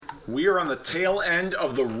We are on the tail end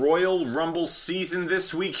of the Royal Rumble season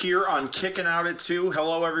this week here on Kicking Out at 2.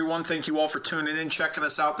 Hello, everyone. Thank you all for tuning in, checking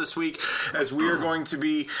us out this week, as we are going to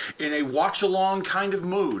be in a watch-along kind of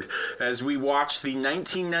mood as we watch the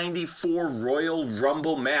 1994 Royal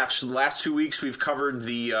Rumble match. The last 2 weeks, we've covered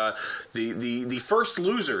the first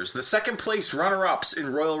losers, the second-place runner-ups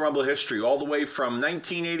in Royal Rumble history, all the way from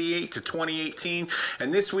 1988 to 2018.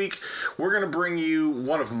 And this week, we're going to bring you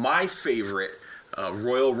one of my favorite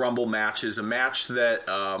Royal Rumble matches, a match that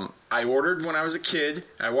I ordered when I was a kid.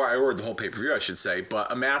 I ordered the whole pay-per-view, I should say,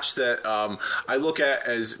 but a match that I look at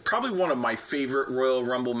as probably one of my favorite Royal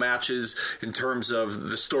Rumble matches in terms of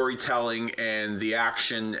the storytelling and the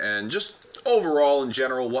action and just overall, in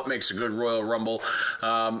general, what makes a good Royal Rumble.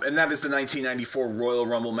 And that is the 1994 Royal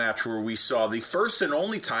Rumble match where we saw the first and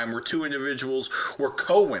only time where two individuals were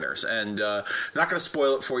co-winners. And not going to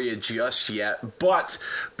spoil it for you just yet. But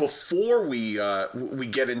before we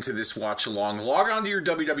get into this watch-along, log on to your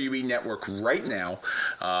WWE Network right now.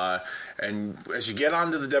 And as you get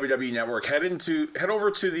onto the WWE Network, head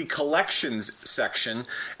over to the collections section,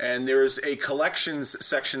 and there's a collections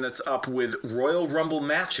section that's up with Royal Rumble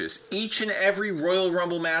matches. Each and every Royal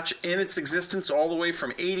Rumble match in its existence, all the way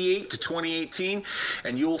from 88 to 2018,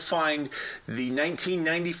 and you'll find the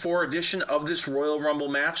 1994 edition of this Royal Rumble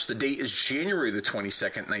match. The date is January the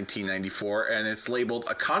 22nd, 1994, and it's labeled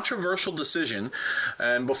A Controversial Decision.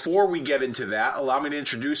 And before we get into that, allow me to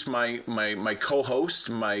introduce my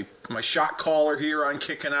co-host, my shot caller here on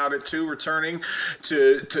Kicking Out at 2, returning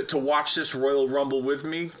to watch this Royal Rumble with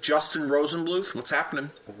me, Justin Rosenbluth. What's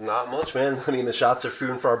happening? Not much, man. I mean, the shots are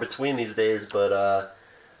few and far between these days, but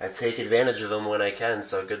I take advantage of them when I can,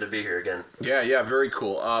 so good to be here again. Yeah, very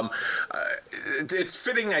cool. It's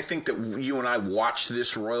fitting, I think, that you and I watched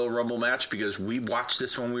this Royal Rumble match because we watched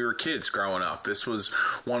this when we were kids growing up. This was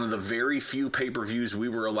one of the very few pay-per-views we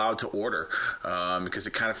were allowed to order because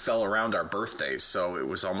it kind of fell around our birthdays, so it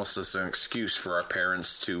was almost as an excuse for our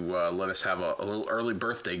parents to let us have a little early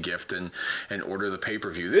birthday gift and order the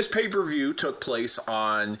pay-per-view. This pay-per-view took place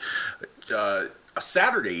on a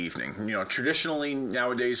Saturday evening. You know, traditionally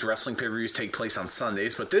nowadays wrestling pay-per-views take place on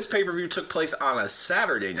Sundays, but this pay-per-view took place on a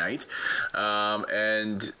Saturday night.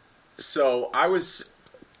 And so I was,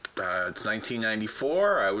 it's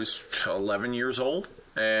 1994, I was 11 years old.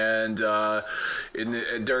 And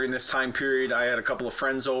during this time period, I had a couple of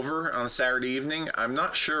friends over on a Saturday evening. I'm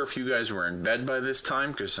not sure if you guys were in bed by this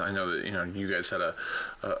time, because I know that, you guys had a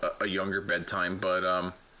younger bedtime, but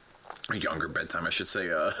a younger bedtime, I should say,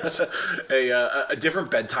 a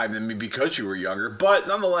different bedtime than me because you were younger. But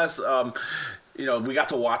nonetheless, we got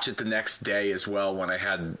to watch it the next day as well when I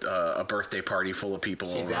had a birthday party full of people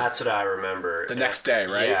over. That's what I remember. The next day,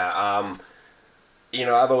 right? Yeah.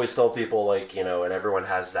 I've always told people, and everyone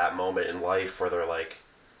has that moment in life where they're like,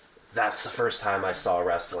 that's the first time I saw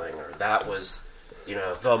wrestling, or that was,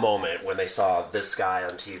 the moment when they saw this guy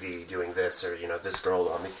on TV doing this, or, this girl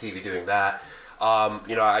on the TV doing that.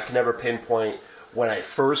 I can never pinpoint when I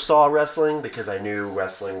first saw wrestling because I knew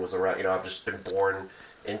wrestling was around. I've just been born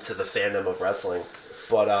into the fandom of wrestling.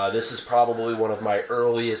 But this is probably one of my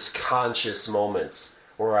earliest conscious moments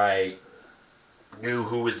where I knew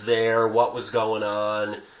who was there, what was going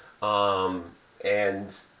on,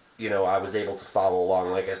 and, I was able to follow along.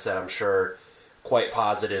 Like I said, I'm sure quite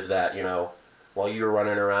positive that, while you were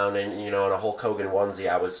running around in a Hulk Hogan onesie,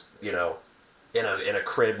 I was, in a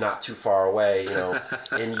crib not too far away,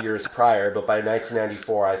 in years prior. But by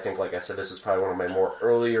 1994, I think, like I said, this was probably one of my more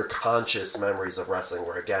earlier conscious memories of wrestling,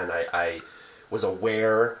 where, again, I was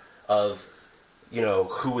aware of,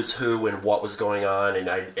 who was who and what was going on,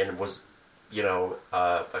 and was,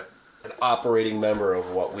 an operating member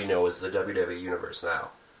of what we know as the WWE Universe now.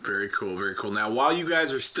 Very cool, very cool. Now, while you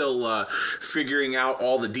guys are still figuring out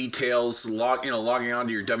all the details, logging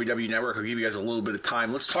onto your WWE Network, I'll give you guys a little bit of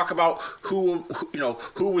time. Let's talk about who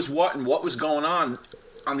was what and what was going on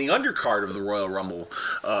the undercard of the Royal Rumble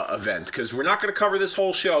event, because we're not going to cover this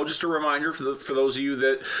whole show. Just a reminder for those of you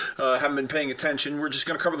that haven't been paying attention, we're just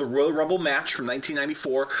going to cover the Royal Rumble match from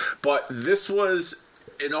 1994. But this was,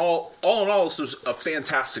 all in all, this was a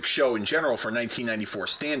fantastic show in general for 1994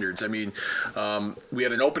 standards. I mean, we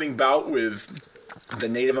had an opening bout with the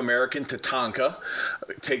Native American Tatanka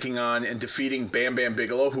taking on and defeating Bam Bam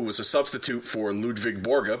Bigelow, who was a substitute for Ludwig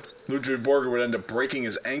Borga. Ludwig Borga would end up breaking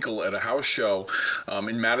his ankle at a house show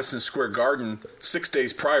in Madison Square Garden 6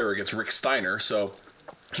 days prior against Rick Steiner. So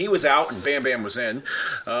he was out and Bam Bam was in.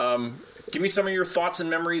 Give me some of your thoughts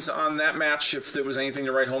and memories on that match, if there was anything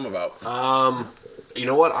to write home about. You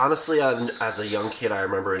know what? Honestly, as a young kid, I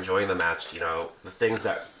remember enjoying the match. The things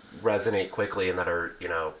that resonate quickly and that are,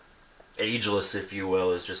 ageless, if you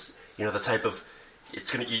will, is just, you know, the type of,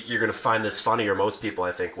 you're gonna find this funny, or most people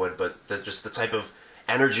I think would, but just the type of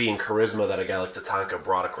energy and charisma that a guy like Tatanka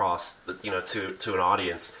brought across, you know, to an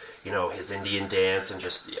audience. You know, his Indian dance and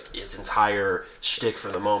just his entire shtick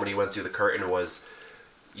from the moment he went through the curtain was,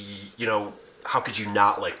 you know, how could you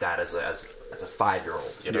not like that as a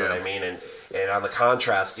 5-year-old? You know what I mean? And on the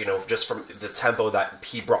contrast, you know, just from the tempo that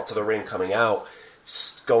he brought to the ring coming out,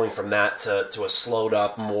 going from that to a slowed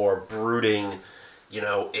up, more brooding, you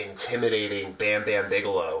know, intimidating Bam Bam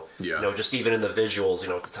Bigelow. Yeah. You know, just even in the visuals, you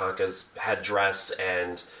know, Tatanka's headdress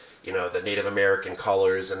and, you know, the Native American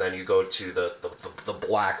colors, and then you go to the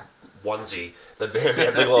black onesie that Bam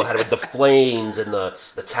Bam Bigelow had with the flames and the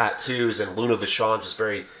tattoos, and Luna Vachon just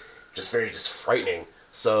very frightening.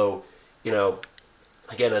 So, you know,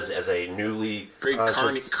 again, as a newly very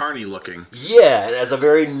conscious, carny looking. Yeah, and as a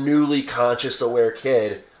very newly conscious, aware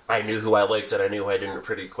kid, I knew who I liked and I knew who I didn't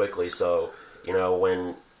pretty quickly. So, you know,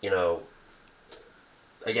 when, you know,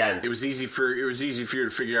 again, it was easy for you to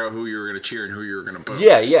figure out who you were going to cheer and who you were going to boo.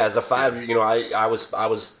 Yeah, as a 5, you know, I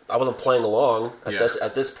wasn't playing along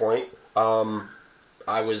at this point.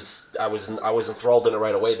 I was enthralled in it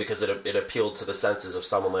right away because it appealed to the senses of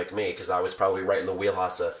someone like me, because I was probably right in the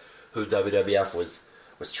wheelhouse of who WWF was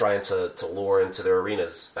trying to lure into their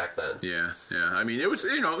arenas back then. Yeah. I mean, it was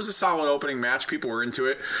a solid opening match. People were into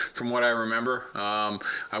it, from what I remember.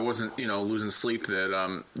 I wasn't, you know, losing sleep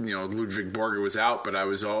that you know, Ludwig Borga was out, but I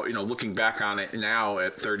was all, you know, looking back on it now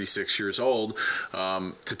at 36 years old.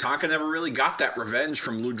 Tatanka never really got that revenge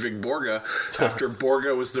from Ludwig Borga after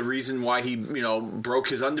Borga was the reason why he, you know, broke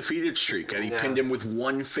his undefeated streak, and he pinned him with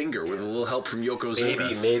one finger with a little help from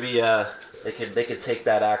Yokozuna. Maybe they could take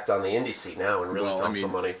that act on the indie scene now and really draw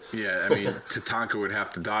some money. Yeah, I mean, Tatanka would have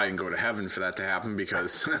to die and go to heaven for that to happen,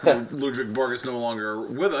 because Ludwig Borga is no longer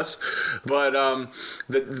with us. But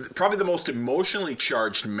probably the most emotionally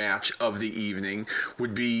charged match of the evening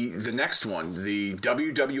would be the next one, the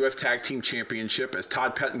WWF Tag Team Championship, as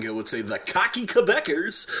Todd Pettengill would say, the Cocky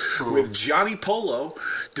Quebecers, with Johnny Polo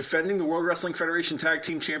defending the World Wrestling Federation Tag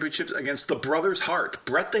Team Championships against the Brothers Hart,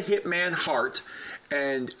 Bret the Hitman Hart,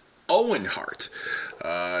 and Owen Hart.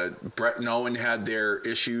 Bret and Owen had their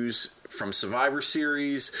issues from Survivor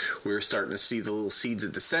Series. We were starting to see the little seeds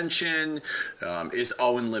of dissension. Is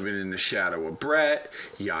Owen living in the shadow of Bret?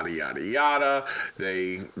 Yada, yada, yada.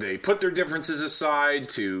 They put their differences aside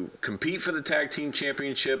to compete for the Tag Team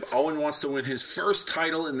Championship. Owen wants to win his first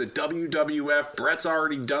title in the WWF. Bret's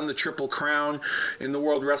already done the Triple Crown in the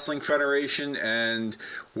World Wrestling Federation, and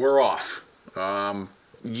we're off.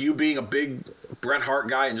 You being a big Bret Hart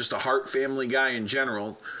guy and just a Hart family guy in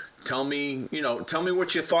general, tell me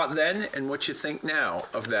what you thought then and what you think now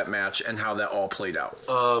of that match and how that all played out.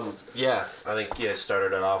 I think you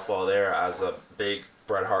started it off well there. As a big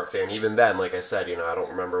Bret Hart fan, even then, like I said, you know, I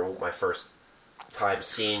don't remember my first time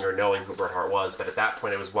seeing or knowing who Bret Hart was, but at that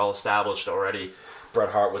point it was well established already. Bret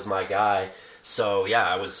Hart was my guy. So yeah,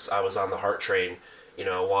 I was on the Hart train, you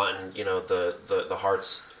know, wanting, you know, the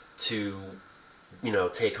Harts to, you know,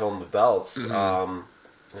 take home the belts. And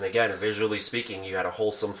again, visually speaking, you had a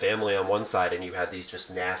wholesome family on one side, and you had these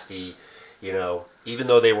just nasty, you know, even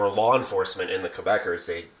though they were law enforcement in the Quebecers,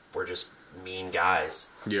 they were just mean guys.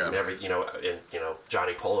 Yeah. And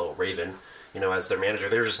Johnny Polo, Raven, you know, as their manager,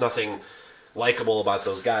 there's just nothing likable about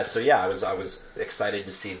those guys. So yeah, I was excited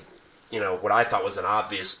to see, you know, what I thought was an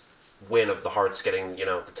obvious win of the Harts getting, you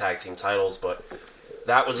know, the tag team titles, but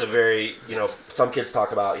that was a very, you know, some kids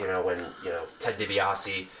talk about, you know, when, you know, Ted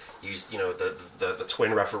DiBiase used, you know, the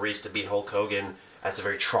twin referees to beat Hulk Hogan as a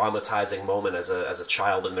very traumatizing moment as a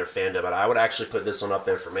child in their fandom. And I would actually put this one up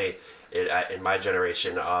there for me. In my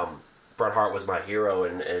generation, Bret Hart was my hero,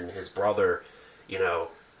 and his brother, you know,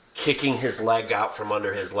 kicking his leg out from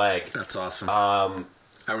under his leg. That's awesome.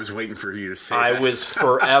 I was waiting for you to say that. I was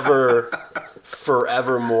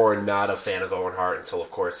forevermore not a fan of Owen Hart until,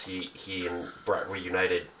 of course, he and Bret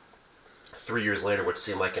reunited 3 years later, which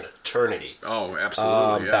seemed like an eternity. Oh,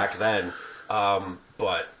 absolutely. Back then.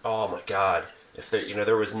 But, oh my God. If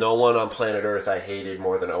there was no one on planet Earth I hated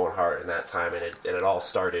more than Owen Hart in that time, and it all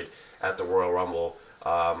started at the Royal Rumble.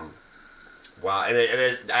 Wow, and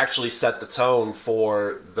it actually set the tone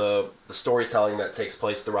for the storytelling that takes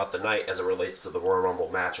place throughout the night as it relates to the Royal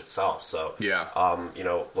Rumble match itself. So, yeah, you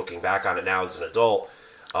know, looking back on it now as an adult,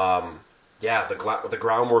 the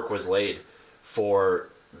groundwork was laid for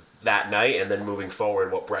that night, and then moving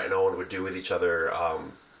forward, what Bret and Owen would do with each other,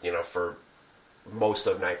 you know, for most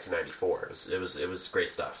of 1994. It was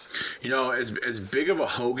great stuff. You know, as big of a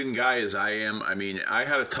Hogan guy as I am, I mean, I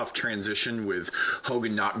had a tough transition with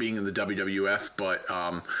Hogan not being in the WWF, but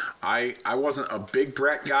I wasn't a big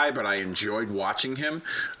Bret guy, but I enjoyed watching him,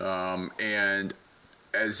 and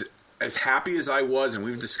as happy as I was, and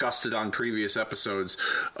we've discussed it on previous episodes,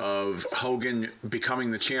 of Hogan becoming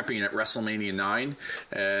the champion at WrestleMania 9,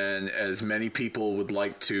 and as many people would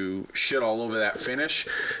like to shit all over that finish,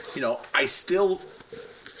 you know, I still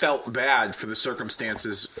felt bad for the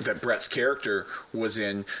circumstances that Bret's character was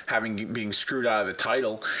in, being screwed out of the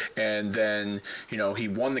title, and then, you know, he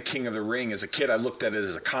won the King of the Ring. As a kid, I looked at it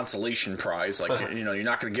as a consolation prize, like, you know, you're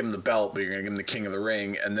not going to give him the belt, but you're going to give him the King of the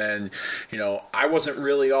Ring. And then, you know, I wasn't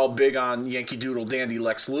really all big on Yankee Doodle Dandy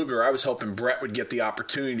Lex Luger. I was hoping Bret would get the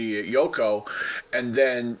opportunity at Yoko, and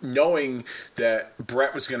then knowing that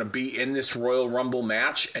Bret was going to be in this Royal Rumble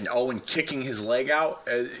match and Owen kicking his leg out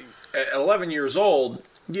at 11 years old.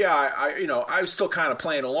 Yeah, I was still kind of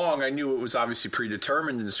playing along. I knew it was obviously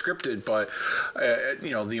predetermined and scripted, but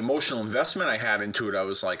you know, the emotional investment I had into it, I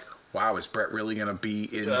was like, wow, is Bret really going to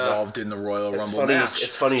be involved in the Royal Rumble match?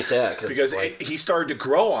 It's funny you say that because like, he started to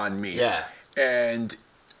grow on me. Yeah, and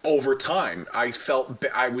over time, I felt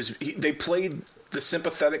they played the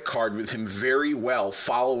sympathetic card with him very well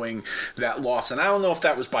following that loss. And I don't know if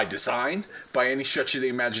that was by design, by any stretch of the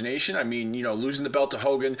imagination. I mean, you know, losing the belt to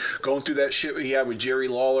Hogan, going through that shit he had with Jerry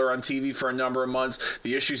Lawler on TV for a number of months,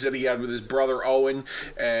 the issues that he had with his brother Owen,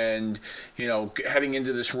 and, you know, heading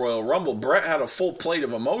into this Royal Rumble, Bret had a full plate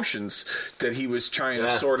of emotions that he was trying to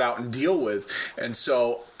sort out and deal with. And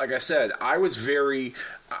so, like I said, I was very...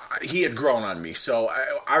 he had grown on me. So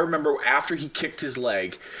I remember after he kicked his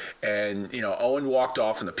leg and, you know, Owen walked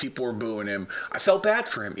off and the people were booing him, I felt bad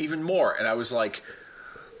for him even more. And I was like,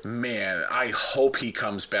 man, I hope he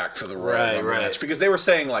comes back for the Royal Rumble match. Because they were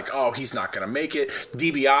saying, like, oh, he's not going to make it.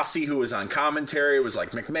 DiBiase, who was on commentary, was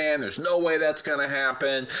like, McMahon, there's no way that's going to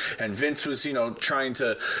happen. And Vince was, you know, trying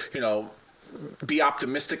to, you know, be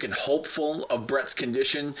optimistic and hopeful of Bret's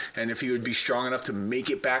condition and if he would be strong enough to make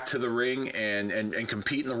it back to the ring and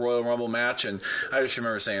compete in the Royal Rumble match. And I just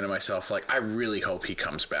remember saying to myself, like, I really hope he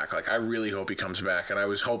comes back. Like, I really hope he comes back. And I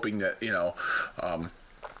was hoping that, you know,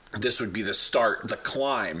 this would be the start, the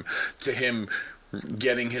climb to him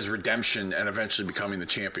getting his redemption and eventually becoming the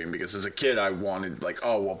champion. Because as a kid, I wanted, like,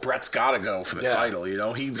 oh, well, Bret's got to go for the title. You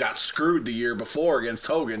know, he got screwed the year before against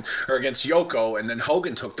Hogan, or against Yoko, and then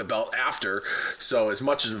Hogan took the belt after. So as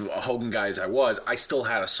much as a Hogan guy as I was, I still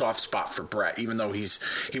had a soft spot for Bret, even though he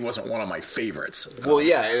wasn't one of my favorites. Well,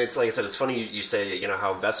 yeah, and it's like I said, it's funny you say, you know,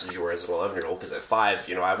 how invested you were as an 11-year-old, because at 5,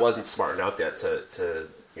 you know, I wasn't smart enough yet to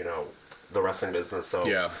you know, the wrestling business. So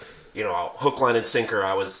yeah. You know, hook, line, and sinker,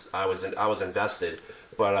 I was invested,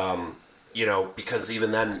 but you know, because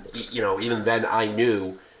even then I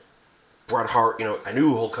knew Bret Hart. You know, I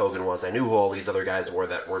knew who Hulk Hogan was. I knew who all these other guys were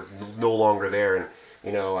that were no longer there, and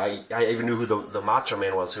you know, I even knew who the Macho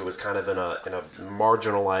Man was, who was kind of in a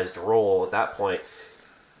marginalized role at that point.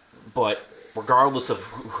 But regardless of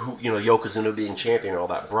who you know, Yokozuna being champion and all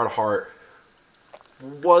that, Bret Hart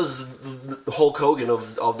was the Hulk Hogan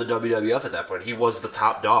of the WWF at that point. He was the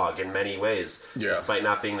top dog in many ways, despite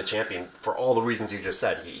not being the champion for all the reasons you just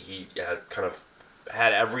said. He had kind of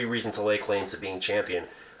had every reason to lay claim to being champion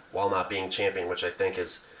while not being champion, which I think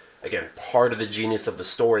is, again, part of the genius of the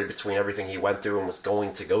story between everything he went through and was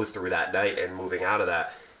going to go through that night and moving out of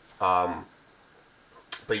that.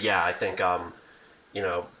 But yeah, I think, you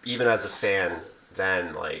know, even as a fan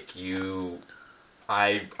then, like,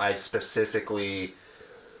 I specifically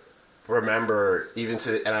remember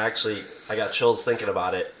and I got chills thinking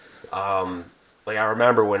about it. Like, I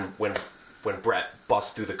remember when Bret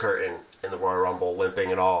bust through the curtain in the Royal Rumble,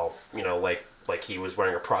 limping and all, you know, like he was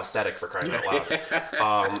wearing a prosthetic, for crying out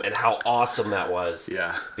loud, and how awesome that was.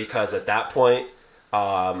 Yeah. Because at that point,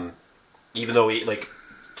 even though he, like,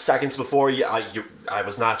 seconds before, I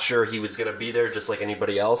was not sure he was going to be there, just like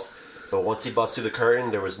anybody else. But once he bust through the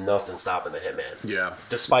curtain, there was nothing stopping the Hitman. Yeah.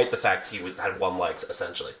 Despite the fact he had one leg,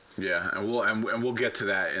 essentially. Yeah, and we'll get to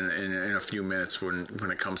that in a few minutes when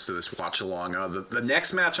it comes to this watch along. The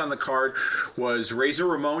next match on the card was Razor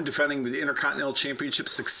Ramon defending the Intercontinental Championship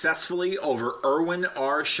successfully over Irwin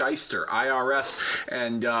R. Shyster, IRS.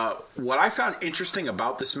 And what I found interesting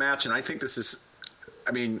about this match, and I think this is,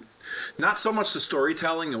 I mean, not so much the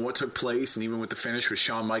storytelling and what took place, and even with the finish with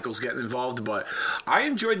Shawn Michaels getting involved, but I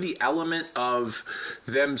enjoyed the element of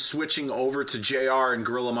them switching over to JR and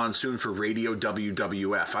Gorilla Monsoon for Radio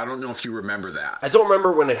WWF. I don't know if you remember that. I don't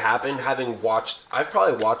remember when it happened. I've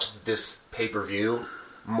probably watched this pay-per-view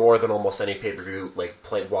more than almost any pay-per-view, like,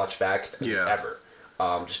 watch back ever.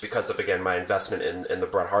 just because of, again, my investment in the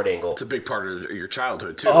Bret Hart angle. It's a big part of your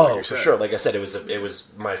childhood too. Oh, like for sure. Like I said, it was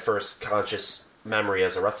my first conscious memory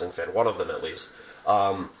as a wrestling fan. One of them, at least,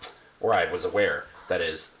 where I was aware. That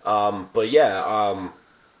is. But yeah,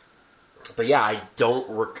 I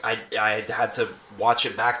don't. I had to watch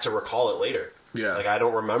it back to recall it later. Yeah. Like I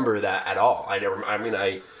don't remember that at all.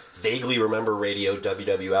 I vaguely remember Radio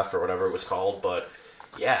WWF or whatever it was called, but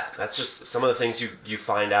yeah, that's just some of the things you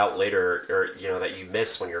find out later, or that you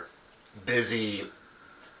miss when you're busy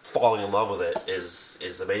falling in love with it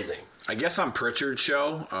is amazing. I guess on Pritchard's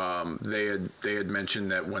show, they had mentioned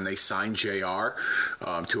that when they signed JR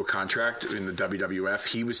to a contract in the WWF,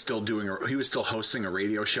 he was still hosting a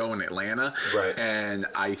radio show in Atlanta, right? And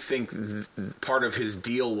I think part of his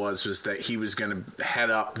deal was that he was going to head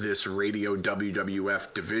up this radio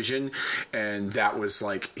WWF division, and that was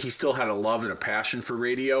like he still had a love and a passion for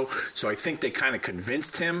radio, so I think they kind of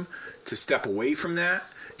convinced him to step away from that.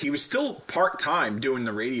 He was still part-time doing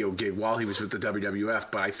the radio gig while he was with the WWF,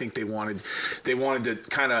 but I think they wanted to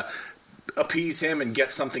kind of appease him and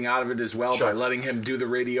get something out of it as well, sure, by letting him do the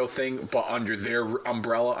radio thing, but under their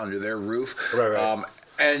umbrella, under their roof. Right.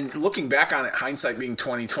 And looking back on it, hindsight being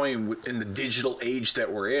 2020, in the digital age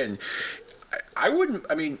that we're in,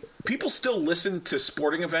 people still listen to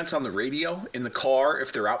sporting events on the radio in the car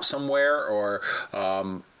if they're out somewhere, or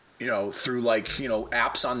through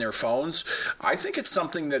apps on their phones. I think it's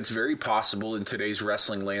something that's very possible in today's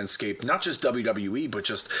wrestling landscape, not just WWE, but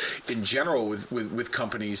just in general with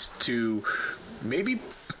companies to maybe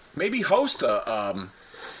host a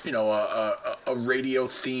radio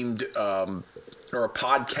themed or a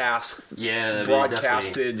podcast,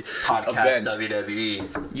 broadcasted podcast event.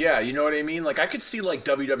 WWE. Yeah, you know what I mean? Like I could see like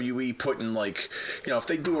WWE putting if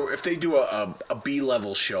they do a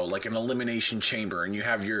B-level show, like an Elimination Chamber, and you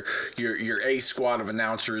have your A squad of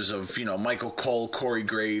announcers of Michael Cole, Corey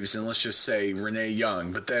Graves, and let's just say Renee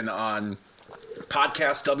Young. But then on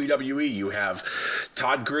podcast WWE, you have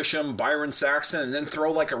Todd Grisham, Byron Saxton, and then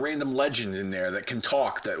throw like a random legend in there that can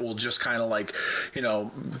talk, that will just kind of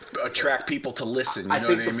attract people to listen. I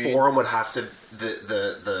think the forum would have to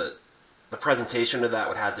the presentation of that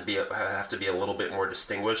would have to be a little bit more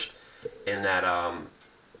distinguished in that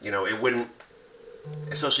it wouldn't,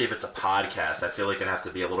 especially if it's a podcast. I feel like it'd have to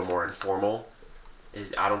be a little more informal.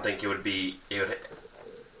 I don't think it would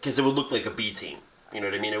because it would look like a B team. You know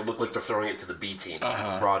what I mean? It would look like they're throwing it to the B team,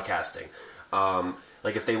 broadcasting.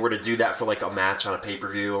 Like if they were to do that for like a match on a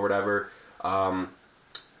pay-per-view or whatever,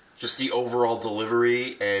 just the overall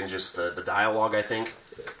delivery and just the dialogue, I think,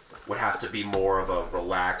 would have to be more of a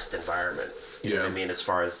relaxed environment. You know what I mean? As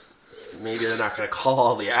far as maybe they're not going to call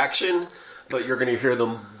all the action, but you're going to hear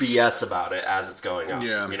them BS about it as it's going on.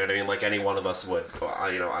 Yeah. You know what I mean? Like any one of us would,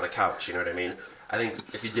 on a couch. You know what I mean? I think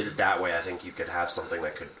if you did it that way, I think you could have something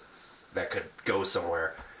that could go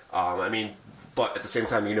somewhere. But at the same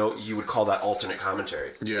time, you would call that alternate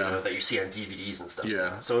commentary. Yeah. That you see on DVDs and stuff.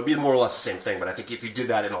 Yeah. So it'd be more or less the same thing. But I think if you did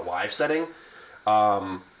that in a live setting,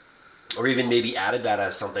 or even maybe added that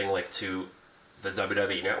as something like to the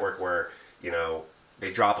WWE Network, where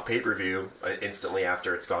they drop a pay-per-view instantly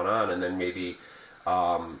after it's gone on, and then maybe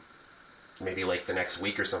like the next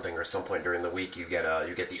week or something, or some point during the week, you get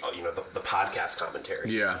the podcast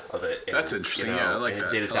commentary of it. And, that's interesting. I like that.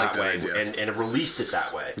 It did it that way, and it released it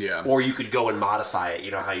that way. Yeah. Or you could go and modify it.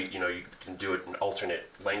 You know how you can do it in alternate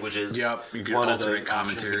languages. Yeah. You get one alternate of the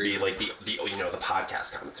options would commentary. be like the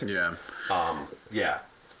podcast commentary. Yeah. Yeah.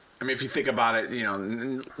 I mean, if you think about it,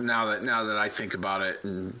 now that I think about it,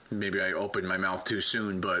 and maybe I opened my mouth too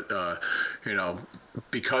soon, but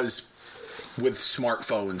because with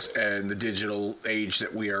smartphones and the digital age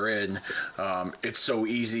that we are in, it's so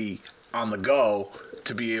easy on the go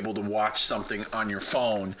to be able to watch something on your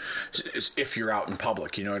phone if you're out in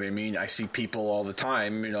public. You know what I mean? I see people all the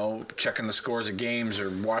time, checking the scores of games or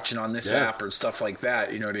watching on this app or stuff like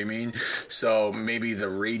that. You know what I mean? So maybe the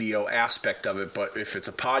radio aspect of it, but if it's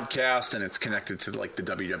a podcast and it's connected to like the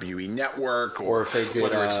WWE Network, or if they did,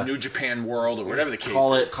 whether it's New Japan World or whatever the case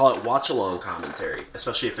is. Call it watch along commentary,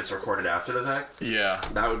 especially if it's recorded after the fact. Yeah.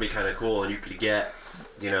 That would be kind of cool, and you could get,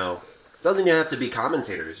 doesn't even have to be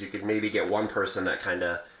commentators. You could maybe get one person that kind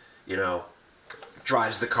of,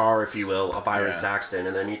 drives the car, if you will, a Byron Saxton,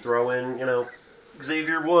 and then you throw in,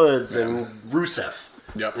 Xavier Woods and Rusev.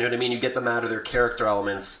 Yep. You know what I mean? You get them out of their character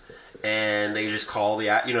elements, and they just call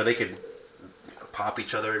they could pop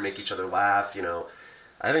each other and make each other laugh.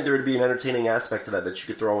 I think there would be an entertaining aspect to that you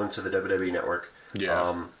could throw into the WWE Network.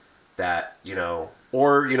 Yeah.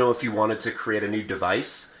 Or if you wanted to create a new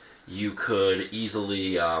device, you could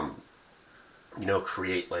easily,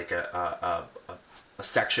 create like a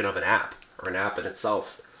section of an app or an app in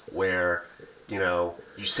itself where, you know,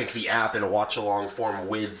 you sync the app in a watch-along form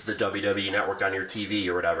with the WWE Network on your TV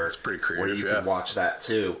or whatever. It's pretty creative, where you can watch that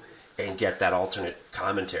too and get that alternate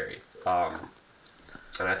commentary.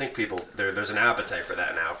 And I think there's an appetite for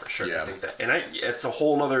that now for sure. Yeah. I think that, and it's a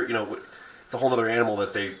whole other, you know, it's a whole other animal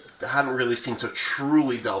that they hadn't really seemed to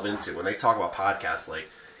truly delve into. When they talk about podcasts, like,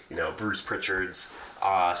 you know, Bruce Pritchard's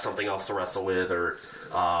Something Else to Wrestle With, or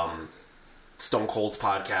Stone Cold's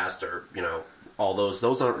podcast, or, you know, all those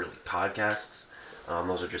aren't really podcasts.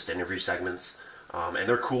 Those are just interview segments. And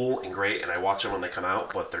they're cool and great, and I watch them when they come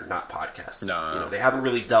out, but they're not podcasts. No. You know, they haven't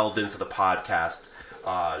really delved into the podcast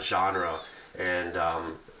genre, and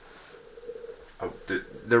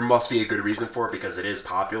there must be a good reason for it because it is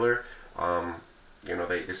popular. You know,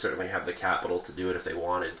 they certainly have the capital to do it if they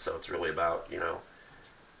wanted, so it's really about, you know,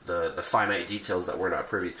 the finite details that we're not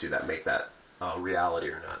privy to that make that reality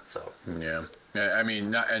or not. So yeah. I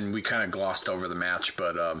mean, and we kind of glossed over the match,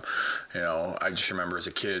 but you know, I just remember as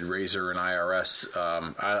a kid, Razor and IRS.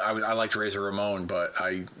 I liked Razor Ramon, but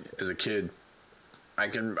as a kid, I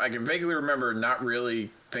can vaguely remember not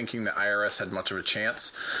really thinking that IRS had much of a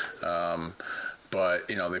chance. But,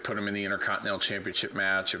 you know, they put him in the Intercontinental Championship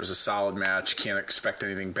match. It was a solid match. Can't expect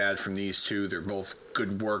anything bad from these two. They're both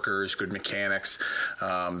good workers, good mechanics.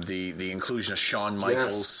 The inclusion of Shawn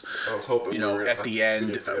Michaels, yes. I was hoping, you know, at the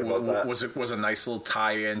end was a nice little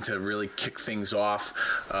tie-in to really kick things off.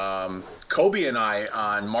 Kobe and I,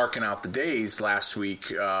 on Marking Out the Days last week,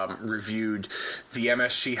 reviewed the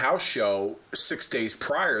MSG house show 6 days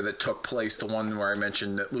prior that took place, the one where I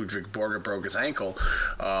mentioned that Ludwig Borger broke his ankle.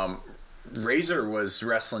 Razor was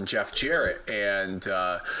wrestling Jeff Jarrett, and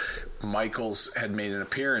Michaels had made an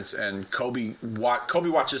appearance, and Kobe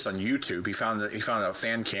watched this on YouTube. He found a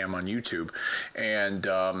fan cam on YouTube, and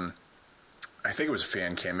I think it was a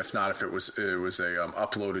fan cam. If not, if it was a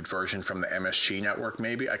uploaded version from the MSG network,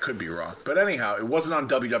 maybe. I could be wrong, but anyhow, it wasn't on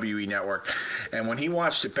WWE Network. And when he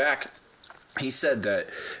watched it back, he said that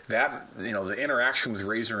you know, the interaction with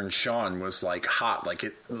Razor and Shawn was like hot. Like,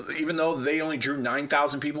 it, even though they only drew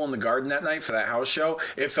 9,000 people in the Garden that night for that house show,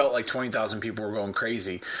 it felt like 20,000 people were going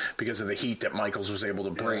crazy because of the heat that Michaels was able to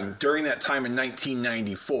bring during that time in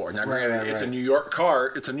 1994. Now, granted, it's a New York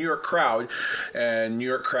crowd, and New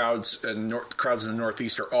York crowds and crowds in the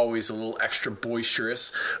Northeast are always a little extra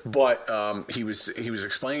boisterous. But he was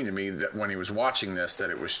explaining to me that when he was watching this, that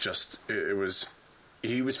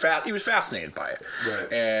he was fascinated by it.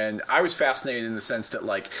 Right. And I was fascinated in the sense that,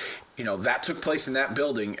 like, you know, that took place in that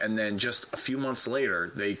building, and then just a few months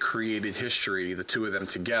later, they created history, the two of them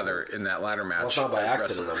together in that ladder match. Well, it's not by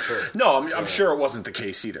accident, I'm sure. No, I'm sure it wasn't the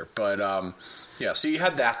case either. But, yeah, so you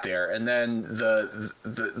had that there. And then the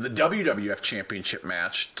WWF Championship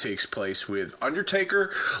match takes place with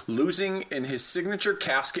Undertaker losing in his signature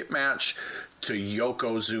casket match to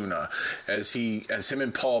Yokozuna, as him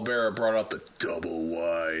and Paul Bearer brought out the double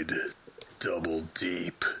wide, double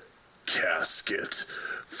deep casket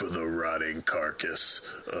for the rotting carcass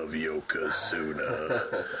of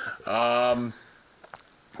Yokozuna.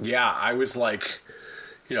 Yeah, I was like,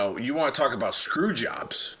 you know, you want to talk about screw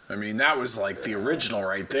jobs. I mean, that was like the original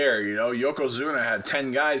right there. You know, Yokozuna had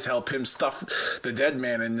 10 guys help him stuff the dead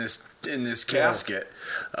man in this casket.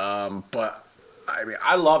 But I mean,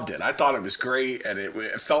 I loved it. I thought it was great, and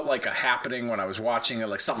it felt like a happening when I was watching it,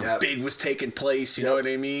 like something big was taking place. You know what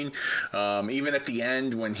I mean? Even at the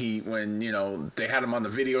end, when you know, they had him on the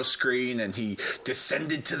video screen and he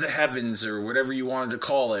descended to the heavens or whatever you wanted to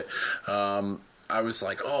call it. I was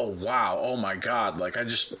like, oh wow, oh my god! Like,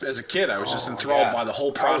 as a kid, I was just enthralled by the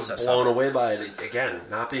whole process. I was blown away by it. Again,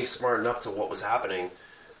 not being smart enough to what was happening.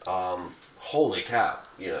 Holy cow!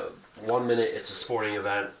 You know, 1 minute it's a sporting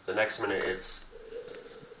event, the next minute it's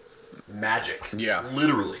magic. Yeah.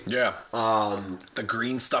 Literally. Yeah. The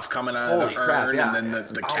green stuff coming out of the urn, and then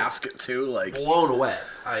the casket too. Like, blown away.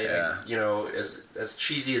 I you know, as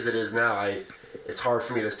cheesy as it is now, it's hard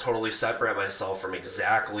for me to totally separate myself from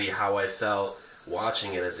exactly how I felt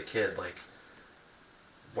watching it as a kid. Like,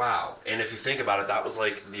 wow. And if you think about it, that was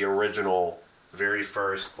like the original, very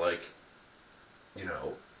first, like, you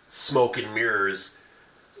know, smoke and mirrors,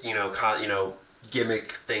 you know,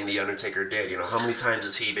 gimmick thing the Undertaker did. You know, how many times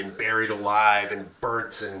has he been buried alive and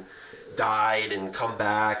burnt and died and come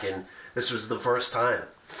back, and this was the first time.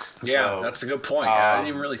 Yeah, so, that's a good point. I didn't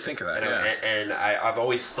even really think of that. And I've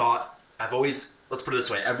always, let's put it this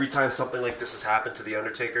way, every time something like this has happened to the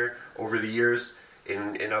Undertaker over the years,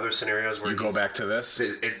 in other scenarios where you go back to this,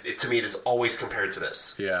 to me it is always compared to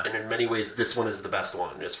this. Yeah. And in many ways, this one is the best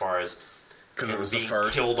one as far as, because it was the being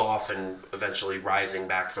first. killed off and eventually rising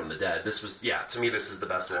back from the dead. This was, to me, this is the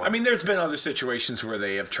best one. I mean, there's been other situations where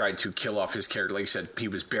they have tried to kill off his character. Like you said, he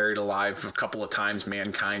was buried alive a couple of times,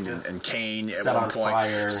 Mankind and Kane at Set one on point.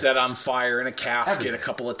 fire. Set on fire in a casket Everything. a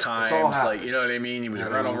couple of times. It's all Like, you know what I mean? He was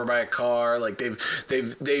run over by a car. Like,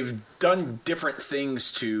 they've done different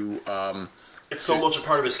things to... it's so much a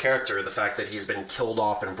part of his character, the fact that he's been killed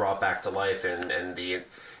off and brought back to life, and the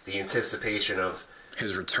anticipation of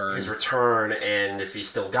his return, and if he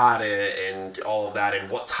still got it, and all of that, and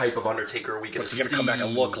what type of Undertaker are we going to see? What's he going to come back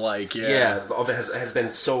and look like? Has been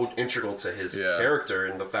so integral to his character,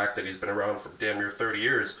 and the fact that he's been around for damn near 30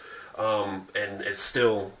 years, and is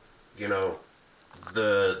still,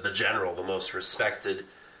 the general, the most respected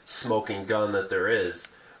smoking gun that there is.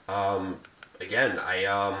 Again,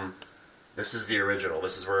 this is the original.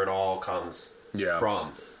 This is where it all comes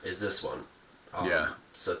from. Is this one?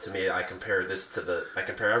 So to me, I compare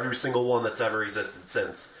every single one that's ever existed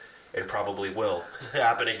since, and probably will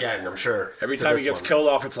happen again, I'm sure. Every time he gets killed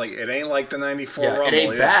off, it's like, it ain't like the 94 Rumble. It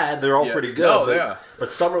ain't bad. They're all pretty good. No,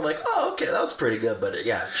 but some are like, oh, okay, that was pretty good. But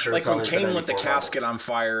sure. Like when Kane lit the casket on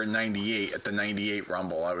fire in 98, at the 98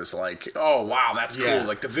 Rumble, I was like, oh, wow, that's cool.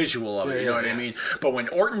 Like the visual of it, you know what I mean? But when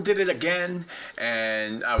Orton did it again,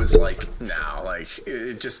 and I was like, nah, like,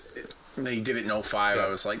 they did it in 05. I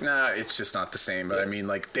was like, nah, it's just not the same. But I mean,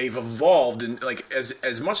 like, they've evolved, and like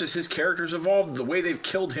as much as his character's evolved, the way they've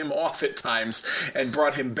killed him off at times and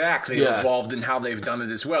brought him back, they've evolved in how they've done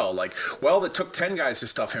it as well. Like, well, it took 10 guys to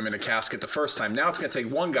stuff him in a casket the first time. Now it's going to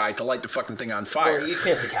take one guy to light the fucking thing on fire. Well, you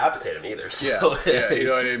can't decapitate him either. So. You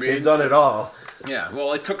know what I mean? They've done it all. Yeah,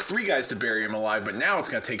 well, it took 3 guys to bury him alive, but now it's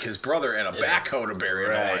going to take his brother and a backhoe to bury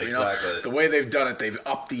him alive. Exactly. The way they've done it, they've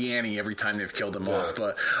upped the ante every time they've killed him off.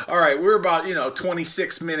 But all right, we're about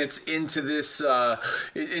 26 minutes into this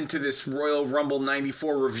Royal Rumble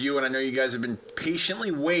 '94 review, and I know you guys have been patiently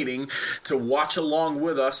waiting to watch along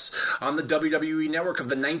with us on the WWE Network of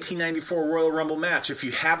the 1994 Royal Rumble match. If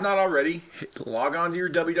you have not already, log on to your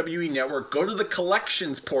WWE Network, go to the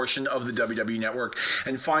collections portion of the WWE Network,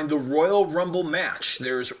 and find the Royal Rumble match.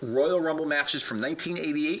 There's Royal Rumble matches from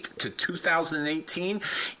 1988 to 2018.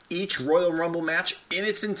 Each Royal Rumble match in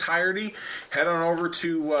its entirety. Head on over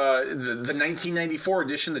to the 1994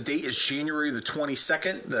 edition. The date is January the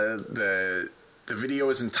 22nd. The video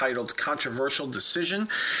is entitled Controversial Decision,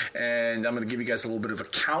 and I'm going to give you guys a little bit of a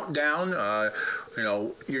countdown.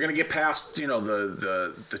 You're going to get past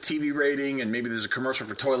the TV rating, and maybe there's a commercial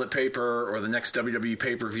for toilet paper or the next WWE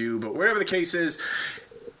pay-per-view, but whatever the case is,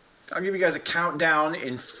 I'll give you guys a countdown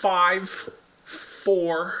in 5,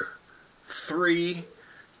 4, 3,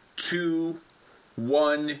 2,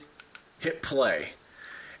 1, hit play.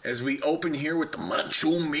 As we open here with the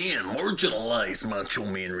Macho Man, marginalized Macho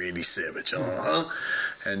Man Randy Savage,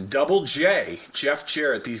 and Double J, Jeff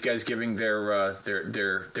Jarrett. These guys giving their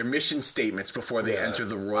mission statements before they enter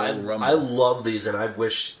the Royal Rumble. I love these, and I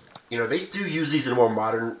wish they do use these in a more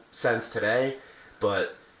modern sense today,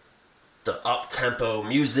 but the up-tempo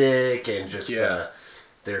music and just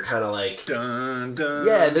they're kind of like dun, dun,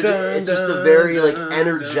 it's just a very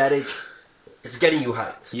energetic. It's getting you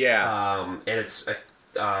hyped. And it's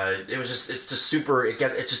just super. It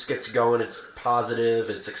just gets going. It's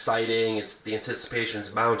positive. It's exciting. It's the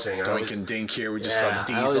anticipation's mounting. Doink and Dink here. We just saw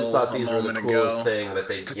Diesel. I always thought these were the coolest thing that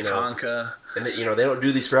they Tatanka. And they don't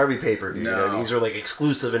do these for every pay-per-view. No. These are like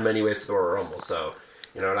exclusive in many ways to the Royal Rumble. So.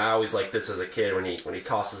 And I always liked this as a kid when he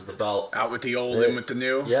tosses the belt out with the old, in with the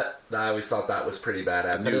new. Yeah, I always thought that was pretty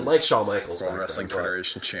badass. I didn't like Shawn Michaels. World Wrestling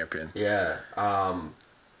Federation champion. Yeah,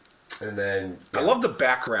 and then I love the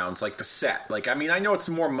backgrounds, like the set. Like, I mean, I know it's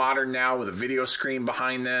more modern now with a video screen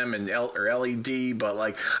behind them and or LED, but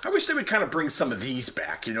like, I wish they would kind of bring some of these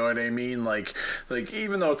back. You know what I mean? Like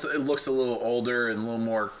even though it looks a little older and a little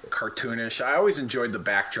more cartoonish, I always enjoyed the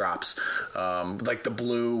backdrops, like the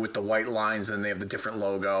blue with the white lines, and they have the different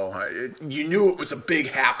logo. You knew it was a big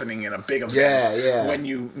happening and a big event when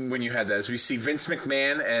you had that. As we see Vince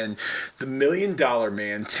McMahon and the $1 Million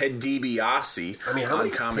Man Ted DiBiase. I mean, how many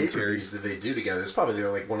commentary did they do together? It's probably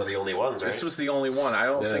one of the only ones, right? This was the only one. I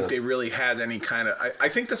don't think they really had any kind of. I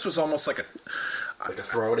think this was almost like a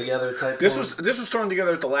throw together type. This was thrown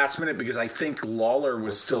together at the last minute because I think Lawler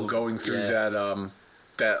was still going through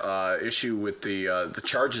that issue with the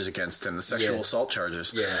charges against him, the sexual assault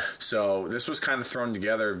charges. Yeah. So this was kind of thrown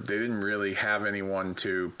together. They didn't really have anyone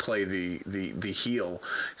to play the heel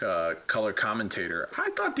color commentator.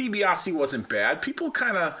 I thought DiBiase wasn't bad. People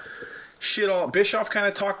kind of. Bischoff kind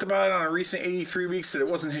of talked about it on a recent 83 Weeks that it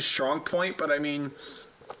wasn't his strong point, but I mean,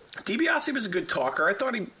 DiBiase was a good talker. I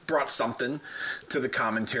thought he brought something to the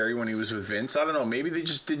commentary when he was with Vince. I don't know. Maybe they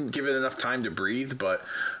just didn't give it enough time to breathe. But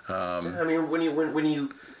I mean, when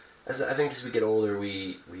you, I think as we get older,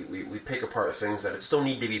 we pick apart things that just don't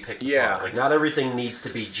need to be picked apart. Like not everything needs to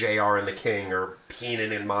be JR and the King or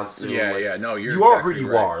Heenan and Monsoon. Yeah, like, yeah. No, you exactly are who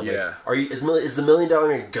you right. are. Yeah. Like, is the $1 Million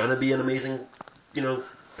Man gonna be an amazing,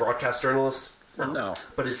 broadcast journalist? No.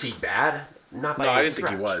 But is he bad? Not by any I didn't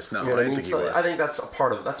stretch. think he was. No, You know I didn't think he was. I think that's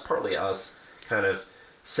partly us kind of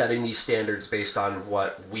setting these standards based on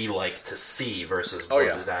what we like to see versus what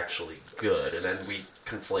is actually good, and then we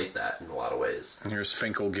conflate that in a lot of ways. And here's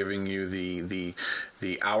Finkel giving you the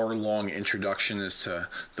hour-long introduction as to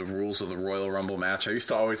the rules of the Royal Rumble match. I used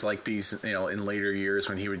to always like these, in later years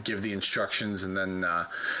when he would give the instructions, and then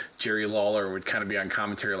Jerry Lawler would kind of be on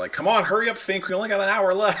commentary like, "Come on, hurry up, Fink. We only got an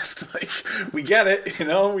hour left. Like, we get it. We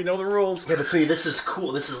know the rules." Yeah, but to me, this is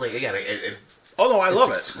cool. This is like again, I love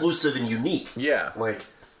it. Exclusive and unique. Yeah, like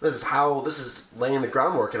this is laying the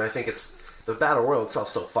groundwork, and I think it's. The Battle Royal itself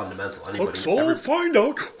is so fundamental. Let's all find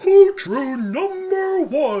out who drew number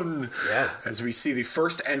one. Yeah. As we see the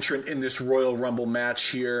first entrant in this Royal Rumble match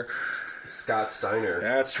here. Scott Steiner.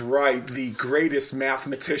 That's right. The greatest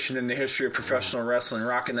mathematician in the history of professional wrestling,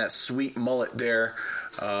 rocking that sweet mullet there.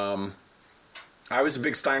 I was a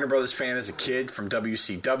big Steiner Brothers fan as a kid from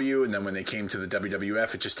WCW, and then when they came to the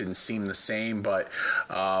WWF, it just didn't seem the same. But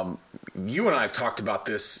you and I have talked about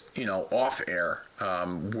this, off air,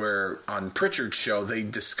 where on Pritchard's show they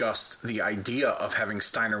discussed the idea of having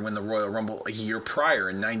Steiner win the Royal Rumble a year prior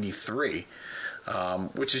in '93.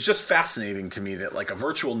 Which is just fascinating to me that like a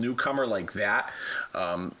virtual newcomer like that,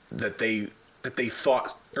 that they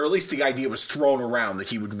thought, or at least the idea was thrown around that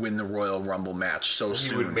he would win the Royal Rumble match so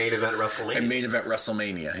soon. He would main event WrestleMania. And main event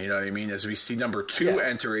WrestleMania, you know what I mean? As we see number 2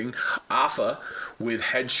 entering, Afa with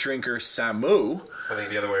head shrinker Samu. I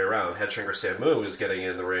think the other way around. Head shrinker Samu is getting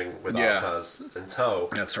in the ring with Afa's in tow.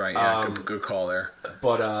 That's right, yeah. Good call there.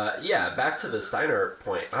 But, back to the Steiner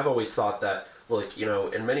point. I've always thought that, look,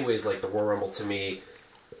 in many ways, like the Royal Rumble to me,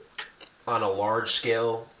 on a large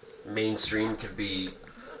scale, mainstream could be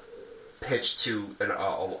pitched to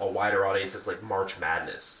a wider audience as like March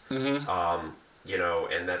Madness. Mm-hmm.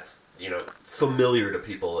 And that's familiar to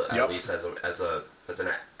people at least as a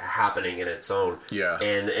happening in its own. Yeah.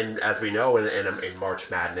 And as we know in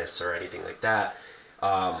March Madness or anything like that,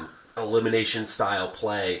 elimination style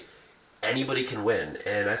play, anybody can win.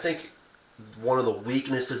 And I think one of the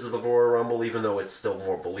weaknesses of the Royal Rumble, even though it's still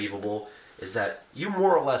more believable, is that you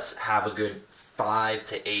more or less have a good 5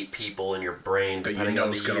 to 8 people in your brain, depending on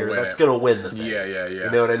the year, that's going to win the thing. Yeah. You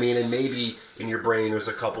know what I mean? And maybe in your brain there's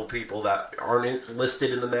a couple people that aren't listed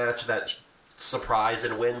in the match that surprise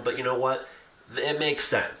and win, but you know what? It makes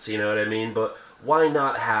sense, you know what I mean? But why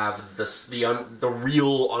not have the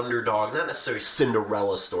real underdog, not necessarily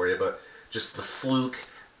Cinderella story, but just the fluke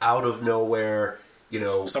out of nowhere,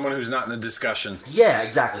 someone who's not in the discussion. Yeah,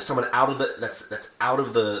 exactly. Someone out of that's out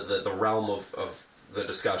of the realm of the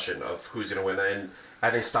discussion of who's going to win. And I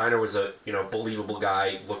think Steiner was a believable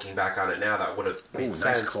guy. Looking back on it now, that would have made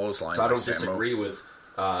sense. Nice clothesline. So I don't disagree with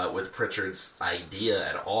Pritchard's idea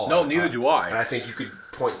at all. No, neither do I. And I think you could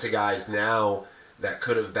point to guys now that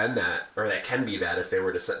could have been that, or that can be that, if they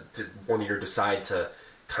were to one year decide to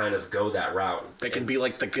kind of go that route. They can be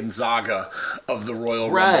like the Gonzaga of the Royal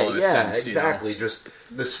Rumble. Right, in a yeah, sense, exactly. Just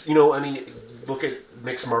this, look at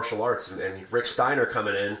mixed martial arts and Rick Steiner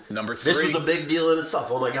coming in. Number 3. This was a big deal in itself.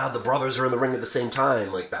 Oh my God, the brothers are in the ring at the same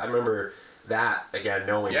time. Like that. I remember that again,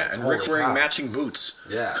 knowing. Yeah, and Rick wearing matching boots.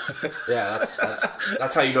 Yeah, that's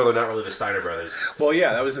how you know they're not really the Steiner brothers. Well,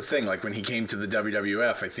 yeah, that was the thing. Like when he came to the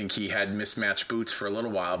WWF, I think he had mismatched boots for a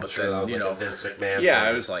little while, but then that was like a Vince McMahon. Yeah, thing.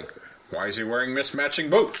 I was like, why is he wearing mismatching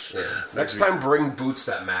boots? Yeah. Next time, bring boots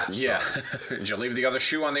that match. Yeah. Did you leave the other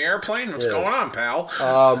shoe on the airplane? What's going on, pal?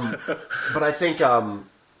 But I think,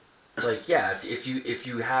 if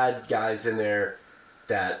you had guys in there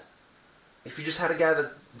that, if you just had a guy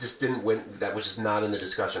that just didn't win, that was just not in the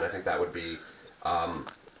discussion, I think that would be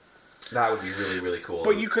really, really cool.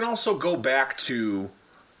 But you can also go back to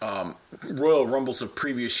Royal Rumbles of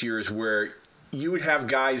previous years where you would have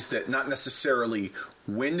guys that not necessarily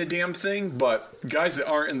win the damn thing, but guys that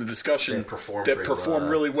aren't in the discussion that perform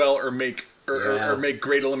really well or make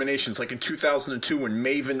great eliminations. Like in 2002 when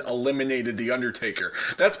Maven eliminated The Undertaker.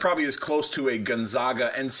 That's probably as close to a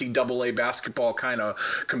Gonzaga NCAA basketball kind of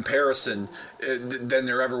comparison than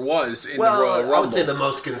there ever was in the Royal Rumble. I would say the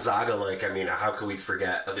most Gonzaga, how could we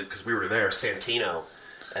forget? Because we were there, Santino,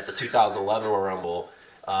 at the 2011 Royal Rumble,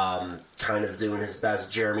 kind of doing his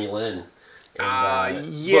best Jeremy Lin.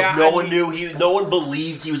 And yeah, look, no one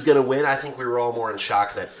believed he was going to win. I think we were all more in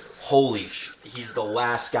shock that he's the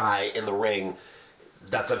last guy in the ring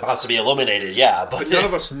that's about to be eliminated. Yeah, but none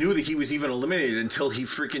of us knew that he was even eliminated until he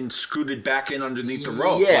freaking scooted back in underneath the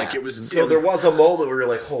rope. Yeah, like it was. So there was a moment where you're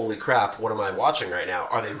like, "Holy crap! What am I watching right now?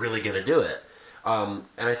 Are they really going to do it?" And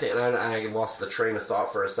I think, and I lost the train of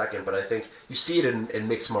thought for a second, but I think you see it in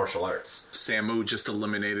mixed martial arts. Samu just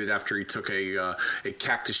eliminated after he took a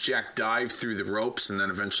Cactus Jack dive through the ropes and then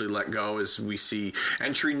eventually let go. As we see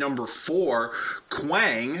entry number 4,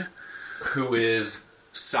 Kwang, who is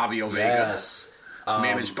Savio Vega, yes,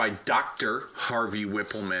 managed by Dr. Harvey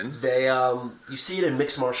Whippleman. They you see it in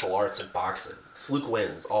mixed martial arts and boxing. Fluke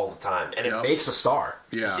wins all the time, and it makes a star.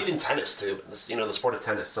 Yeah. You see it in tennis too. The sport of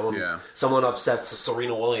tennis. Someone upsets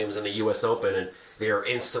Serena Williams in the U.S. Open, and they are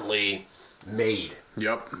instantly made.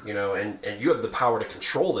 Yep. And you have the power to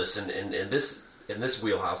control this in this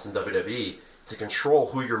wheelhouse in WWE, to control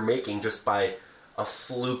who you're making just by a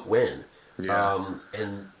fluke win. Yeah.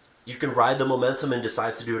 And you can ride the momentum and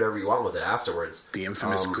decide to do whatever you want with it afterwards. The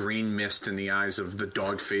infamous green mist in the eyes of the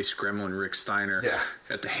dog-faced gremlin Rick Steiner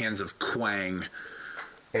at the hands of Kwang.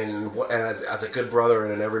 And as a good brother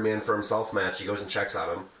in an every man for himself match, he goes and checks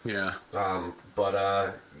on him. Yeah. But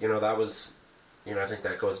that was, I think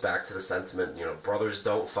that goes back to the sentiment, brothers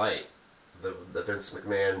don't fight. The Vince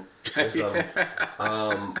McMahon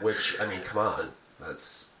which, come on.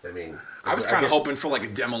 I was kind of hoping for like a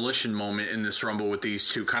demolition moment in this Rumble with these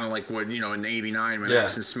two, kind of like what, in '89 when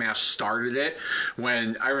X and Smash started it.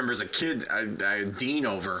 When I remember as a kid, I had Dean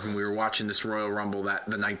over and we were watching this Royal Rumble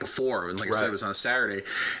the night before. And like I said, it was on a Saturday.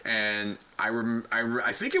 And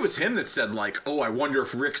I think it was him that said like, "Oh, I wonder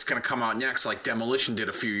if Rick's going to come out next like Demolition did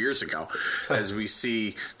a few years ago." As we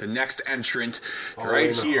see the next entrant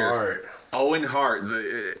right here. Hart. Owen Hart,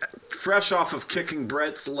 fresh off of kicking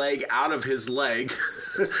Brett's leg out of his leg,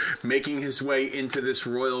 making his way into this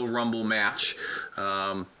Royal Rumble match.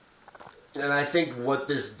 And I think what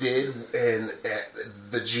this did, and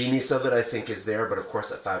the genius of it, I think, is there. But of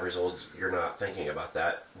course, at 5 years old, you're not thinking about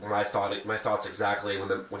that. My thoughts exactly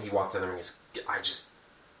when he walked in the ring is,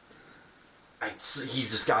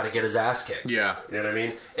 he's just got to get his ass kicked. Yeah, you know what I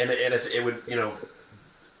mean. And if it would,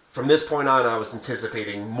 from this point on, I was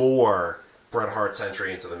anticipating more Bret Hart's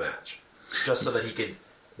entry into the match, just so that he could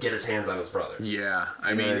get his hands on his brother. Yeah,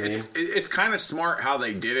 I mean, it's kind of smart how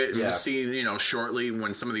they did it. Yeah. We'll see, shortly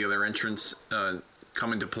when some of the other entrants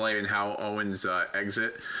come into play and how Owen's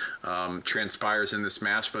exit transpires in this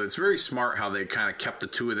match. But it's very smart how they kind of kept the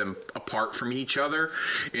two of them apart from each other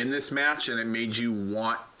in this match, and it made you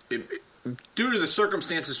want it due to the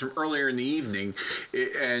circumstances from earlier in the evening,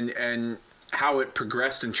 and how it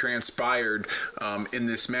progressed and transpired in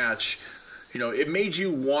this match. It made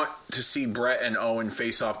you want to see Bret and Owen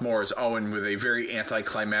face off more, as Owen with a very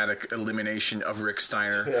anticlimactic elimination of Rick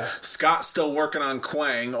Steiner. Yeah. Scott still working on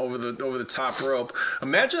Kwang over the top rope.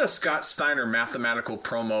 Imagine a Scott Steiner mathematical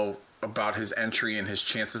promo about his entry and his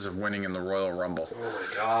chances of winning in the Royal Rumble. Oh my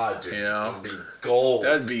God, dude. That would be gold.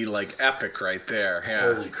 That'd be like epic right there.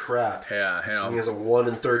 Yeah. Holy crap. Yeah. He has a 1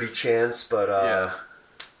 in 30 chance, but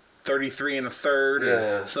 33 and a third,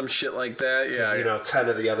 or some shit like that. Yeah, 10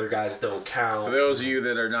 of the other guys don't count. For those of you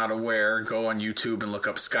that are not aware, go on YouTube and look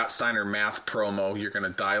up Scott Steiner math promo. You're going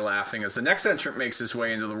to die laughing. As the next entrant makes his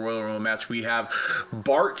way into the Royal Rumble match, we have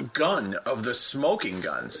Bart Gunn of the Smoking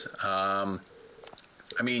Guns.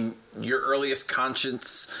 Your earliest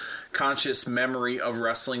conscious memory of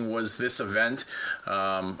wrestling was this event.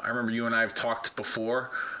 I remember you and I have talked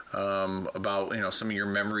before about some of your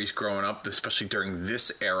memories growing up, especially during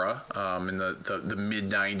this era in the mid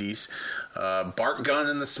 '90s. Bart Gunn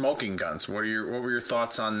and the Smoking Guns. What were your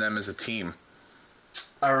thoughts on them as a team?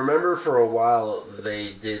 I remember for a while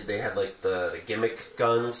they had like the gimmick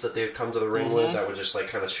guns that they would come to the ring with that would just like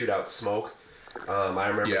kind of shoot out smoke. I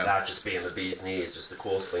remember that just being the bee's knees, just the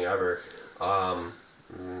coolest thing ever. And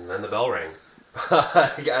then the bell rang.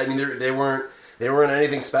 They weren't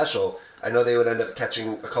anything special. I know they would end up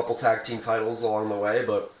catching a couple tag team titles along the way,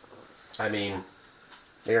 but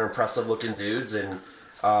they're impressive looking dudes, and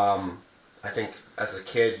I think as a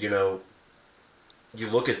kid, you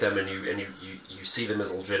look at them and you see them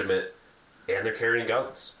as legitimate, and they're carrying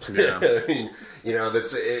guns. Yeah.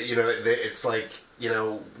 It's like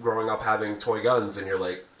growing up having toy guns, and you're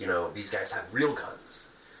like, these guys have real guns.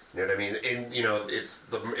 You know what I mean? And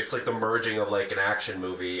it's like the merging of like an action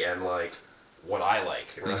movie and like what I like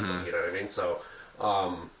in wrestling, you know what I mean? So,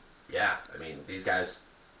 these guys,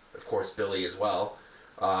 of course, Billy as well,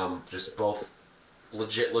 just both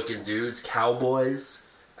legit-looking dudes, cowboys.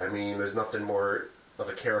 There's nothing more of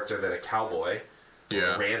a character than a cowboy.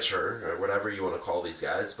 or rancher, or whatever you want to call these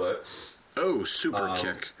guys. But super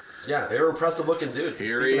kick. Yeah, they were impressive looking dudes.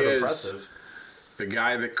 Here Speaking he of is. impressive, The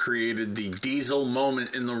guy that created the Diesel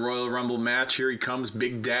moment in the Royal Rumble match. Here he comes,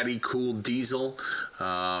 Big Daddy Cool Diesel.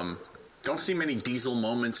 Don't see many Diesel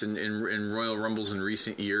moments in Royal Rumbles in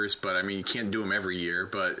recent years, but I mean, you can't do them every year.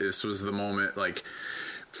 But this was the moment, like,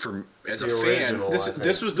 as a fan,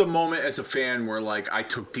 this was the moment as a fan where, like, I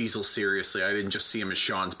took Diesel seriously. I didn't just see him as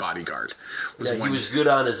Shawn's bodyguard. He was good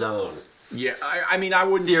on his own. Yeah, I mean, I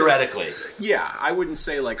wouldn't theoretically. I wouldn't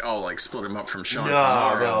say like, oh, like split him up from Shawn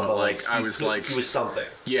tomorrow. But like, I was like, he was something.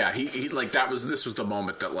 Yeah, he like this was the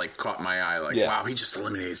moment that like caught my eye. Like, wow, he just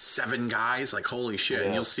eliminated 7 guys. Like, holy shit! Yeah.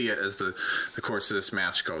 And you'll see it as the course of this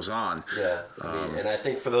match goes on. Yeah, and I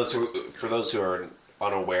think for those who are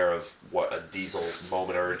unaware of what a Diesel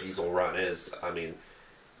moment or a Diesel run is, I mean,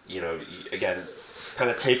 you know, again, kind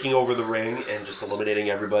of taking over the ring and just eliminating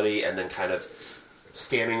everybody, and then kind of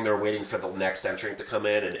standing there waiting for the next entrant to come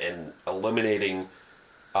in and eliminating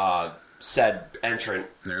said entrant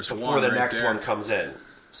before the next one comes in.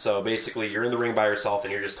 So basically, you're in the ring by yourself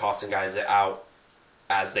and you're just tossing guys out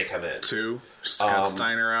as they come in. 2, Scott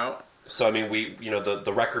Steiner out. So I mean,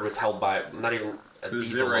 the record was held by not even a this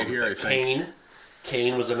Diesel is it right here. I think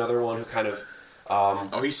Kane was another one who kind of.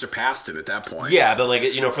 He surpassed it at that point. Yeah, but like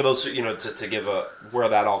for those to give where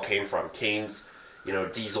that all came from, Kane's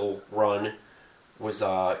Diesel run was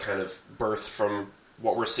kind of birthed from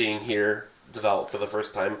what we're seeing here, developed for the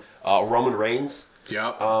first time. Roman Reigns.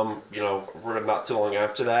 Yep. We're not too long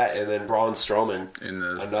after that, and then Braun Strowman in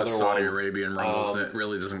the Saudi Arabian Rumble that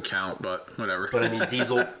really doesn't count, but whatever. But I mean,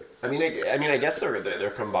 Diesel. I mean, I guess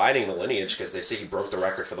they're combining the lineage because they say he broke the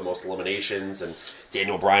record for the most eliminations, and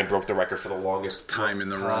Daniel Bryan broke the record for the longest time in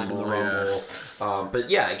the Rumble. Yeah.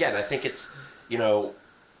 But yeah, again, I think it's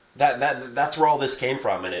that's where all this came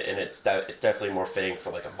from, and it's definitely more fitting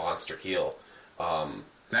for like a monster heel.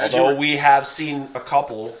 Although we have seen a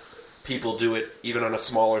couple people do it even on a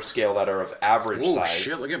smaller scale that are of average size. Oh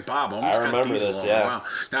shit! Look at Bob. Almost I remember got Diesel this. on. Yeah. Wow.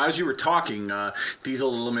 Now, as you were talking,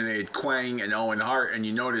 Diesel eliminated Quang and Owen Hart, and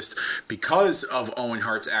you noticed because of Owen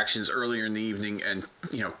Hart's actions earlier in the evening, and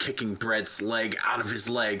kicking Brett's leg out of his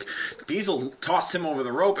leg, Diesel tossed him over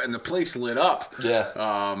the rope, and the place lit up.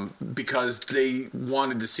 Yeah. Because they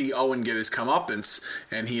wanted to see Owen get his comeuppance,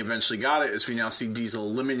 and he eventually got it. As we now see Diesel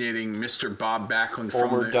eliminating Mr. Bob Backlund,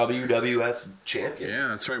 former WWF champion. Yeah,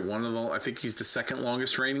 that's right. I think he's the second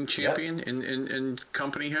longest reigning champion in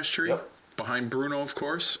company history. Yep. Behind Bruno, of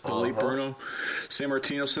course, the late Bruno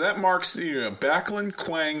Sammartino. So that marks Backlund,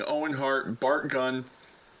 Quang, Owen Hart, Bart Gunn,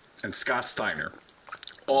 and Scott Steiner,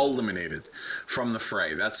 all eliminated from the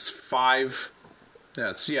fray. That's 5.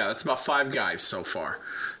 That's about 5 guys so far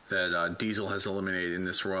that Diesel has eliminated in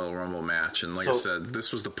this Royal Rumble match. And like I said,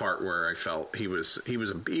 this was the part where I felt he was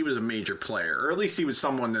a major player, or at least he was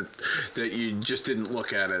someone that you just didn't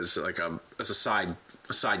look at as like a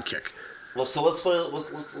sidekick. Well, so let's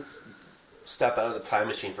step out of the time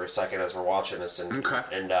machine for a second as we're watching this, and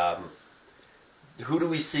who do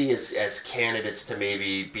we see as candidates to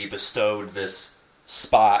maybe be bestowed this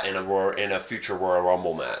spot in a future Royal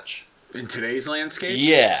Rumble match in today's landscape?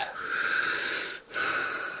 Yeah.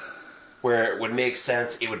 Where it would make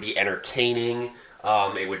sense, it would be entertaining.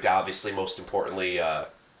 It would obviously, most importantly,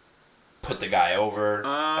 put the guy over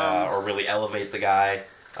or really elevate the guy.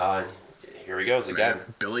 Here he goes again.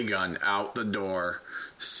 Man, Billy Gunn out the door.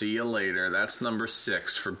 See you later. That's number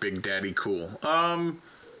 6 for Big Daddy Cool. I'm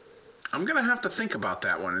gonna have to think about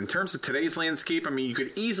that one in terms of today's landscape. I mean, you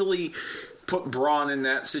could easily put Braun in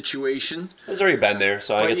that situation. He's already been there,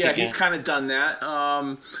 so I guess he's kind of done that.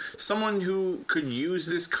 Someone who could use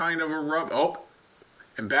this kind of a rub. Oh,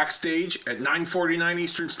 and backstage at 9:49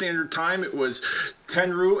 Eastern Standard Time, it was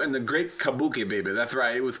Tenryu and the Great Kabuki, baby. That's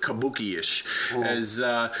right, it was Kabuki-ish. As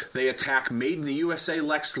they attack Made in the USA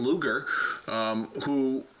Lex Luger,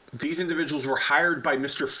 who these individuals were hired by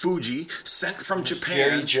Mr. Fuji, sent from Japan.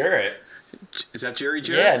 Jerry Jarrett. Is that Jerry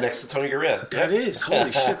Jarrett? Yeah, next to Tony Garea. That is.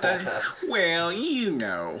 Holy shit. Well, you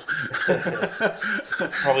know.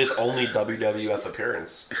 It's probably his only WWF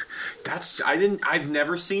appearance. I've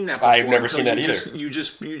never seen that before. I've never seen that either. You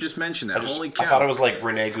just mentioned that. Holy cow. I thought it was like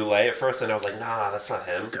Rene Goulet at first, and I was like, nah, that's not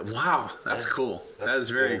him. Wow, that's cool. That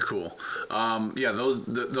is very cool.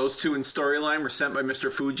 Those two in storyline were sent by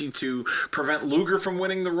Mr. Fuji to prevent Luger from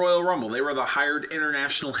winning the Royal Rumble. They were the hired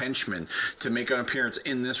international henchmen to make an appearance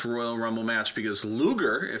in this Royal Rumble match because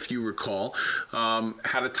Luger, if you recall,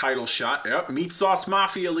 had a title shot. Yep, Meat Sauce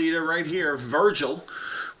Mafia leader right here, Virgil,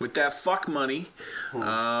 with that fuck money.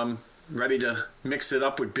 ready to mix it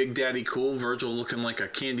up with Big Daddy Cool. Virgil looking like a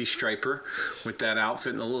candy striper with that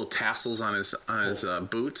outfit and the little tassels on his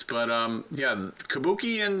boots. But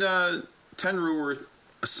Kabuki and Tenryu were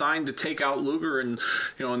assigned to take out Luger, and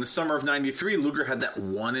in the summer of '93, Luger had that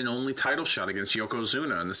one and only title shot against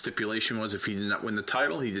Yokozuna, and the stipulation was if he did not win the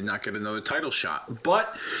title, he did not get another title shot.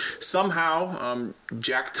 But somehow,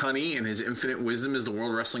 Jack Tunney, in his infinite wisdom as the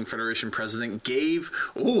World Wrestling Federation president,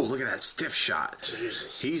 look at that stiff shot.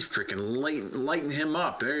 Jesus. He's freaking lighting him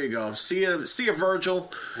up. There you go. See ya,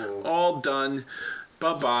 Virgil. All done.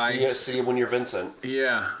 Bye-bye. See you when you're Vincent.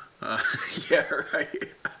 Yeah. Yeah,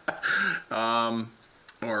 right.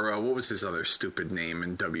 Or what was his other stupid name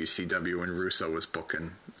in WCW when Russo was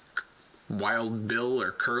booking? Wild Bill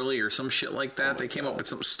or Curly or some shit like that. They came up with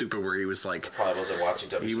something stupid where he was like, I probably wasn't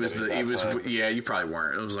watching WCW. Yeah, you probably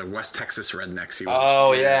weren't. It was like West Texas Rednecks. He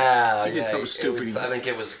did something stupid. I think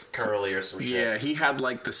it was Curly or some shit. Yeah, he had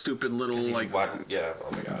like the stupid little oh my god.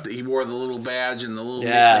 He wore the little badge and the little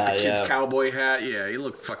the kid's cowboy hat. Yeah, he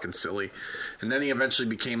looked fucking silly. And then he eventually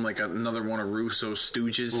became like another one of Russo's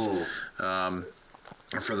stooges.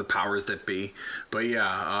 For the powers that be. But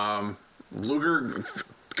yeah, Luger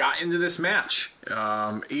got into this match.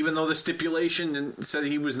 Even though the stipulation said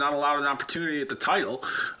he was not allowed an opportunity at the title,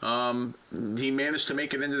 he managed to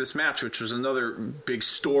make it into this match, which was another big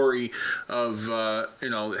story of,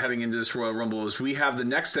 heading into this Royal Rumble. As we have the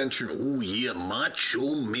next entrant,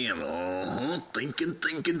 Macho Man. Thinking.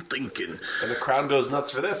 And the crowd goes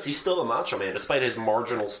nuts for this. He's still the Macho Man, despite his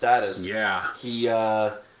marginal status. Yeah.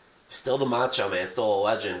 Still the Macho Man, still a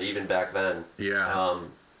legend, even back then. Yeah.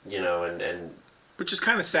 And which is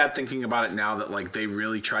kind of sad thinking about it now that like they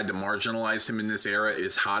really tried to marginalize him in this era.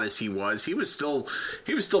 As hot as he was still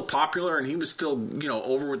popular, and he was still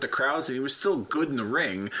over with the crowds, and he was still good in the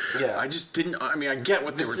ring. Yeah. I just didn't. I mean, I get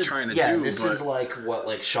what they were trying to do. This is like what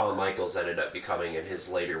like Shawn Michaels ended up becoming in his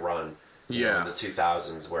later run. In the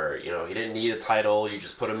 2000s, where he didn't need a title. You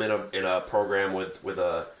just put him in a program with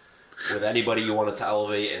anybody you wanted to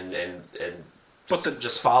elevate and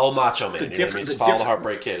just follow Macho Man. Just follow the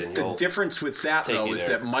Heartbreak Kid. And the difference with that, though, is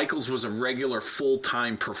that Michaels was a regular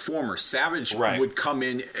full-time performer. Savage would come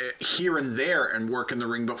in here and there and work in the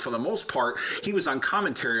ring, but for the most part, he was on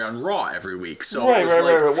commentary on Raw every week. So right.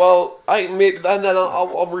 Well, I'll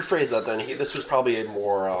rephrase that then. This was probably a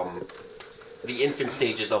more the infant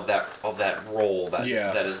stages of that role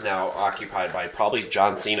that is now occupied by probably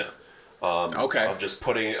John Cena. Of just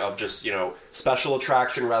special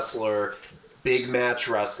attraction wrestler, big match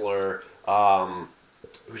wrestler,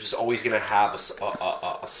 who's just always going to have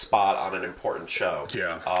a spot on an important show.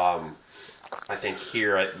 Yeah. I think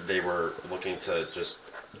here they were looking to just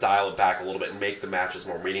dial it back a little bit and make the matches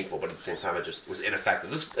more meaningful, but at the same time it just was ineffective.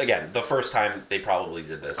 This, again, the first time they probably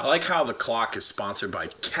did this. I like how the clock is sponsored by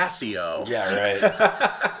Casio. Yeah, right.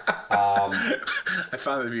 I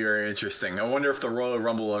found it to be very interesting. I wonder if the Royal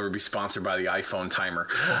Rumble will ever be sponsored by the iPhone timer.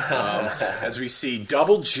 As we see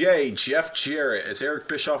Double J, Jeff Jarrett, as Eric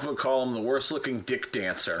Bischoff would call him, the worst looking dick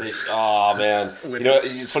dancer. Oh man,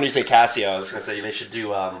 it's funny you say Casio. I was going to say they should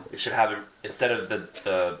do. They should have him instead of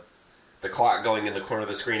the clock going in the corner of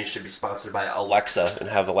the screen. It should be sponsored by Alexa and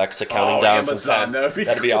have Alexa counting down Amazon, from 10.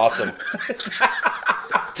 That'd be awesome.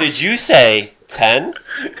 Did you say 10?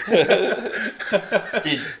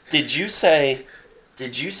 Did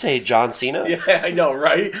you say John Cena? Yeah, I know,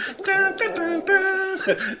 right?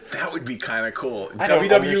 That would be kind of cool.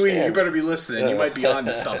 WWE, understand. You better be listening. You might be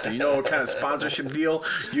onto something. You know what kind of sponsorship deal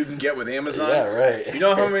you can get with Amazon? Yeah, right. You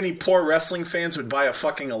know how many poor wrestling fans would buy a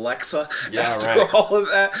fucking Alexa after right. all of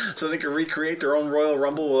that, so they could recreate their own Royal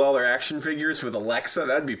Rumble with all their action figures with Alexa?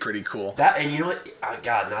 That'd be pretty cool. And you know what? Oh,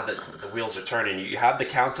 God, now that the wheels are turning, you have the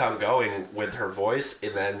countdown going with her voice,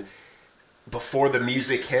 and then before the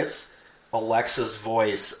music hits, Alexa's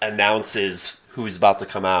voice announces who's about to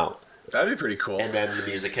come out. That'd be pretty cool. And then the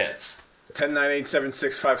music hits.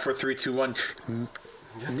 10-9-8-7-6-5-4-3-2-1.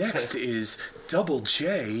 Next is Double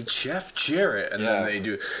J, Jeff Jarrett. And then they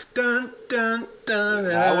do dun, dun, dun,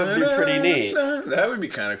 that would be pretty neat. That would be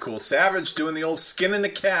kind of cool. Savage doing the old skin in the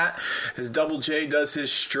cat as Double J does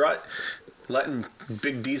his strut, letting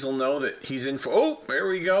Big Diesel know that he's in for... Oh, there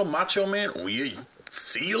we go. Macho Man. Oh, yeah.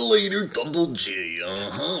 See you later, Double J.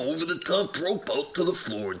 Over the top rope, out to the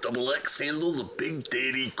floor. Double X handle the Big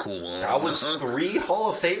Daddy Cool. That was 3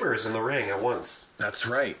 Hall of Famers in the ring at once. That's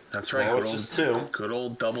right. Now it's just 2. Good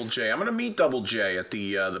old Double J. I'm going to meet Double J at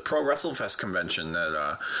the Pro WrestleFest convention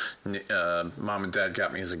that Mom and Dad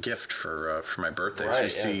got me as a gift for my birthday. Right, so we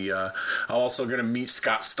see. I'm also going to meet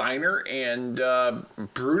Scott Steiner and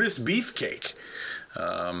Brutus Beefcake.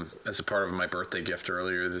 as a part of my birthday gift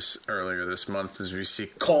earlier this month, as we see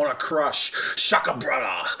Kona Crush, Shaka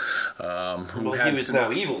Brother. He was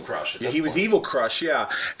now Evil Crush. He was Evil Crush, yeah.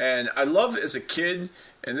 And I love as a kid,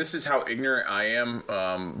 and this is how ignorant I am,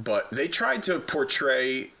 but they tried to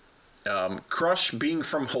portray Crush being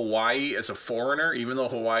from Hawaii as a foreigner, even though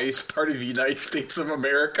Hawaii is part of the United States of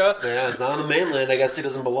America. Yeah, it's not on the mainland. I guess he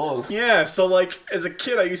doesn't belong. Yeah, so like as a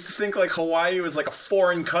kid, I used to think like Hawaii was like a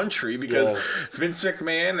foreign country because Vince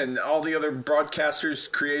McMahon and all the other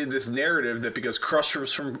broadcasters created this narrative that because Crush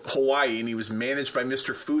was from Hawaii and he was managed by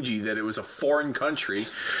Mr. Fuji, that it was a foreign country.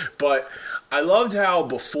 But I loved how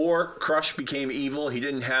before Crush became evil, he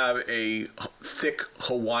didn't have a thick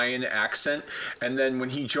Hawaiian accent. And then when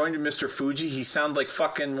he joined Mr. Fuji, he sounded like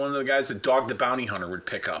fucking one of the guys that Dog the Bounty Hunter would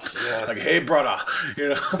pick up. Yeah. Like, hey, brother. You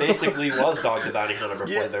know? Basically was Dog the Bounty Hunter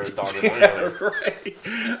before there was Dog the Bounty Hunter. Right.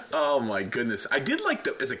 Oh, my goodness. I did like,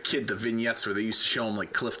 as a kid, the vignettes where they used to show him,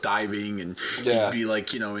 like, cliff diving. And he'd be,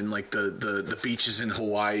 like, you know, in, like, the beaches in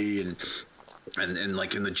Hawaii and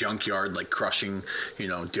like in the junkyard, like crushing, you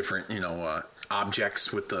know, different, you know,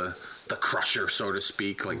 objects with the crusher, so to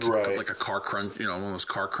speak, like a car crunch, you know, one of those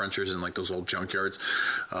car crunchers in like those old junkyards.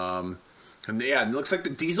 And yeah, it looks like the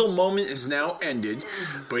Diesel moment is now ended,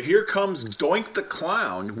 but here comes Doink the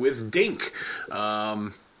Clown with Dink.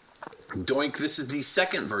 Doink, this is the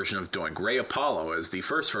second version of Doink. Ray Apollo, as the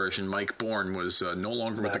first version, Mike Bourne was no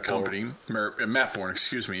longer with the company. Matt Bourne,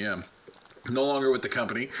 excuse me, yeah. No longer with the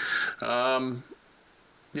company. Doink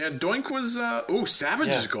was... Savage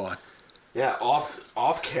is gone. Yeah,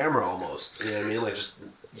 off camera almost. You know what I mean? Like, just...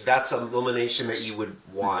 That's an elimination that you would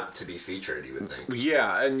want to be featured, you would think.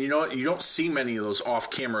 Yeah, and you know you don't see many of those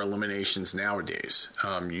off-camera eliminations nowadays.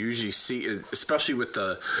 You usually see, especially with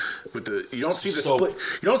the you don't see the split.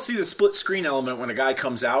 You don't see the split screen element when a guy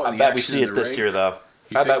comes out. I bet we see it this year, though.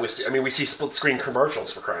 I bet we see. I mean, we see split screen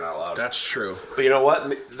commercials, for crying out loud. That's true. But you know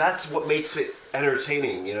what? That's what makes it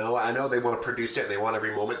entertaining. You know, I know they want to produce it and they want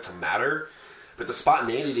every moment to matter, but the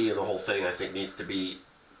spontaneity of the whole thing, I think, needs to be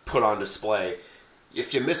put on display.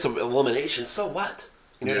 If you miss an elimination, so what?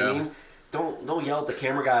 You know what I mean? Don't yell at the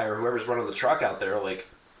camera guy or whoever's running the truck out there. Like,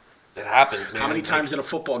 it happens, man. How many times in a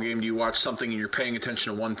football game do you watch something and you're paying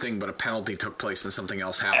attention to one thing, but a penalty took place and something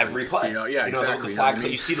else happened? Every play. You know, exactly. The flag,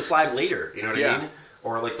 you see the flag later. You know what I mean?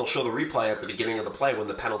 Or like they'll show the replay at the beginning of the play when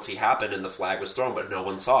the penalty happened and the flag was thrown, but no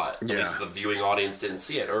one saw it. At least the viewing audience didn't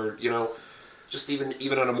see it. Or just even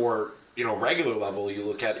on a more regular level, you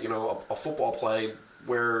look at a football play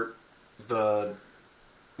where the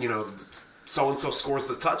so and so scores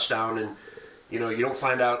the touchdown, and you don't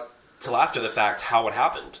find out till after the fact how it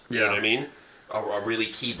happened. You know what I mean? A really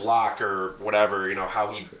key block or whatever.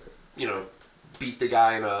 How he beat the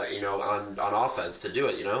guy on offense to do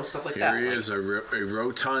it, stuff like that. Here he is, a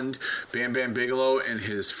rotund Bam Bam Bigelow in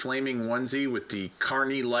his flaming onesie with the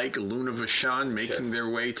Carney-like Luna Vachon making their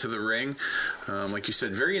way to the ring. Like you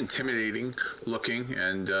said, very intimidating looking,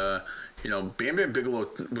 and Bam Bam Bigelow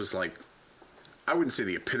was like, I wouldn't say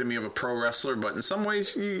the epitome of a pro wrestler, but in some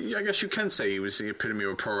ways, I guess you can say he was the epitome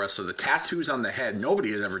of a pro wrestler. The tattoos on the head,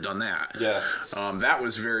 nobody had ever done that. Yeah, that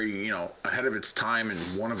was very, ahead of its time and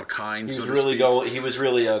one of a kind. He was really going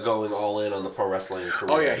all in on the pro wrestling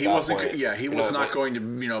career. Oh yeah, he wasn't. Yeah, he was not going to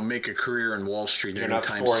make a career in Wall Street anytime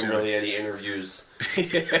soon. You're not scoring really any interviews.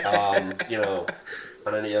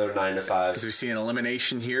 On any other 9 to 5. As we see an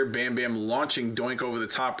elimination here, Bam Bam launching Doink over the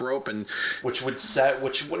top rope, and which would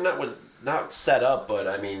not set up, but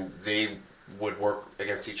I mean they would work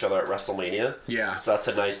against each other at WrestleMania. Yeah. So that's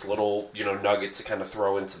a nice little nugget to kind of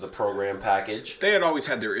throw into the program package. They had always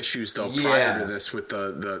had their issues though prior to this with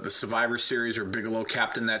the Survivor Series where Bigelow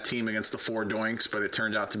captained that team against the Four Doinks, but it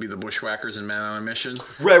turned out to be the Bushwhackers and Man on a Mission.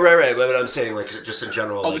 Right. But I'm saying just in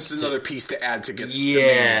general. This is another piece to add to get.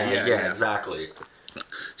 Yeah, exactly.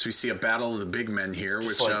 So we see a battle of the big men here,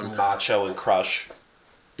 just which like Macho and Crush.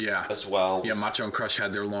 Yeah. As well. Yeah, Macho and Crush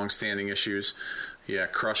had their long-standing issues. Yeah,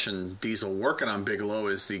 Crush and Diesel working on Bigelow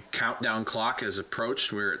as the countdown clock has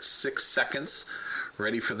approached. We're at 6 seconds,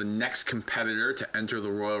 ready for the next competitor to enter the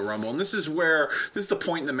Royal Rumble. And this is the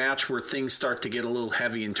point in the match where things start to get a little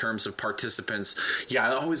heavy in terms of participants. Yeah,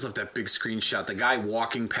 I always love that big screenshot. The guy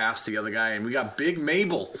walking past the other guy, and we got Big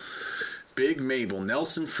Mabel,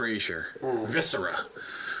 Nelson Frazier, Viscera.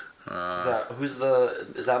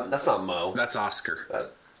 That's not Mo. That's Oscar.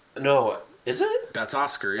 No, is it? That's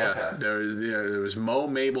Oscar, yeah. Okay. There was Mo,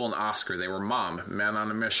 Mabel, and Oscar. They were Man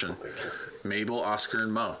on a Mission. Okay. Mabel, Oscar,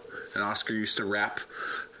 and Mo. And Oscar used to wrap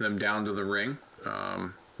them down to the ring.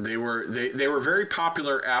 They were very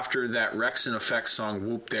popular after that Rex and Effect song,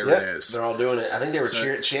 Whoop, There Yep, It Is. they're all doing it. I think they were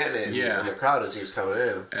chanting it yeah. in the crowd as he was coming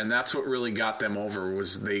in. And that's what really got them over,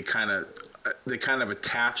 was they kind of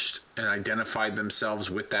attached and identified themselves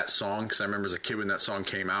with that song. Because I remember as a kid when that song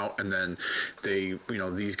came out, and then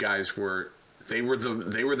these guys were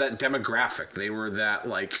that demographic. They were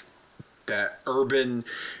that urban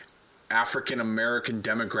African American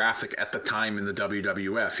demographic at the time in the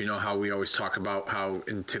WWF. You know how we always talk about how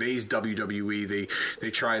in today's WWE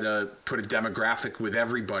they try to put a demographic with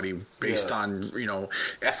everybody based on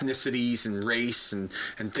ethnicities and race and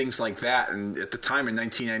things like that. And at the time in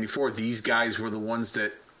 1994, these guys were the ones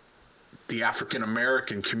that the African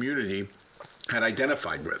American community had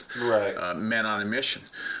identified with. Right. Men on a mission.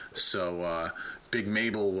 So Big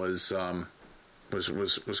Mabel was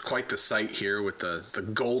quite the sight here with the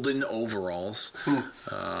golden overalls.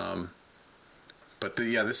 But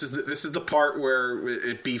this is the part where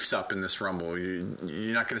it beefs up in this Rumble.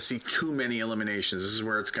 You're not going to see too many eliminations. This is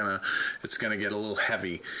where it's gonna get a little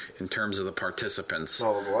heavy in terms of the participants.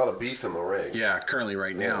 Well, there's a lot of beef in the ring. Yeah, currently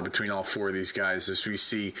right now between all four of these guys, as we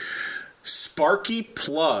see Sparky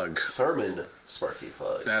Plug. Thurman Sparky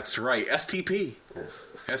Plug. That's right, STP.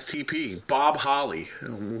 STP, Bob Holly,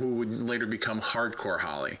 who would later become Hardcore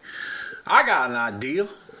Holly. I got an idea.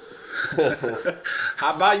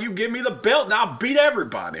 How about you give me the belt and I'll beat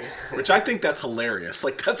everybody? Which I think that's hilarious.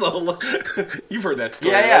 Like, that's you've heard that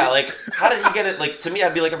story. Yeah. Right? Like, how did you get it? Like, to me,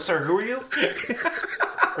 I'd be like, I'm sorry, who are you?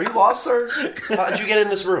 Are you lost, sir? How did you get in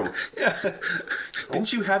this room? Yeah.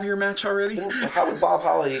 Didn't you have your match already? How does Bob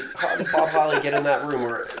Holly get in that room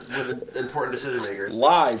with important decision makers?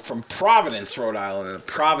 Live from Providence, Rhode Island, the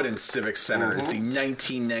Providence Civic Center is the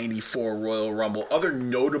 1994 Royal Rumble. Other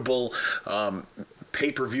notable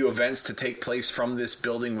pay-per-view events to take place from this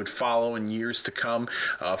building would follow in years to come.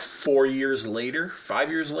 5 years later,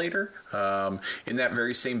 in that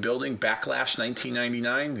very same building, Backlash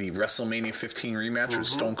 1999, the WrestleMania 15 rematch with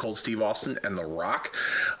Stone Cold Steve Austin and The Rock.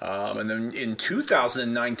 And then in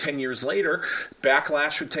 2009, 10 years later,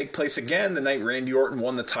 Backlash would take place again the night Randy Orton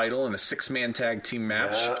won the title in a 6-man tag team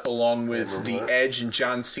match, along with The Edge and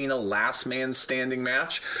John Cena, last man standing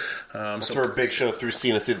match. That's where Big Show threw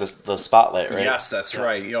Cena through the spotlight, right? Yes, that's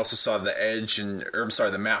right. You also saw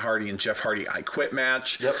the Matt Hardy and Jeff Hardy I Quit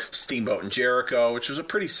match, Steamboat and Jericho, which was a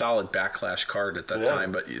pretty solid Backlash card at that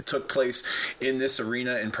time, but it took place in this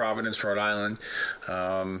arena in Providence, Rhode Island.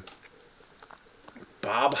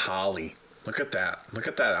 Bob Holly. Look at that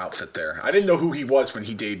outfit there. I didn't know who he was when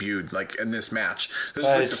he debuted, like, in this match.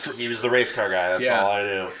 He was the race car guy. That's all I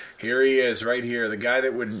knew. Here he is, right here. The guy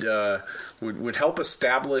that would help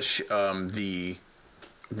establish the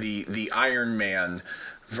Iron Man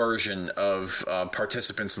version of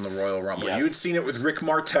participants in the Royal Rumble. Yes. You had seen it with Rick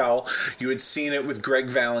Martel. You had seen it with Greg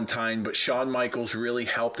Valentine, but Shawn Michaels really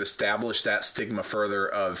helped establish that stigma further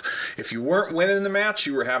of, if you weren't winning the match,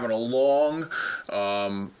 you were having a long,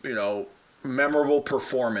 memorable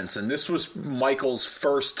performance. And this was Michaels'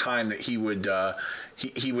 first time that he would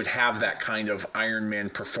have that kind of Iron Man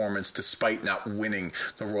performance despite not winning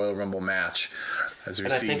the Royal Rumble match. I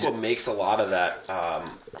think what makes a lot of that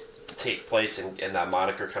take place and that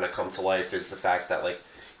moniker kind of come to life is the fact that,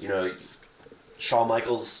 Shawn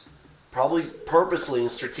Michaels probably purposely and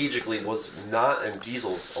strategically was not, and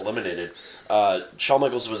Diesel eliminated, Shawn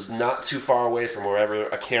Michaels was not too far away from wherever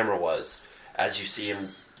a camera was, as you see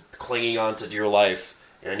him clinging on to dear life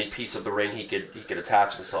in any piece of the ring he could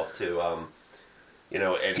attach himself to.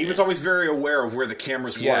 And he was always very aware of where the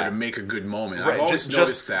cameras were to make a good moment. Right. I've always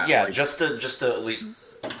noticed that. Yeah, just to at least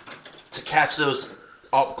to catch those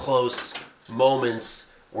up close moments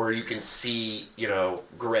where you can see,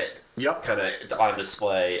 grit kind of on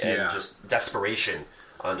display and just desperation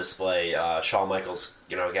on display. Shawn Michaels,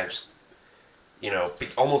 again, just,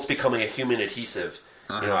 almost becoming a human adhesive,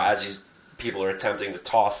 as these people are attempting to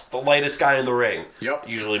toss the lightest guy in the ring. Yep.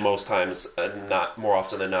 Usually most times, not more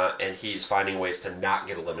often than not, and he's finding ways to not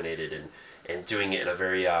get eliminated and doing it in a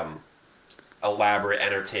very elaborate,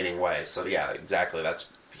 entertaining way. So yeah, exactly.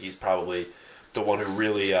 He's probably the one who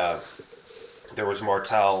really, there was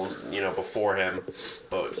Martel, before him,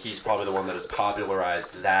 but he's probably the one that has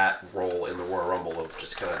popularized that role in the Royal Rumble of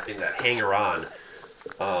just kind of being that hanger-on.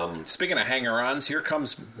 Speaking of hanger-ons, here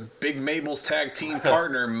comes Big Mabel's tag team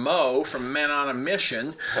partner, Mo, from Men on a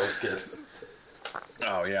Mission. That was good.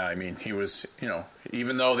 Oh yeah, I mean, he was,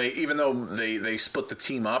 even though they split the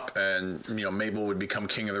team up and Mabel would become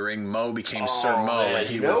King of the Ring, Mo became Sir Mo.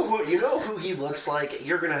 Man. You know who he looks like?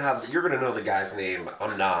 You're gonna know the guy's name.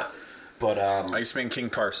 I'm not. But Iceman King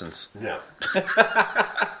Parsons. no.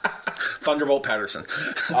 Thunderbolt Patterson.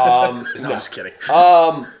 No, I'm just kidding.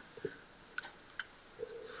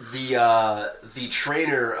 The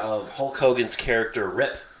trainer of Hulk Hogan's character,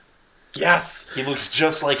 Rip. Yes. He looks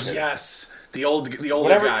just like him. Yes. The older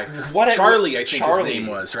guy. Charlie, I think his name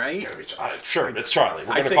was, right? Sure, it's Charlie.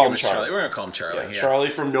 We're I going to think call it him was Charlie. We're going to call him Charlie. Yeah. Charlie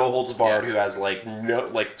from No Holds Barred, Yeah. who has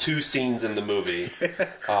like 2 scenes in the movie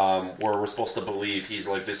where we're supposed to believe he's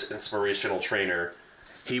like this inspirational trainer.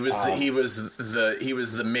 He was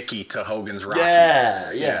the Mickey to Hogan's Rocky.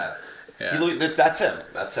 Yeah. Yeah. That's him.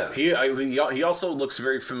 That's him. He also looks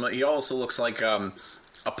very familiar. He also looks like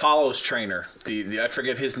Apollo's trainer. I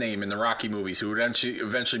forget his name in the Rocky movies, who would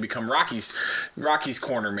eventually become Rocky's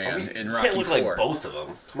corner man in Rocky He can't look 4. like both of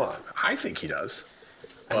them. Come on. I think he does.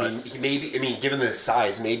 Given the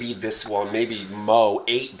size, maybe Mo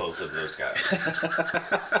ate both of those guys.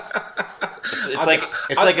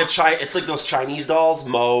 It's like those Chinese dolls,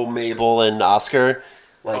 Mo, Mabel, and Oscar.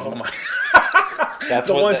 Oh my! That's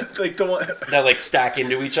the one that like stack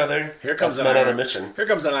into each other. Here comes Men on a Mission. Here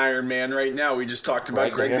comes an Iron Man right now. We just talked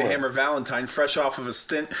about Greg the Hammer Valentine, fresh off of a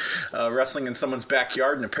stint wrestling in someone's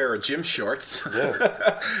backyard in a pair of gym shorts.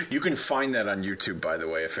 Yeah. You can find that on YouTube, by the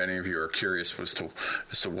way, if any of you are curious as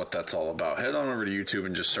to what that's all about. Head on over to YouTube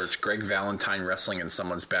and just search Greg Valentine wrestling in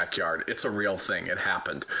someone's backyard. It's a real thing. It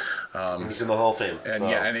happened. And he's in the Hall of Fame.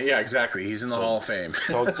 Exactly. He's in the Hall of Fame.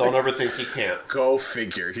 Don't ever think he can't. Go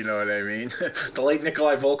figure. You know what I mean? The late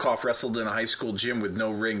Nikolai Volkov wrestled in a high school gym with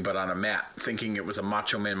no ring but on a mat, thinking it was a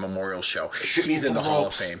Macho Man memorial show. He's in the Hall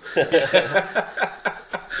of Fame.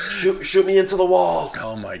 Shoot me into the wall.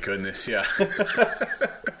 Oh my goodness, yeah.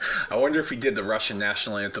 I wonder if he did the Russian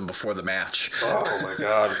national anthem before the match. Oh my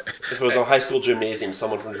god. If it was a high school gymnasium,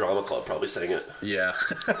 someone from Drama Club probably sang it. Yeah.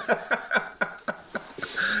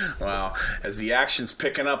 Wow. As the action's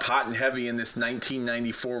picking up hot and heavy in this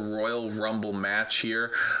 1994 Royal Rumble match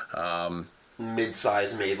here.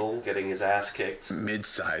 Mid-size Mabel getting his ass kicked.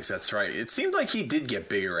 Mid-size, that's right. It seemed like he did get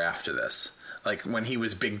bigger after this. Like when he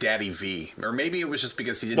was Big Daddy V. Or maybe it was just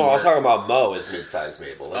because he didn't... No, I was talking about Mo as mid-size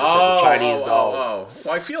Mabel. Like the Chinese dolls.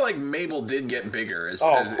 Well, I feel like Mabel did get bigger as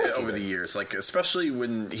over the years. Like especially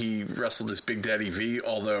when he wrestled as Big Daddy V,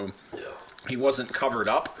 although... Yeah. He wasn't covered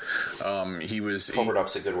up. Covered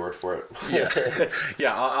up's a good word for it.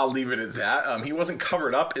 Yeah. I'll leave it at that. He wasn't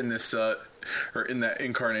covered up in this, or in that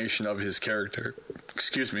incarnation of his character.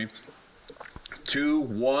 Excuse me.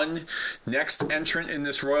 2-1. Next entrant in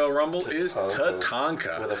this Royal Rumble is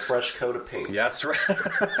Tatanka. With a fresh coat of paint. Yeah, that's right.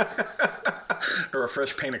 Or a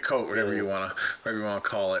fresh paint of coat, whatever you want to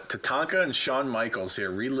call it. Tatanka and Shawn Michaels here,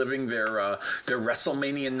 reliving their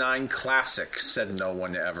WrestleMania 9 classic, said no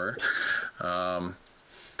one ever.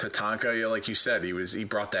 Tatanka, like you said, he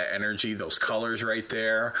brought that energy, those colors right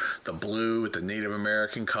there, the blue with the Native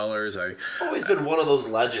American colors. Always been one of those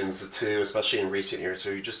legends too, especially in recent years.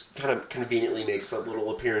 So he just kind of conveniently makes up little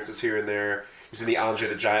appearances here and there. He was in the Andre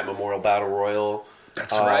the Giant Memorial Battle Royal.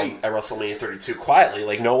 That's right. At WrestleMania 32, quietly,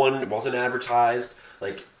 like it wasn't advertised.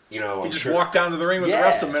 Like he just walked down to the ring with the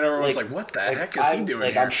rest of them, and everyone was like, "What the heck is he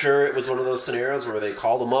doing?" I'm sure it was one of those scenarios where they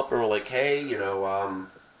called him up and were like, "Hey,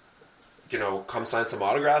 come sign some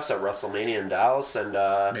autographs at WrestleMania in Dallas, and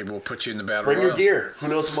maybe we'll put you in the battle. Bring your gear. Who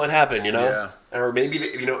knows what might happen, Yeah. Or maybe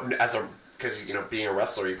because being a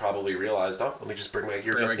wrestler, you probably realized, let me just bring my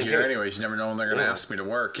gear just in case. Anyways, you never know when they're going to ask me to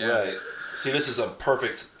work. Yeah, right. See, this is a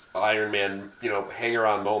perfect Iron Man,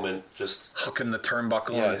 hanger-on moment. Just hooking the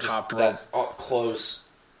turnbuckle on the top rope. That up close,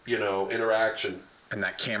 interaction, and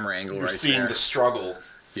that camera angle. You're seeing the struggle.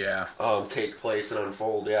 Yeah. Take place and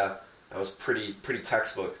unfold. Yeah, that was pretty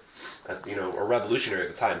textbook. Or revolutionary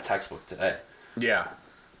at the time, textbook today. Yeah.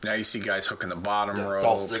 Now you see guys hooking the bottom rope.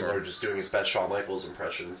 Dolph Ziggler just doing his best Shawn Michaels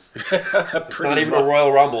impressions. It's not even a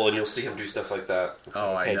Royal Rumble, and you'll see him do stuff like that.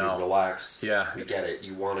 I know. Dude, relax. Yeah. You get it.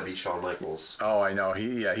 You want to be Shawn Michaels. Oh, I know.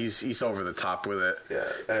 He's over the top with it.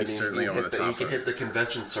 Yeah. He's certainly over the top. He can hit the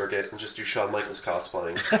convention circuit and just do Shawn Michaels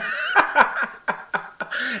cosplaying.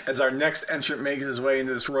 As our next entrant makes his way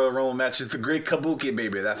into this Royal Rumble match, is the Great Kabuki,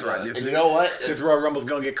 baby. That's right. And you know what? This Royal Rumble's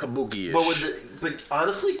gonna get Kabuki-ish. But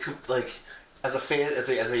honestly, like as a fan, as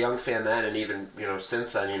a young fan then, and even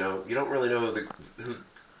since then, you don't really know who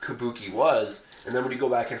Kabuki was. And then when you go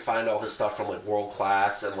back and find all his stuff from like World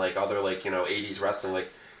Class and like other 80s wrestling,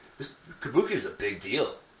 like this Kabuki is a big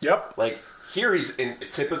deal. Yep. Like. Here he's in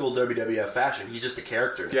typical WWF fashion. He's just a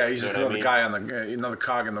character. Yeah, he's just another guy on another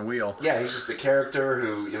cog in the wheel. Yeah, he's just a character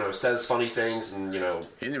who says funny things and He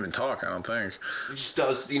didn't even talk. I don't think he just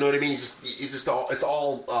does. What I mean? He's just all. It's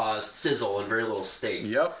all sizzle and very little steak.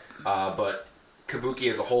 Yep. But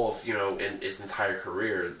Kabuki as a whole, in his entire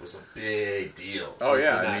career was a big deal. Oh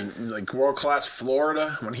yeah, I mean, like World Class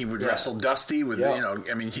Florida when he would wrestle Dusty with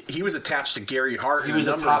I mean, he was attached to Gary Hart. He was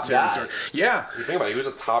a top guy. Yeah, you think about it, he was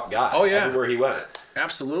a top guy. Oh yeah, everywhere he went.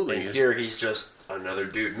 Absolutely. And here he's just another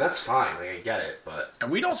dude, and that's fine. Like, I get it, but and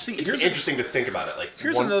we don't see. It's interesting to think about it. Like,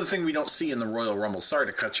 here's another thing we don't see in the Royal Rumble. Sorry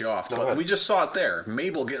to cut you off, but we just saw it there.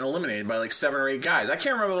 Mabel getting eliminated by like 7 or 8 guys. I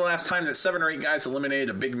can't remember the last time that 7 or 8 guys eliminated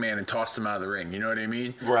a big man and tossed him out of the ring. You know what I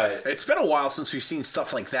mean? Right. It's been a while since we've seen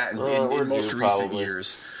stuff like that in most recent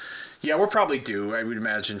years. Yeah, we're probably due. I would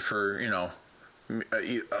imagine for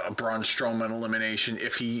a Braun Strowman elimination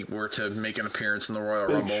if he were to make an appearance in the Royal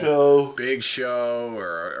Rumble. Big Show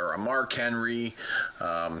or a Mark Henry.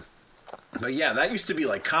 But yeah, that used to be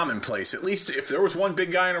like commonplace. At least if there was one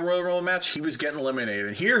big guy in a Royal Rumble match, he was getting eliminated.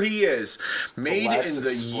 And here he is, made in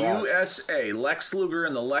the USA. Lex Luger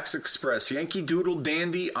and the Lex Express. Yankee Doodle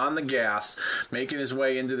Dandy on the gas, making his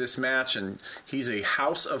way into this match. And he's a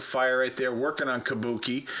house of fire right there, working on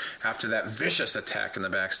Kabuki after that vicious attack in the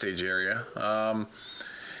backstage area.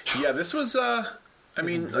 Yeah, this was... I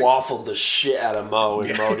mean, waffled the shit out of Mo,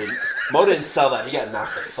 and Mo didn't sell that. He got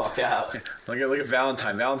knocked the fuck out. Look at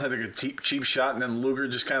Valentine. Valentine took a cheap shot, and then Luger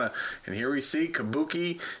just kind of... And here we see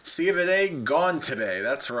Kabuki, see you today, gone today.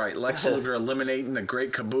 That's right. Lex Luger eliminating the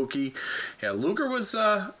great Kabuki. Yeah, Luger was...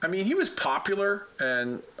 he was popular,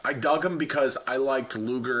 and I dug him because I liked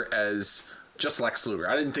Luger as... just Lex Luger.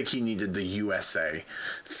 I didn't think he needed the USA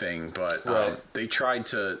thing, but they tried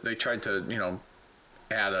to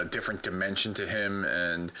add a different dimension to him,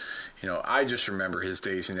 and I just remember his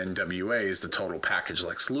days in NWA as the total package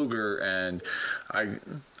Lex Luger, and I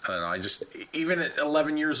don't know, I just, even at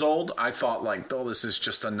 11 years old, I thought like, oh, this is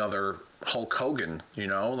just another Hulk Hogan,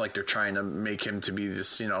 like they're trying to make him to be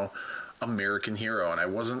this, American hero, and I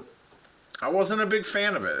wasn't a big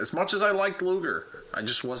fan of it. As much as I liked Luger, I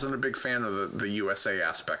just wasn't a big fan of the USA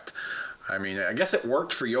aspect. I mean, I guess it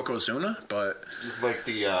worked for Yokozuna, but it's like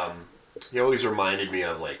he always reminded me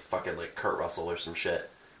of like fucking like Kurt Russell or some shit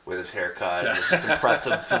with his haircut and his just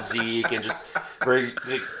impressive physique and just very,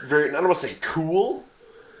 very. I don't want to say cool,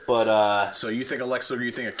 but so you think of Lex Luger?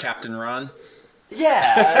 You think of Captain Ron?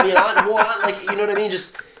 Yeah, I mean, like you know what I mean?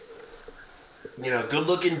 Just good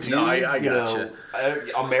looking dude. No, I got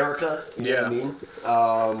you. America. You know what I mean?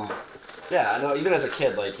 Yeah, I know. Even as a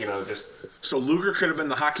kid, like just. So Luger could have been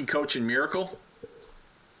the hockey coach in Miracle.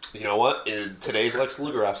 You know what? In today's Lex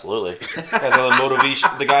Luger, absolutely.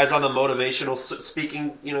 The guys on the motivational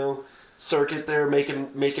speaking, circuit there,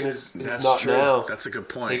 making his nut true. Now. That's a good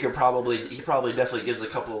point. He probably definitely gives a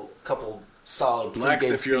couple solid Lex,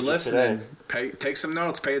 if you're listening, today. Take some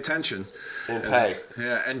notes, pay attention, and pay.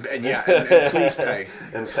 Yeah, and please pay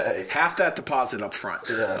and pay half that deposit up front.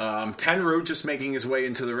 Yeah. Tenryu just making his way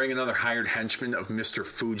into the ring, another hired henchman of Mr.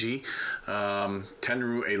 Fuji.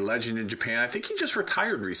 Tenryu, a legend in Japan. I think he just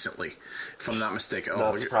retired recently, if I'm not mistaken.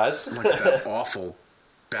 Not surprised. Look at that awful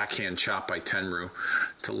backhand chop by Tenryu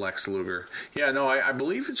to Lex Luger. Yeah, no, I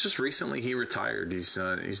believe it's just recently he retired. He's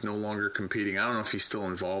no longer competing. I don't know if he's still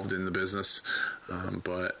involved in the business,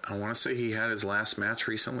 but I want to say he had his last match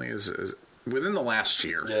recently, is within the last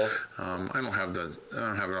year. Yeah. I don't have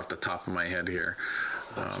it off the top of my head here.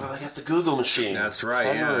 That's why I got the Google machine. That's right.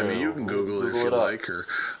 Tenryu. Yeah, I mean, you can Google it if you like, or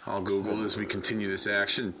I'll Google as we continue this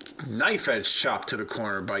action. Knife edge chop to the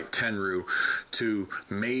corner by Tenryu to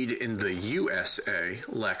made in the USA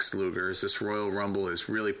Lex Luger. As this Royal Rumble is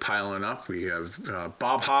really piling up, we have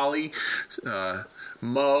Bob Holly,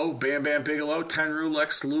 Mo, Bam Bam Bigelow, Tenryu,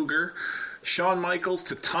 Lex Luger, Shawn Michaels,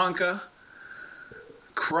 Tatanka,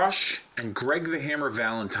 Crush, and Greg the Hammer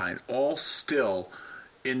Valentine, all still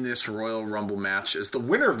in this Royal Rumble match, as the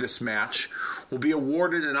winner of this match will be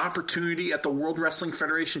awarded an opportunity at the World Wrestling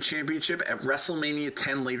Federation Championship at WrestleMania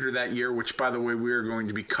 10 later that year, which, by the way, we are going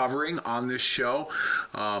to be covering on this show.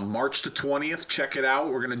 March the 20th, check it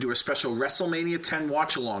out. We're going to do a special WrestleMania 10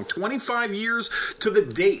 watch-along. 25 years to the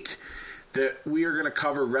date that we are going to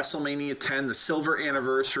cover WrestleMania 10, the silver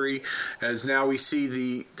anniversary, as now we see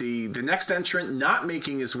the next entrant not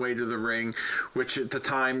making his way to the ring, which at the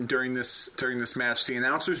time during this match, the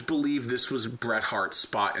announcers believed this was Bret Hart's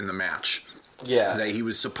spot in the match. Yeah. That he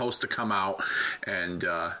was supposed to come out and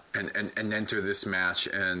and enter this match.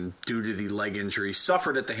 And due to the leg injury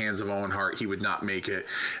suffered at the hands of Owen Hart, he would not make it.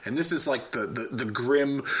 And this is like the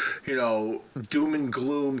grim, doom and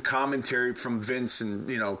gloom commentary from Vince, and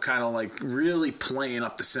kind of like really playing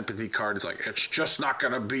up the sympathy card. It's like, it's just not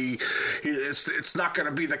going to be, it's not going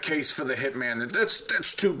to be the case for the Hitman.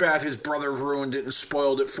 That's too bad his brother ruined it and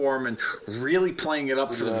spoiled it for him, and really playing it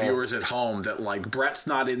up for the viewers at home that like Bret's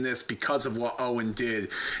not in this because of what Owen did.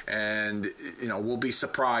 And we'll be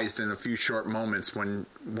surprised in a few short moments when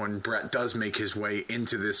Bret does make his way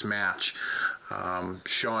into this match.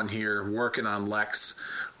 Shawn here working on Lex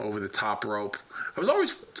over the top rope. I was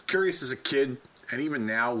always curious as a kid, and even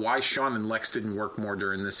now, why Shawn and Lex didn't work more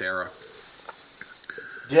during this era.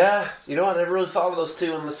 Yeah, I never really thought of those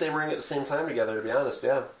two in the same ring at the same time together, to be honest.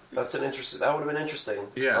 Yeah, that would have been interesting.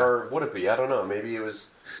 Yeah. Or would it be? I don't know. Maybe it was...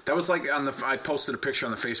 That was like I posted a picture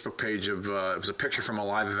on the Facebook page of, it was a picture from a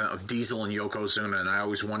live event of Diesel and Yokozuna, and I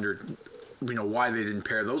always wondered, why they didn't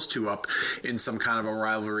pair those two up in some kind of a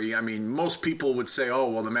rivalry. I mean, most people would say, oh,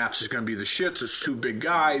 well, the match is going to be the shits, it's two big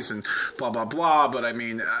guys, and blah, blah, blah, but I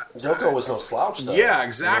mean... Yoko was no slouch, though. Yeah,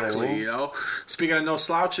 exactly, Speaking of no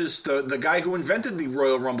slouches, the guy who invented the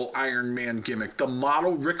Royal Rumble Iron Man gimmick, the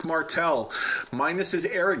model Rick Martel, minus his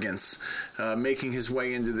arrogance, making his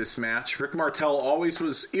way into this match. Rick Martel always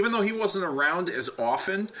was, even though he wasn't around as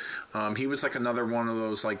often, he was like another one of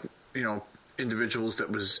those, like, individuals that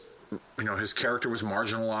was... his character was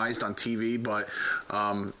marginalized on TV, but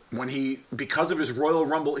because of his Royal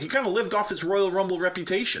Rumble, he kind of lived off his Royal Rumble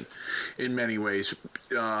reputation in many ways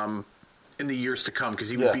in the years to come, because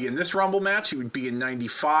he would be in this Rumble match, he would be in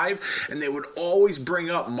 95, and they would always bring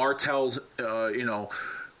up Martel's,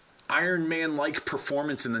 Iron Man-like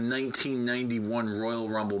performance in the 1991 Royal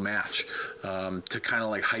Rumble match to kind of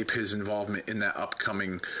like hype his involvement in that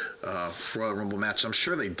upcoming Royal Rumble match. I'm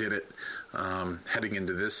sure they did it heading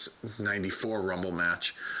into this 94 Rumble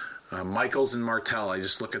match. Michaels and Martel, I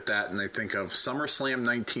just look at that and I think of SummerSlam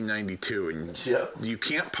 1992, and you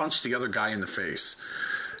can't punch the other guy in the face.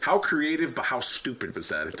 How creative, but how stupid was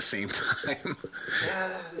that at the same time?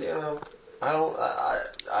 Yeah, I don't.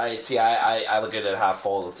 I see. I look at it half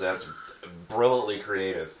full and say that's brilliantly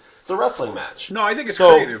creative. It's a wrestling match. No, I think it's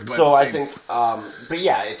creative. But I think, but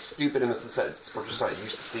yeah, it's stupid in the sense that we're just not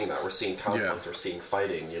used to seeing that. We're seeing conflict, we're seeing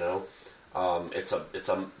fighting. It's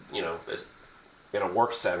in a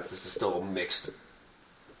work sense, this is still a mixed,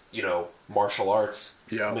 martial arts.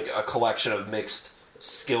 Yeah, a collection of mixed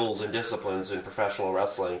skills and disciplines in professional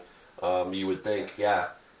wrestling. You would think,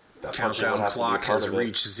 that countdown clock has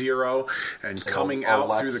reached 0, and coming out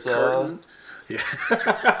Alexa through the curtain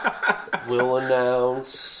will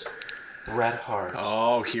announce Bret Hart.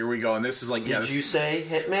 Oh, here we go. And this is like... Did you say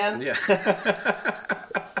Hitman? Yeah.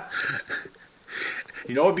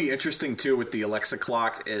 What would be interesting, too, with the Alexa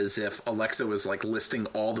clock is if Alexa was, like, listing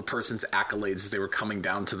all the person's accolades as they were coming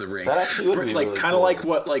down to the ring. That actually would be really kind of cool. like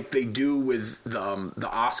what, like, they do with the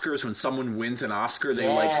Oscars. When someone wins an Oscar,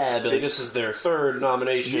 this is their third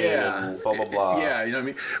nomination, and blah, blah, blah. Yeah, you know what I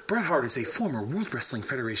mean? Bret Hart is a former World Wrestling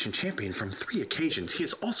Federation champion from 3 occasions. He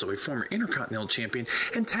is also a former Intercontinental champion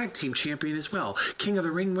and Tag Team champion as well. King of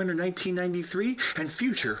the Ring winner 1993 and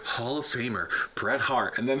future Hall of Famer Bret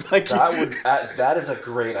Hart. And then, like... That is a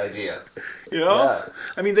great idea. Yeah.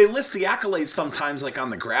 I mean, they list the accolades sometimes, like on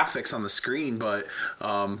the graphics on the screen, but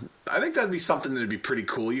I think that'd be something that'd be pretty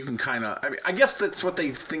cool. You can kind of, I guess that's what they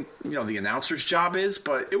think, the announcer's job is,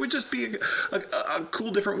 but it would just be a cool,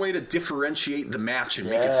 different way to differentiate the match and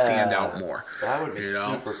make it stand out more. That would be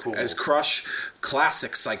super cool. As Crush,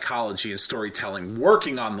 classic psychology and storytelling,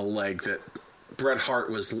 working on the leg that Bret Hart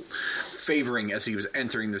was favoring as he was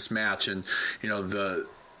entering this match, and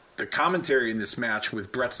the commentary in this match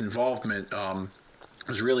with Bret's involvement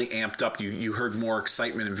was really amped up. You heard more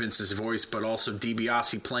excitement in Vince's voice, but also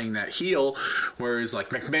DiBiase playing that heel, where he's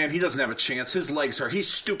like, McMahon, he doesn't have a chance. He's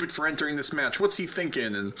stupid for entering this match. What's he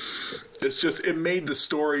thinking? And it made the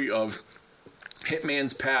story of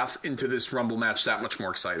Hitman's path into this Rumble match that much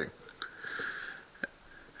more exciting.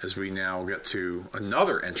 As we now get to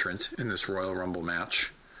another entrant in this Royal Rumble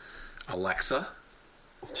match, Alexa.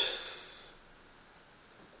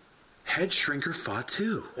 Head Shrinker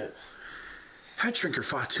Fatu. Head Shrinker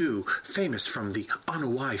Fatu, famous from the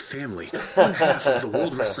Anoa'i family, one half of the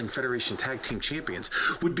World Wrestling Federation Tag Team Champions,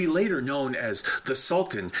 would be later known as the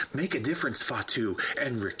Sultan, Make a Difference Fatu,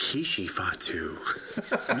 and Rikishi Fatu.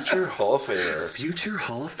 Future Hall of Famer. Future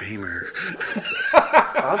Hall of Famer.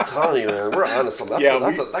 I'm telling you, man, we're honest.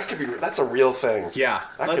 That's a real thing. Yeah,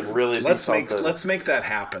 that could really be something. Let's make that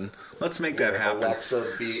happen. Let's make that happen.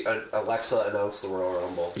 Alexa announce the Royal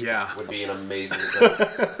Rumble. Yeah, would be an amazing thing.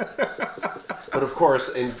 But of course,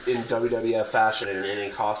 in WWF fashion and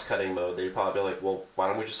in cost-cutting mode, they'd probably be like, well, why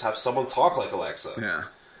don't we just have someone talk like Alexa? Yeah.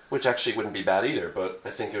 Which actually wouldn't be bad either, but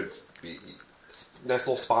I think it would be a nice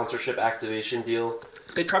little sponsorship activation deal.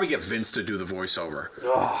 They'd probably get Vince to do the voiceover.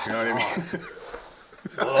 Oh, you know what I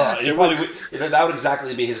mean? He probably would, that would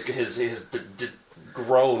exactly be his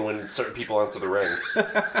groan when certain people enter the ring.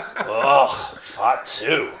 Ugh,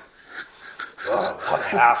 Fatu. One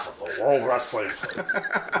half of the World Wrestling.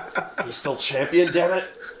 He's still champion, damn it.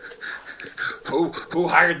 Who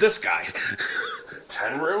hired this guy?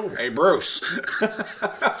 Tenru? Hey, Bruce.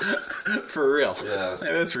 For real. Yeah.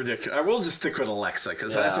 That's ridiculous. I will just stick with Alexa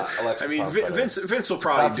because Alexa I mean, sounds better. Vince will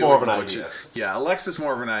probably That's do more it, of an but idea. Yeah, Alexa's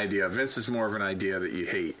more of an idea. Vince is more of an idea that you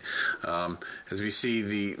hate. As we see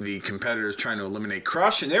the competitors trying to eliminate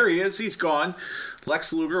Crush, and there he is. He's gone.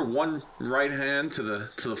 Lex Luger, one right hand to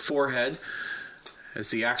the forehead. As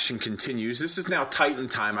the action continues, this is now Titan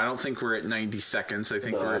time. I don't think we're at 90 seconds. I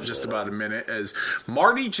think we're at just about a minute. As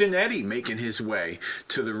Marty Jannetty making his way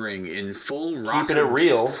to the ring in full rock. Keeping it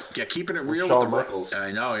real. Yeah, keeping it real. Shawn Michaels.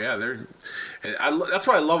 I know. Yeah, that's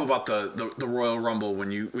what I love about the Royal Rumble. When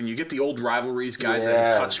you get the old rivalries, guys that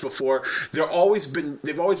have touched before, they've always been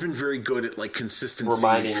very good at like consistency,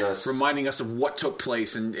 reminding us of what took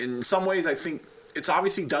place. And in some ways, I think it's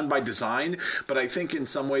obviously done by design, but I think in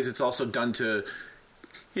some ways it's also done to,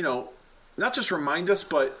 not just remind us,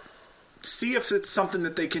 but see if it's something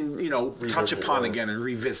that they can, touch upon again and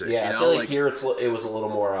revisit. Yeah, I feel like here it was a little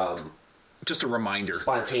more... just a reminder.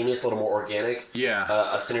 Spontaneous, a little more organic.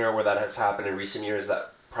 Yeah. A scenario where that has happened in recent years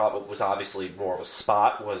that probably was obviously more of a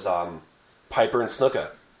spot was Piper and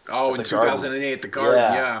Snuka. Oh, in 2008 at the Garden,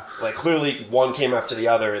 yeah. Like clearly, one came after the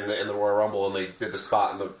other in the Royal Rumble, and they did the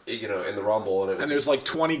spot in the Rumble, and it was. And there's like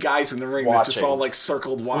 20 guys in the ring that just all like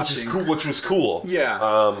circled watching, which was cool.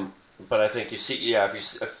 Yeah. But I think if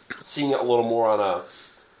seeing it a little more on a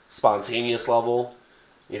spontaneous level,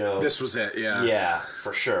 this was it. Yeah. Yeah,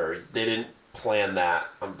 for sure. They didn't plan that,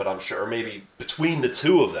 but I'm sure, or maybe between the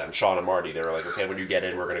two of them, Shawn and Marty, they were like, okay, when you get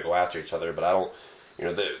in, we're going to go after each other. But I don't.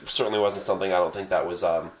 That certainly wasn't something I don't think that was.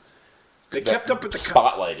 They kept up with the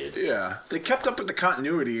spotlighted. Yeah, they kept up with the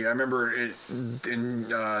continuity. I remember in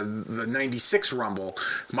the '96 Rumble,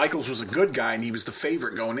 Michaels was a good guy and he was the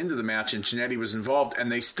favorite going into the match, and Jannetty was involved,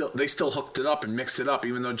 and they still hooked it up and mixed it up,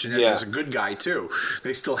 even though Jannetty was a good guy too.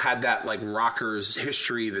 They still had that like Rockers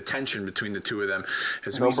history, the tension between the two of them.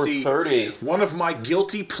 As Number we see 30, one of my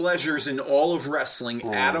guilty pleasures in all of wrestling,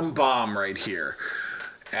 Adam Bomb right here.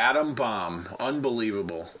 Adam Bomb,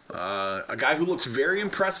 unbelievable. A guy who looks very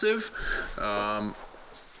impressive.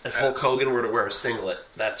 If Hulk Hogan were to wear a singlet,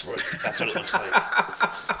 that's what it looks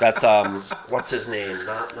like. That's what's his name?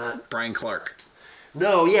 Not Brian Clark.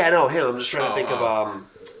 No, him. I'm just trying to think of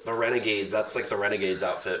the Renegades. That's like the Renegades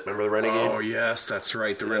outfit. Remember the Renegade? Oh yes, that's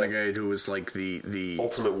right. The Renegade, who was like the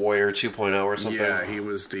Ultimate Warrior 2.0 or something. Yeah, he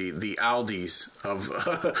was the Aldis of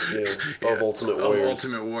Ultimate Warriors. Of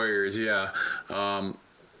Ultimate Warriors. Yeah.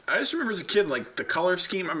 I just remember as a kid, like, the color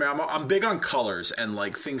scheme. I mean, I'm big on colors and,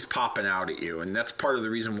 like, things popping out at you. And that's part of the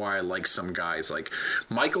reason why I like some guys. Like,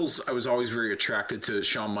 Michaels, I was always very attracted to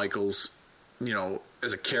Shawn Michaels,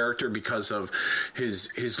 as a character because of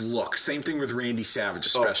his look. Same thing with Randy Savage,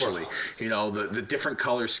 especially. The different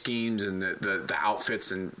color schemes and the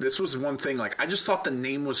outfits. And this was one thing, like, I just thought the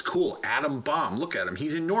name was cool. Adam Bomb. Look at him.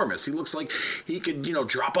 He's enormous. He looks like he could,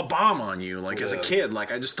 drop a bomb on you, like, as a kid.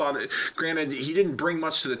 Like, I just thought, granted, he didn't bring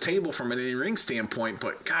much to the table from an in-ring standpoint,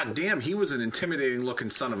 but god damn, he was an intimidating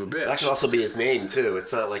looking son of a bitch. That could also be his name, too.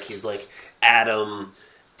 It's not like he's like Adam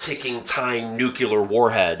ticking time nuclear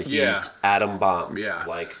warhead. He's Adam Bomb. Yeah.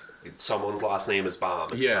 Like, someone's last name is Bomb.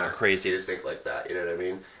 It's not crazy to think like that, you know what I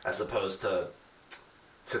mean? As opposed to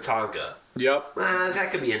Tatanka. Yep. That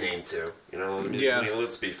could be a name too.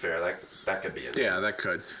 Let's be fair. That could be a name. Yeah, that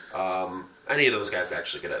could. Any of those guys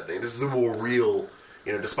actually could have a name. This is the more real,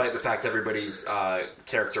 despite the fact everybody's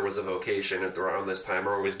character was a vocation around this time,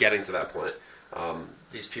 or was getting to that point.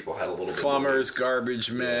 These people had a little bit plumbers,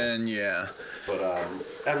 garbage men, But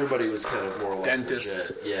everybody was kind of more or less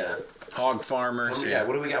dentists, legit. Yeah. Hog farmers.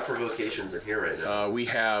 What do we got for vocations in here right now? We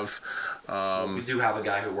have. We do have a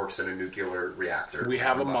guy who works in a nuclear reactor. We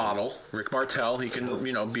have a model, Rick Martel. He can,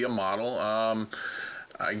 be a model.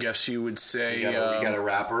 I guess you would say. We got a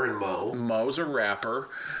rapper in Mo. Mo's a rapper.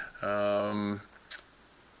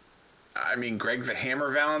 I mean, Greg the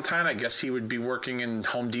Hammer Valentine, I guess he would be working in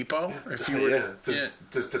Home Depot. If you were, Does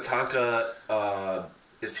Tatanka,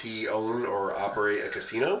 is he own or operate a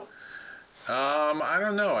casino? I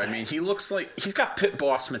don't know. I mean, he looks like he's got pit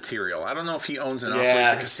boss material. I don't know if he owns an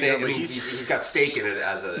Yeah, casino, but he's got stake in it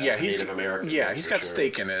as a Native American. Yeah, he's got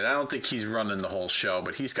stake in it. I don't think he's running the whole show,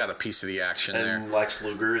 but he's got a piece of the action there. And Lex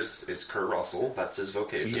Luger is Kurt Russell. That's his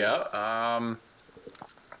vocation. Yeah.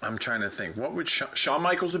 I'm trying to think. What would Shawn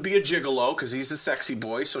Michaels would be a gigolo because he's a sexy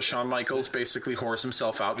boy. So Shawn Michaels basically whores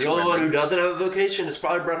himself out. The only one who doesn't have a vocation is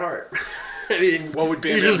probably Bret Hart. I mean, what would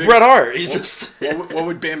he's just Bret Hart. He's just. What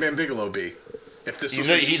would Bam Bam Bigelow be? If this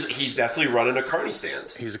he's definitely running a carny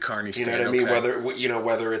stand. He's a carny stand. You know what I mean?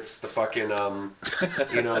 Whether it's the fucking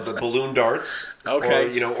the balloon darts.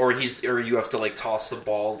 Okay. Or you have to like toss the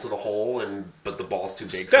ball into the hole but the ball's too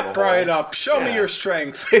big. Step for the right hole. up. Show me your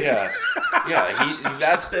strength. Yeah.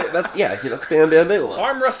 That's Bam Bam Bigelow.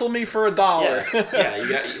 Arm wrestle me for $1.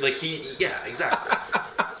 Yeah. Exactly.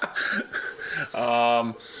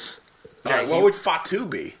 What would Fatu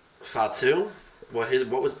be? Fatu? He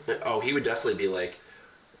would definitely be like.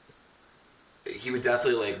 He would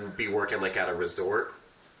definitely like be working like at a resort.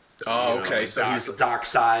 Oh, okay. Like so he's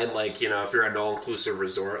dockside, like if you're at an all-inclusive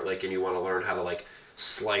resort, like, and you want to learn how to like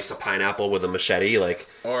slice a pineapple with a machete, like,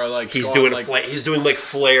 or like he's doing he's doing like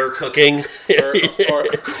flare cooking, or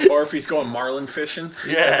if he's going marlin fishing,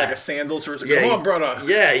 like a sandals. Come on, brother.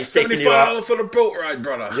 Yeah, he's taking you out $75 for the boat ride,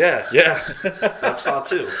 brother. Yeah, that's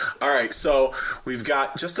Fatu. All right, so we've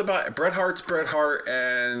got just about Bret Hart's Bret Hart,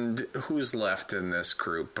 and who's left in this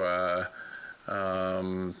group?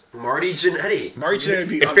 Marty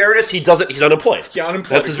Jannetty. In fairness, he's unemployed. Yeah,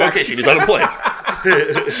 unemployed. That's his vocation. He's unemployed.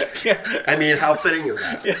 I mean, how fitting is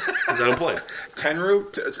that? He's unemployed.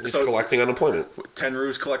 Tenryu? He's collecting unemployment.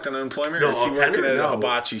 Tenryu's collecting unemployment? No, or is he working at a no.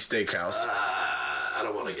 hibachi steakhouse? I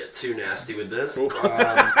don't want to get too nasty with this.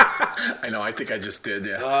 I know, I think I just did,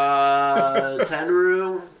 yeah.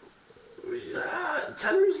 Tenryu?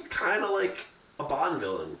 Tenryu's kind of like a Bond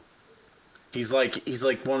villain. He's like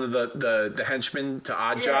one of the henchmen to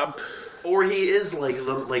Oddjob, or he is like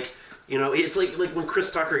it's like when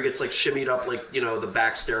Chris Tucker gets like shimmied up like the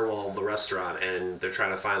back stairwell of the restaurant and they're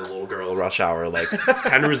trying to find the little girl in rush hour. Like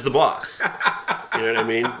Tenryu's the boss. You know what I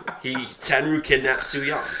mean? Tenryu kidnapped Su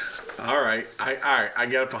Yung. All right, I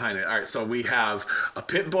get it behind it. All right, so we have a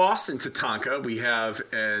pit boss in Tatanka. We have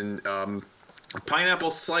a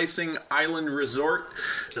pineapple slicing island resort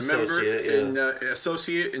associate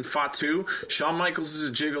in Fatu. Shawn Michaels is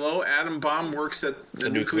a gigolo. Adam Baum works at the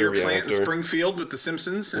nuclear plant in Springfield with the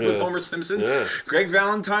Simpsons with Homer Simpson. Yeah. Greg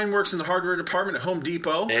Valentine works in the hardware department at Home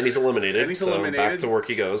Depot, and he's eliminated. Back to work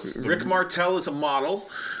he goes. Rick Martel is a model.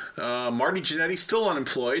 Marty Jannetty still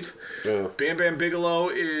unemployed. Yeah. Bam Bam Bigelow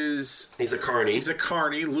he's a carny.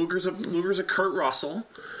 Luger's a Kurt Russell,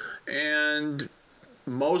 and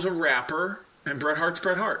Mo's a rapper. And Bret Hart's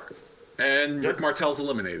Bret Hart. And Rick Martel's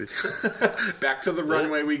eliminated. Back to the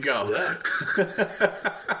runway we go.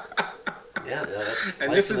 Yeah,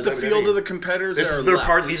 and this is the field of the competitors. This is their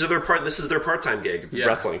part. These are their part. This is their part-time gig.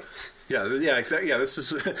 Wrestling. Yeah, exactly. Yeah, this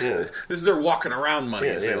is their walking around money,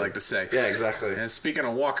 as they like to say. Yeah, exactly. And speaking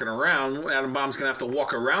of walking around, Adam Baum's going to have to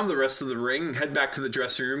walk around the rest of the ring and head back to the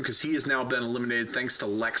dressing room because he has now been eliminated thanks to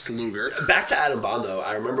Lex Luger. Back to Adam Baum, though.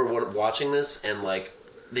 I remember watching this and like.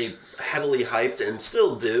 They heavily hyped and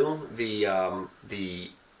still do the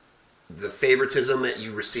favoritism that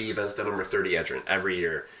you receive as the number 30 entrant every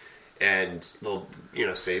year, and they'll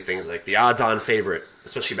say things like the odds-on favorite,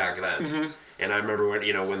 especially back then. Mm-hmm. And I remember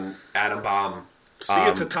when Adam Baum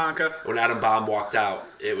Tatanka. When Adam Baum walked out,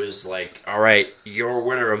 it was like, all right, your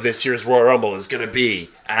winner of this year's Royal Rumble is going to be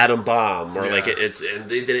Adam Baum, or like it's and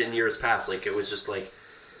they did it in years past. Like it was just like,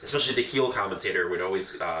 especially the heel commentator would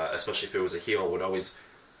always, especially if it was a heel, would always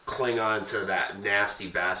cling on to that nasty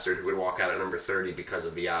bastard who would walk out at number 30 because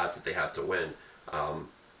of the odds that they have to win.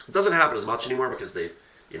 It doesn't happen as much anymore because they,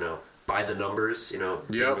 by the numbers, being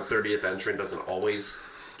the 30th entrant doesn't always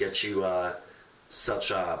get you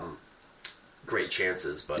such great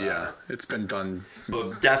chances. But it's been done.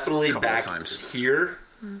 But definitely back times. Here,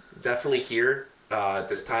 definitely here at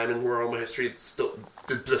this time in Royal Rumble history, still,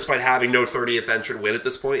 despite having no 30th entrant win at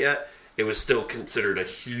this point yet. It was still considered a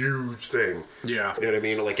huge thing. Yeah. You know what I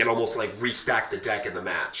mean? Like, it almost, restacked the deck in the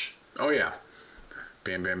match. Oh, yeah.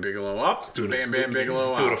 Bam Bam Bigelow up. Bam Bam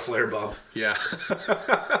Bigelow out. Doing a flare bump. Yeah.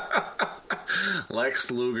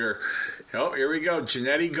 Lex Luger. Oh, here we go.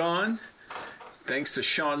 Jannetty gone. Thanks to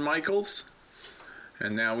Shawn Michaels.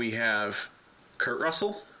 And now we have Kurt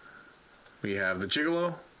Russell. We have the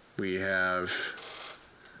Gigolo. We have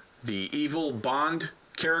the evil Bond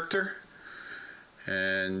character.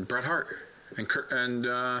 And Bret Hart and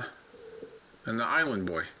the Island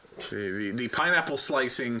Boy, the pineapple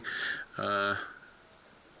slicing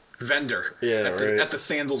vendor at the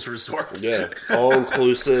Sandals Resort. Yeah, all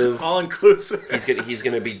inclusive. All inclusive. He's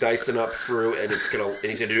gonna be dicing up fruit, and it's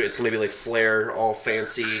gonna be like Flair, all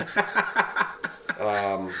fancy.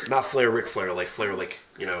 Not Flair, Ric Flair, like Flair,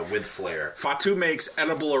 with Flair. Fatu makes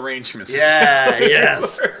edible arrangements. Yeah,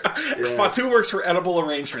 yes. Fatu works for edible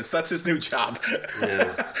arrangements. That's his new job.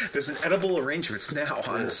 Yeah. There's an edible arrangements now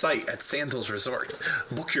on the site at Sandals Resort.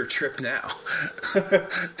 Book your trip now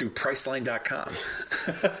through Priceline.com.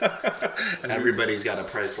 Everybody's got a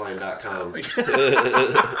Priceline.com.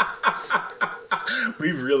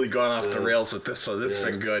 We've really gone off the rails with this one. This has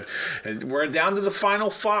been good. And we're down to the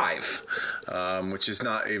final 5, which is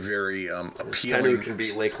not a very appealing. Tenryu can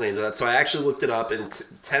beat Lakeland. So I actually looked it up, and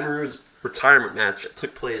Tenryu's retirement match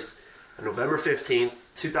took place on November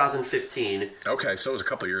 15th, 2015. Okay, so it was a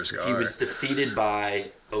couple years ago. He was defeated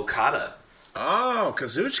by Okada. Oh,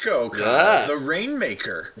 Kazuchika Okada, the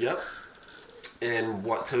Rainmaker. Yep. And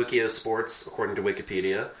what Tokyo Sports, according to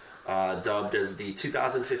Wikipedia, dubbed as the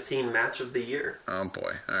 2015 match of the year. Oh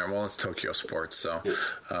boy! All right, well it's Tokyo Sports, so.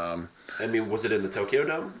 Was it in the Tokyo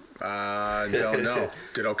Dome? Don't know.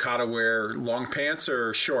 Did Okada wear long pants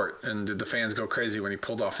or short? And did the fans go crazy when he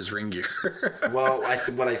pulled off his ring gear? Well,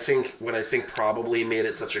 what I think probably made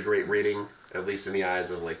it such a great rating, at least in the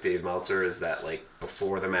eyes of like Dave Meltzer, is that like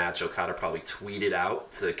before the match, Okada probably tweeted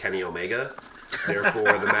out to Kenny Omega.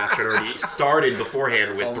 Therefore, the match had already started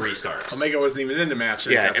beforehand with 3 stars. Omega wasn't even in the match.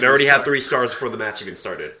 Yeah, it already had 3 stars before the match even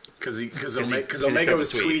started. Because Omega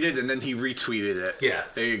was tweeted and then he retweeted it. Yeah.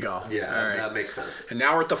 There you go. Yeah, all right. That makes sense. And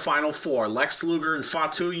now we're at the final 4. Lex Luger and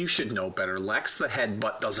Fatu, you should know better. Lex, the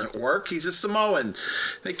headbutt doesn't work. He's a Samoan.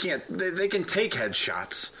 They can't. They can take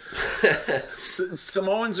headshots.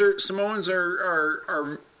 Samoans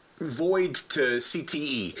are void to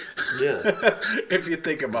CTE. Yeah. If you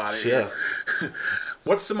think about it. Yeah.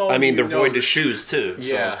 What's Samoan? I mean, they're void to shoes too.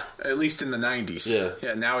 Yeah, so. at least in the 90s. Yeah.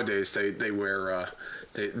 Yeah. Nowadays they wear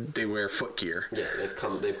they wear foot gear. Yeah, they've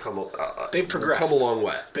progressed. Come a long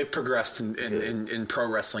way. They've progressed in pro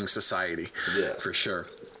wrestling society. Yeah, for sure.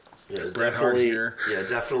 Yeah, Bret Hart here. Yeah,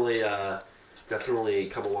 definitely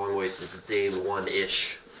come a long way since day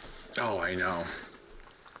 1-ish. Oh, I know.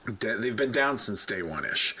 They've been down since day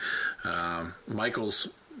 1-ish. Michaels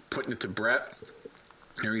putting it to Bret.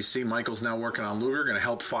 Here you see Michaels now working on Luger, going to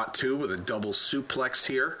help Fatu with a double suplex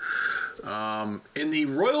here. In the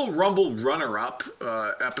Royal Rumble runner-up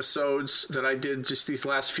episodes that I did just these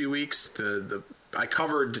last few weeks, I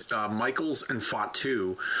covered Michaels and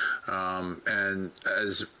Fatu, and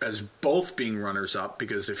as both being runners-up,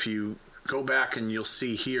 because if you go back and you'll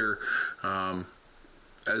see here,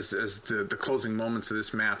 as the closing moments of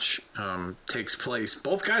this match takes place,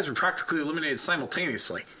 both guys were practically eliminated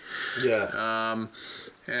simultaneously. Yeah.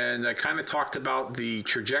 And I kind of talked about the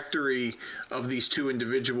trajectory of these two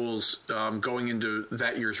individuals going into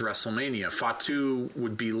that year's WrestleMania. Fatu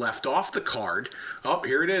would be left off the card. Oh,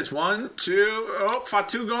 here it is. 1, 2. Oh,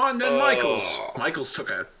 Fatu gone. Then Michaels. Michaels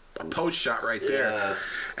took a post shot right there. Yeah.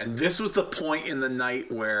 And this was the point in the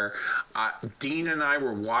night where Dean and I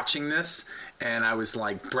were watching this, and I was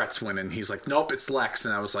like, Bret's winning. He's like, nope, it's Lex.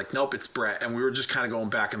 And I was like, nope, it's Bret. And we were just kind of going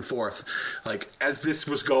back and forth. Like, as this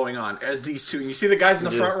was going on, as these two, and you see the guys in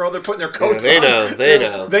the front row, they're putting their coats on. They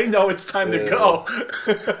know. They know it's time to go.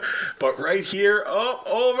 But right here,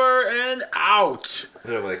 over and out.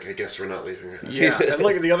 They're like, I guess we're not leaving. Yeah. And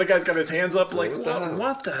look at the other guy's got his hands up like,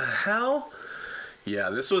 what the hell?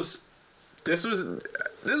 Yeah, this is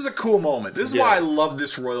a cool moment. This is why I love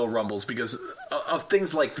this Royal Rumbles, because of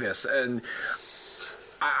things like this. And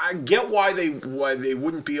I get why they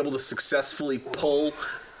wouldn't be able to successfully pull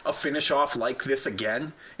a finish off like this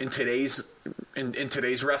again in today's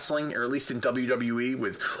wrestling, or at least in WWE,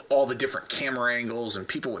 with all the different camera angles and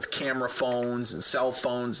people with camera phones and cell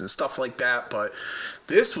phones and stuff like that. But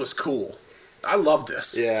this was cool. I love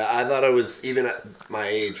this. Yeah, I thought it was, even at my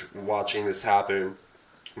age, watching this happen,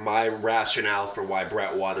 my rationale for why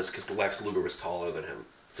Bret won is because Lex Luger was taller than him,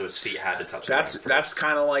 so his feet had to touch. That's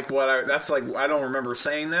kind of like what I don't remember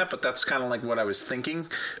saying that, but that's kind of like what I was thinking,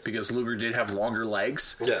 because Luger did have longer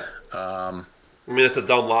legs. Yeah. I mean, it's a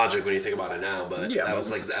dumb logic when you think about it now, but that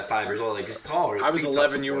was like at 5 years old. Like, he's taller. I was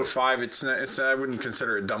 11, you were 5. It's I wouldn't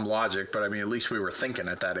consider it dumb logic, but I mean, at least we were thinking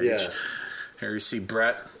at that age. Yeah. Here you see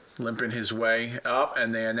Bret limping his way up,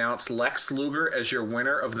 and they announced Lex Luger as your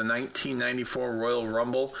winner of the 1994 Royal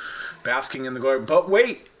Rumble, basking in the glory. But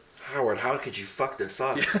wait, Howard, how could you fuck this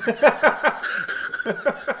up?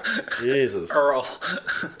 Jesus, Earl.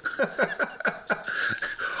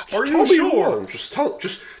 Are you sure? Just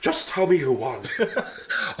tell me who won.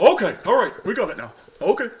 Okay, all right, we got it now.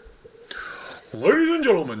 Okay, ladies and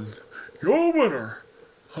gentlemen, your winner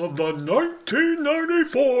of the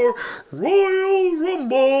 1994 Royal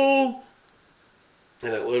Rumble.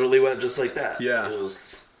 And it literally went just like that. Yeah. It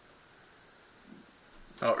was...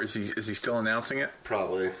 Oh, is he still announcing it?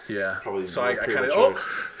 Probably. Yeah. Probably. So I kind of... Oh,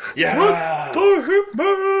 yeah! The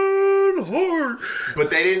Hitman Hart!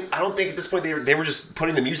 But they didn't... I don't think at this point they were just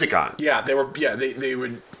putting the music on. Yeah, they were... Yeah, they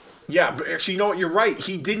would... Yeah, but actually, you know what? You're right.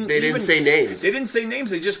 They didn't say names. They didn't say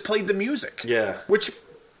names. They just played the music. Yeah. Which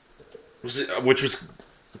was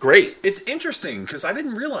great. It's interesting, because I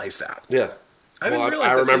didn't realize that. Yeah. I didn't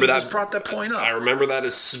realize that. You just brought that point up. I remember that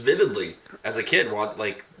as vividly as a kid.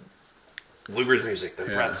 Like Luger's music, the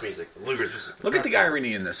Brett's music, Luger's music. Look at the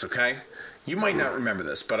irony in this, okay? You might not remember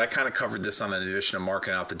this, but I kind of covered this on an edition of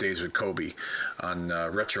Marking Out the Days with Kobe on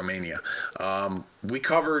Retromania. We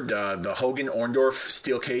covered the Hogan-Orndorff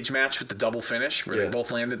steel cage match with the double finish, where they both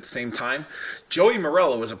landed at the same time. Joey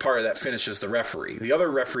Morello was a part of that finish as the referee. The other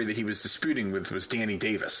referee that he was disputing with was Danny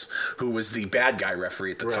Davis, who was the bad guy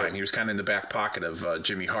referee at the time. He was kind of in the back pocket of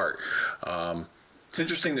Jimmy Hart. It's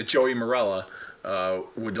interesting that Joey Morello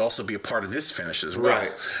would also be a part of this finish as well,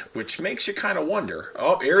 which makes you kind of wonder.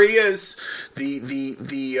 Oh, here he is, it ain't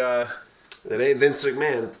Vince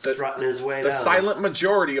McMahon strutting his way. The silent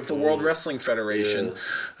majority of the World Wrestling Federation,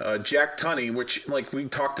 Jack Tunney, which like we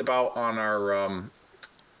talked about on our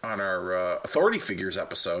Authority Figures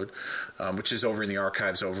episode, which is over in the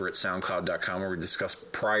archives over at SoundCloud.com, where we discuss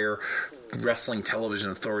prior wrestling television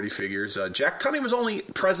authority figures. Jack Tunney was only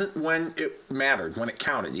present when it mattered, when it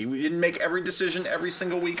counted. He didn't make every decision every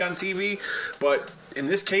single week on TV, but in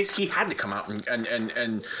this case, he had to come out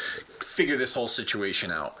and figure this whole situation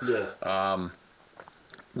out. Yeah.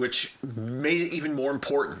 Which made it even more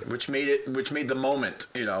important. Which made the moment,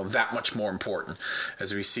 that much more important.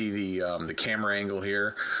 As we see the camera angle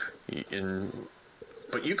here,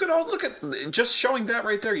 but you could all look at just showing that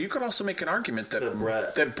right there. You could also make an argument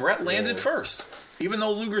that Brett landed first, even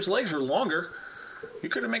though Luger's legs were longer. You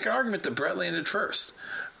could make an argument that Brett landed first.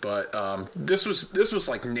 But this was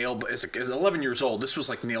like as 11 years old. This was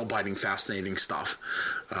like nail biting, fascinating stuff.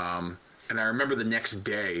 And I remember the next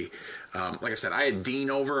day, like I said, I had Dean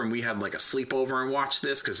over and we had like a sleepover and watched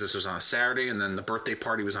this because this was on a Saturday and then the birthday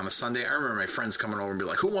party was on a Sunday. I remember my friends coming over and be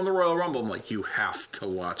like, "Who won the Royal Rumble?" I'm like, "You have to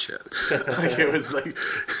watch it." Like it was like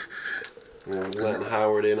letting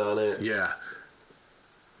Howard in on it. Yeah.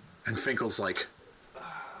 And Finkel's like,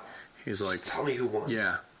 he's like, "Just tell me who won."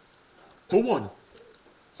 Yeah. Who won?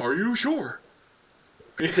 Are you sure?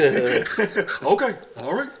 Okay,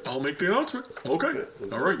 all right, I'll make the announcement. Okay,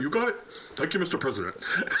 all right, you got it. Thank you, Mr. President.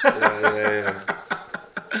 Yeah.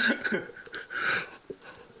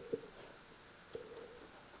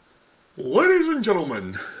 Ladies and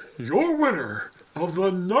gentlemen, your winner of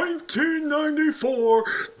the 1994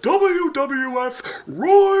 WWF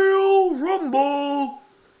Royal Rumble.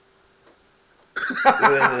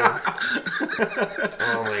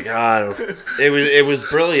 Oh my god! It was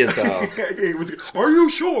brilliant though. Are you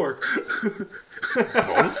sure?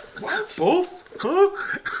 Both? What? Both? Huh?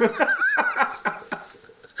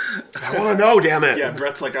 I want to know, damn it! Yeah,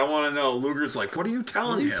 Brett's like, I want to know. Luger's like, what are you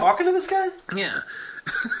telling him? Are you talking to this guy? Yeah.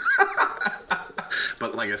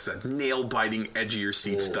 But like I said, nail-biting, edge of your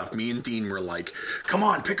seat stuff. Me and Dean were like, come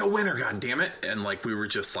on, pick a winner, god damn it. And like we were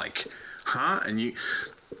just like, huh? And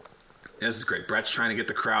this is great. Brett's trying to get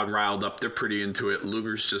the crowd riled up. They're pretty into it.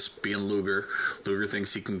 Luger's just being Luger. Luger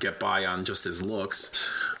thinks he can get by on just his looks.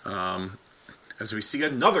 As we see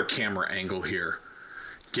another camera angle here,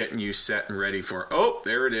 getting you set and ready for... Oh,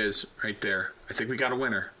 there it is, right there. I think we got a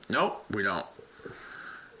winner. Nope, we don't.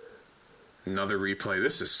 Another replay.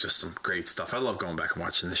 This is just some great stuff. I love going back and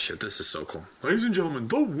watching this shit. This is so cool. Ladies and gentlemen,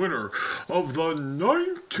 the winner of the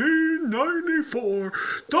 1994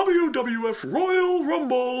 WWF Royal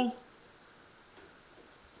Rumble...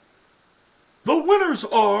 The winners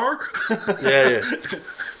are... Yeah.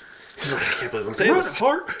 He's like, I can't believe I'm saying Bret this.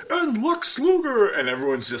 Hart and Lex Luger. And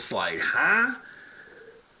everyone's just like, huh?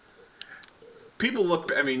 People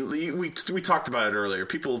look... I mean, we talked about it earlier.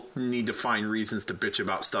 People need to find reasons to bitch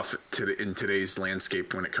about stuff in today's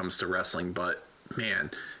landscape when it comes to wrestling. But,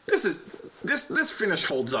 man, this finish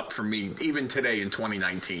holds up for me even today in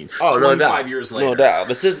 2019. Oh, no doubt. 25 years later. No doubt.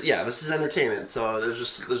 This is entertainment. So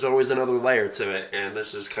there's always another layer to it, and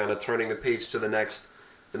this is kind of turning the page to the next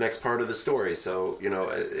part of the story. So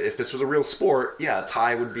if this was a real sport, a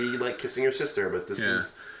tie would be like kissing your sister, but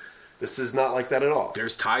this is not like that at all.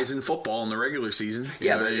 There's ties in football in the regular season.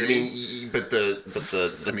 Yeah, but the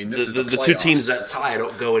two playoffs. teams that tie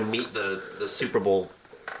don't go and meet the Super Bowl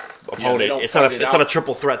opponent. Yeah, it's not a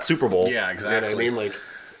triple threat Super Bowl. Yeah, exactly. You know what I mean? Like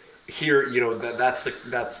here, that's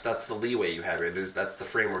the leeway you have here. That's the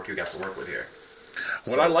framework you got to work with here.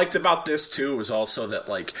 What I liked about this, too, was also that,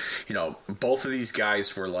 like, you know, both of these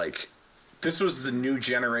guys were, like, this was the new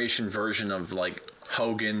generation version of, like,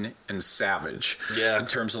 Hogan and Savage. Yeah. In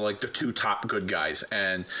terms of, like, the two top good guys.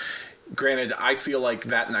 And granted, I feel like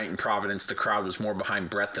that night in Providence, the crowd was more behind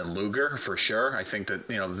Bret than Luger, for sure. I think that,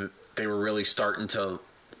 you know, they were really starting to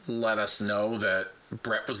let us know that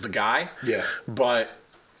Bret was the guy. Yeah. But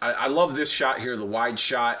I love this shot here, the wide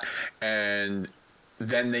shot, and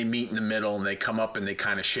then they meet in the middle and they come up and they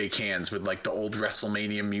kind of shake hands with like the old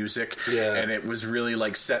WrestleMania music. Yeah. And it was really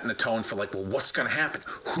like setting the tone for like, well, what's going to happen?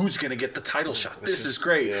 Who's going to get the title shot? This is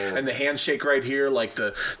great. Yeah. And the handshake right here, like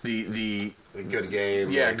the good game.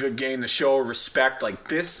 Yeah, like, good game, the show of respect. Like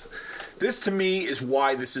this to me is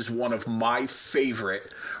why this is one of my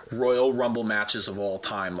favorite Royal Rumble matches of all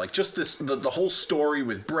time. Like just this, the whole story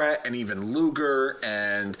with Bret and even Luger,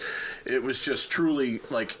 and it was just truly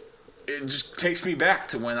like, it just takes me back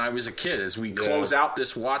to when I was a kid as we close out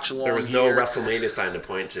this watch along. There was no WrestleMania sign to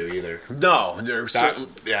point to either. No, but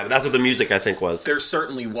that's what the music I think was. There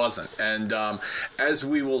certainly wasn't. And as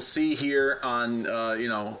we will see here on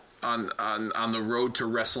on the road to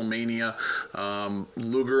WrestleMania,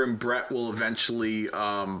 Luger and Bret will eventually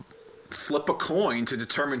flip a coin to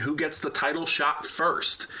determine who gets the title shot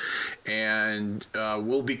first. And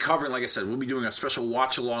we'll be covering, like I said, we'll be doing a special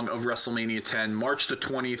watch-along of WrestleMania 10, March the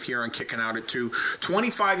 20th here on Kicking Out at 2.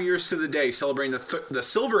 25 years to the day, celebrating the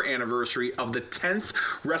silver anniversary of the 10th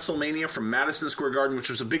WrestleMania from Madison Square Garden, which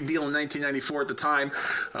was a big deal in 1994 at the time.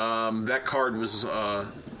 That card was a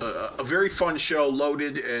very fun show,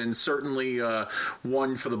 loaded, and certainly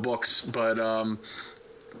one for the books. But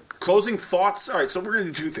closing thoughts. All right, so we're going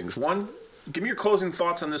to do two things. One, give me your closing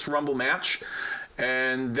thoughts on this Rumble match,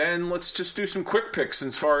 and then let's just do some quick picks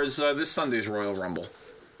as far as this Sunday's Royal Rumble.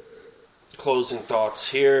 Closing thoughts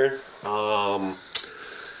here.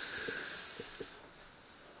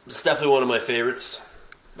 It's definitely one of my favorites.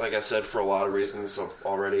 Like I said, for a lot of reasons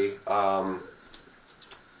already. I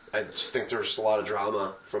just think there's a lot of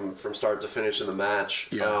drama from start to finish in the match.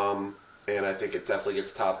 Yeah. And I think it definitely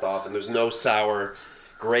gets topped off. And there's no sour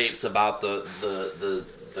grapes about the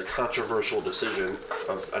controversial decision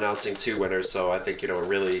of announcing two winners. So I think,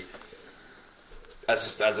 really,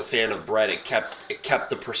 as a fan of Bret, it kept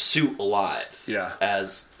the pursuit alive. Yeah.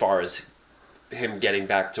 As far as him getting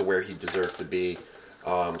back to where he deserved to be.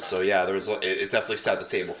 So yeah, it definitely set the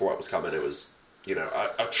table for what was coming. It was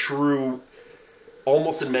a true,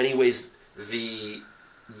 almost in many ways the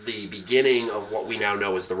beginning of what we now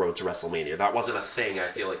know as the road to WrestleMania. That wasn't a thing, I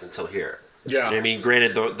feel like, until here. Yeah. I mean,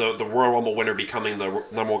 granted, the Royal Rumble winner becoming the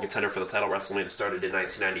number one contender for the title WrestleMania started in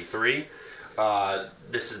 1993.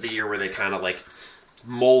 This is the year where they kind of like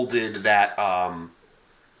molded that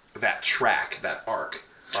track, that arc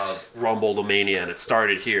of Rumble to Mania, and it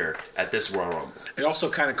started here at this Royal Rumble. It also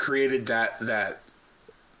kind of created that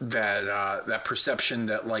perception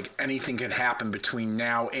that like anything could happen between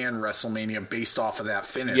now and WrestleMania based off of that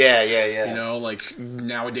finish. Yeah. Like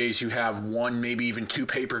nowadays you have one, maybe even two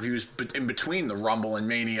pay-per-views in between the Rumble and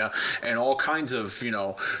Mania, and all kinds of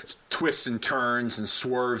twists and turns and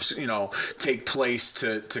swerves take place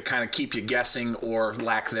to kind of keep you guessing, or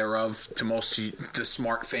lack thereof, to most of the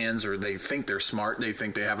smart fans, or they think they're smart, they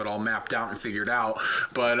think they have it all mapped out and figured out.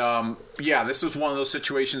 But this is one of those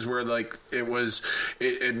situations where like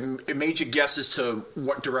it made you guess as to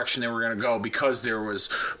what direction they were going to go because there was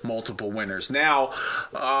multiple winners. Now,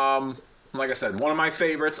 like I said, one of my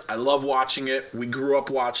favorites. I love watching it. We grew up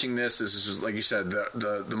watching this. This is, like you said,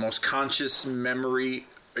 the most conscious memory,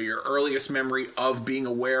 your earliest memory of being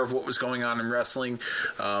aware of what was going on in wrestling.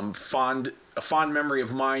 A fond memory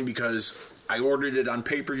of mine because I ordered it on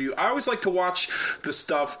pay-per-view. I always like to watch the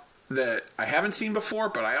stuff that I haven't seen before,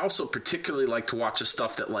 but I also particularly like to watch the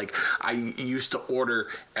stuff that like I used to order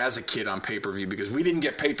as a kid on pay-per-view, because we didn't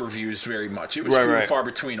get pay-per-views very much. It was few and far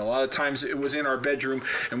between. A lot of times it was in our bedroom,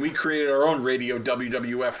 and we created our own radio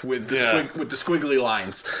WWF with the with the squiggly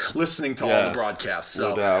lines, listening to all the broadcasts.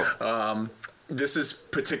 So, no doubt. This is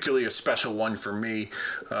particularly a special one for me.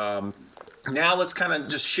 Now let's kind of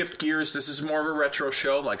just shift gears. This is more of a retro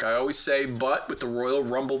show, like I always say, but with the Royal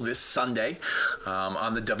Rumble this Sunday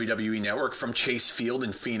on the WWE Network from Chase Field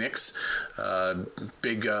in Phoenix.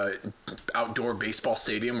 Big outdoor baseball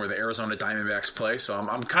stadium where the Arizona Diamondbacks play. So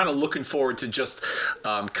I'm kind of looking forward to just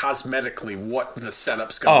cosmetically what the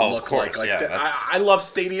setup's going to look like. I love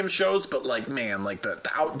stadium shows, but like, man, like the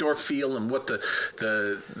outdoor feel and what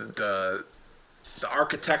the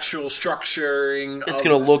architectural structuring. It's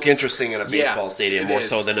going to look interesting in a baseball stadium more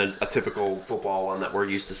so than a typical football one that we're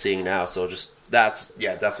used to seeing now. So just that's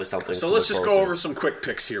definitely something. So let's just go over some quick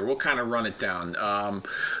picks here. We'll kind of run it down. I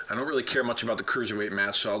don't really care much about the cruiserweight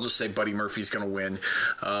match, so I'll just say Buddy Murphy's going to win.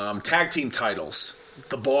 Tag team titles: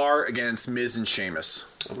 The Bar against Miz and Sheamus.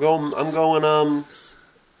 I'm going.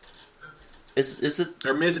 Is it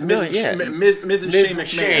or Miz and Miz Shane McMahon?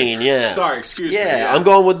 Shane, yeah. Sorry, excuse me. Yeah, I'm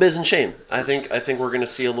going with Miz and Shane. I think we're going to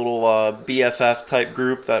see a little BFF type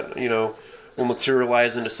group that will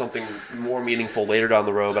materialize into something more meaningful later down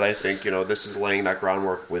the road. But I think this is laying that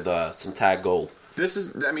groundwork with some tag gold. That's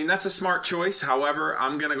a smart choice. However,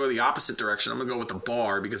 I'm going to go the opposite direction. I'm going to go with The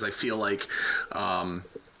Bar because I feel like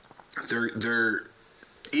they're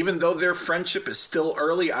even though their friendship is still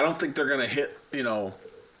early, I don't think they're going to hit.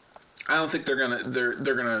 I don't think they're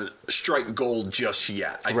gonna strike gold just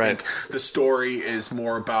yet. I think the story is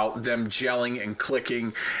more about them gelling and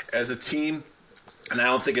clicking as a team, and I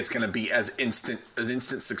don't think it's going to be as instant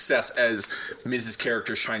success as Miz's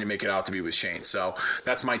character is trying to make it out to be with Shane. So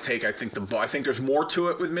that's my take. I think there's more to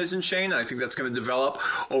it with Miz and Shane, and I think that's going to develop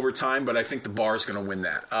over time. But I think The Bar is going to win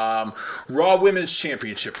that. Raw Women's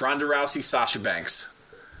Championship: Ronda Rousey, Sasha Banks.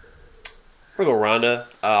 We'll go Ronda.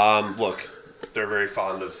 Look, they're very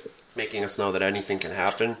fond of making us know that anything can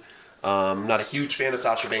happen. I'm not a huge fan of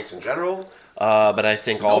Sasha Banks in general, but I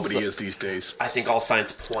think nobody is these days. I think all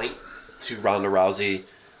signs point to Ronda Rousey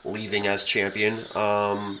leaving as champion.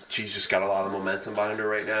 She's just got a lot of momentum behind her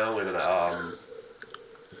right now, and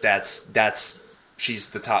she's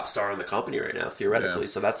the top star in the company right now, theoretically. Yeah.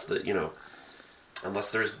 So that's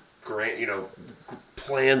unless there's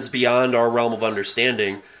plans beyond our realm of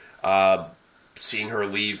understanding, seeing her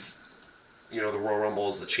leave the Royal Rumble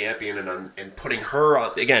as the champion and putting her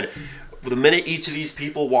on again. The minute each of these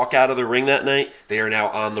people walk out of the ring that night, they are now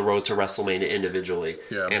on the road to WrestleMania individually.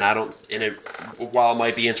 Yeah. And while it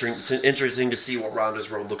might be interesting to see what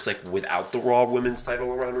Ronda's road looks like without the Raw Women's title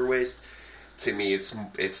around her waist, to me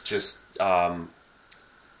it's just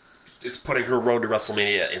it's putting her road to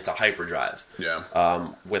WrestleMania into hyperdrive. Yeah.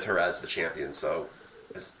 With her as the champion. So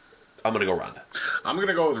I'm going to go Ronda. I'm going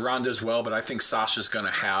to go with Ronda as well, but I think Sasha's going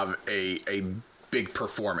to have a big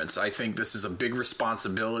performance. I think this is a big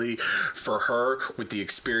responsibility for her with the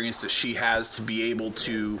experience that she has to be able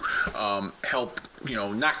to help,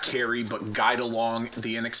 not carry, but guide along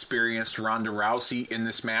the inexperienced Ronda Rousey in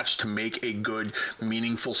this match to make a good,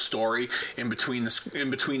 meaningful story in between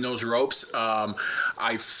those ropes.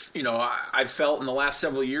 I felt in the last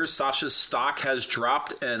several years Sasha's stock has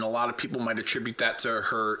dropped, and a lot of people might attribute that to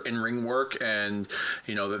her in-ring work and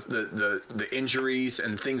the injuries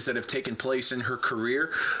and things that have taken place in her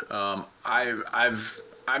career.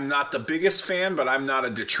 I'm not the biggest fan, but I'm not a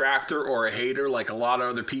detractor or a hater like a lot of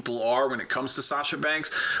other people are when it comes to Sasha Banks.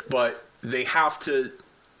 But they have to,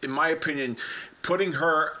 in my opinion, putting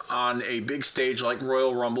her on a big stage like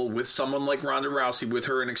Royal Rumble with someone like Ronda Rousey, with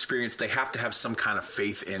her inexperience, they have to have some kind of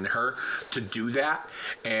faith in her to do that.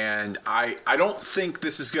 And I don't think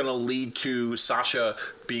this is going to lead to Sasha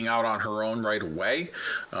being out on her own right away.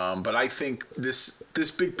 But I think this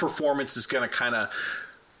big performance is going to kind of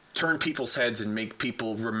turn people's heads and make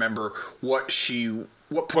people remember what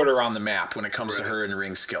put her on the map when it comes to her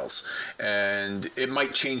in-ring skills. And it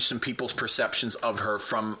might change some people's perceptions of her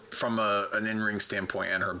from an in-ring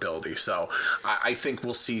standpoint and her ability. So I think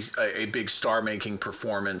we'll see a big star-making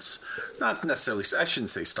performance. Not necessarily, I shouldn't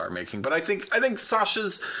say star-making, but I think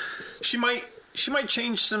Sasha's, she might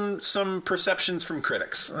change some perceptions from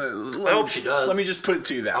critics. I hope she does. Let me just put it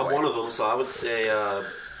to you that way. I'm one of them, so I would say,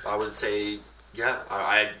 yeah,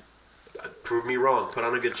 I prove me wrong. Put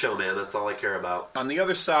on a good show, man. That's all I care about. On the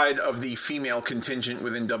other side of the female contingent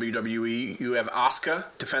within WWE, you have Asuka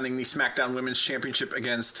defending the SmackDown Women's Championship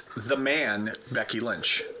against the man, Becky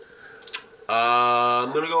Lynch.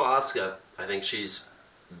 I'm going to go Asuka. I think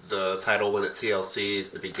the title win at TLC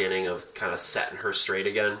is the beginning of kind of setting her straight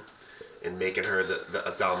again and making her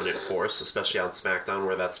a dominant force, especially on SmackDown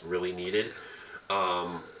where that's really needed.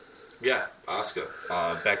 Yeah, Asuka.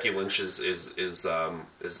 Becky Lynch is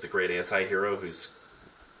the great anti-hero who's,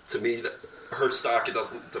 to me, her stock, it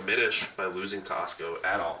doesn't diminish by losing to Asuka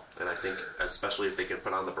at all. And I think, especially if they can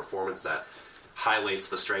put on the performance that highlights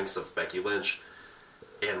the strengths of Becky Lynch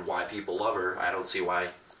and why people love her, I don't see why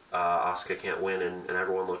Asuka can't win and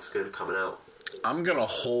everyone looks good coming out. I'm going to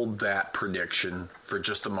hold that prediction for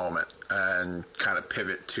just a moment and kind of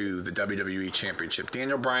pivot to the WWE Championship.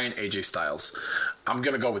 Daniel Bryan, AJ Styles. I'm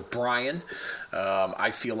going to go with Bryan.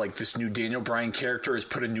 I feel like this new Daniel Bryan character has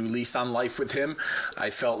put a new lease on life with him. I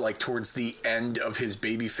felt like towards the end of his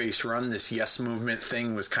babyface run, this Yes Movement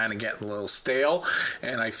thing was kind of getting a little stale.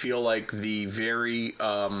 And I feel like the very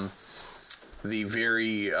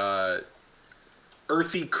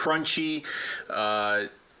earthy, crunchy,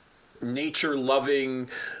 nature-loving,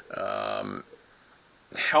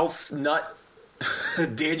 health nut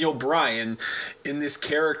Daniel Bryan in this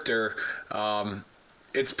character.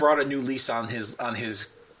 It's brought a new lease on his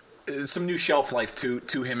some new shelf life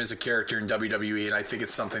to him as a character in WWE, and I think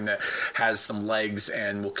it's something that has some legs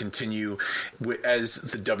and will continue as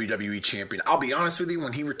the WWE champion. I'll be honest with you,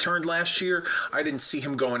 when he returned last year, I didn't see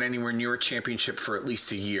him going anywhere near a championship for at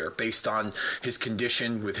least a year, based on his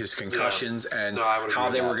condition with his concussions and how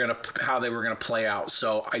they were gonna play out.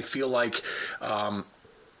 So I feel like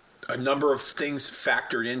a number of things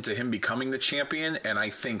factored into him becoming the champion, and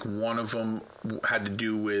I think one of them had to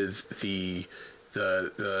do with the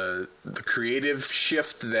creative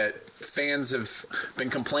shift that fans have been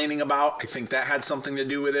complaining about. I think that had something to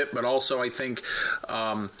do with it, but also I think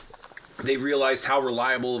they realized how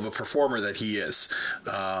reliable of a performer that he is,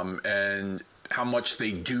 and how much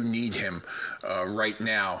they do need him right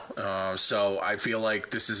now. So I feel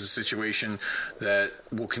like this is a situation that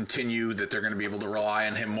will continue, that they're going to be able to rely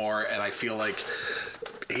on him more, and I feel like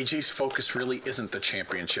AJ's focus really isn't the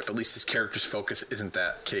championship. At least his character's focus isn't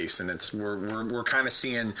that case, and we're kind of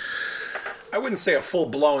seeing, I wouldn't say a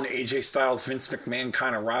full-blown AJ Styles Vince McMahon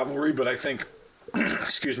kind of rivalry, but I think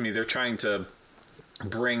excuse me, they're trying to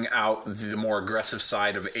bring out the more aggressive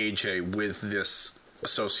side of AJ with this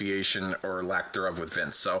association or lack thereof with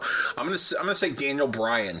Vince. So I'm gonna say Daniel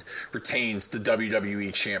Bryan retains the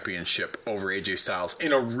WWE Championship over AJ Styles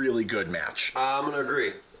in a really good match. I'm gonna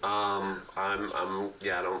agree. I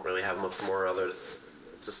don't really have much more other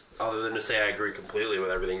than to say I agree completely with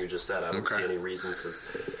everything you just said. I don't see any reason to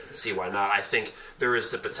see why not. I think there is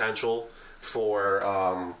the potential for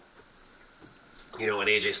an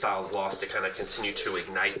AJ Styles loss to kind of continue to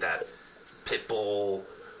ignite that Pitbull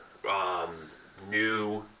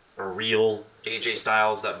new or real AJ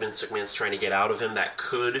Styles that Vince McMahon's trying to get out of him, that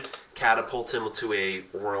could catapult him to a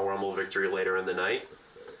Royal Rumble victory later in the night.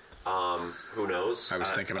 Who knows? I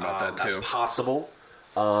was thinking about that too. That's possible.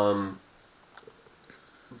 But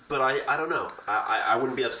I don't know. I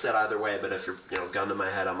wouldn't be upset either way, but if you're gun to my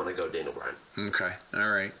head, I'm going to go Daniel Bryan. Okay. All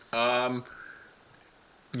right.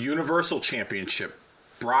 Universal Championship.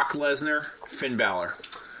 Brock Lesnar, Finn Balor.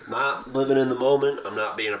 Not living in the moment. I'm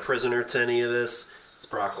not being a prisoner to any of this. It's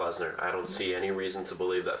Brock Lesnar. I don't see any reason to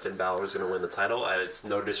believe that Finn Balor is going to win the title. It's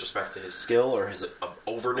no disrespect to his skill or his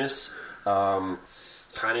overness. Kind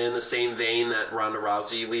of in the same vein that Ronda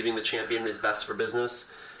Rousey leaving the champion is best for business.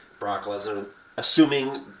 Brock Lesnar,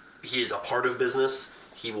 assuming he is a part of business,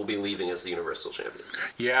 he will be leaving as the Universal Champion.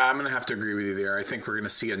 Yeah, I'm going to have to agree with you there. I think we're going to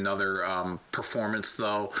see another performance,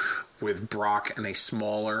 though, with Brock and a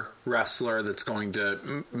smaller wrestler that's going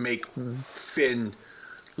to make Finn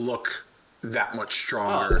look that much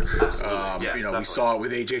stronger. We saw it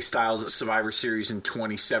with AJ Styles at Survivor Series in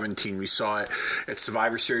 2017. We saw it at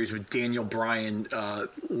Survivor Series with Daniel Bryan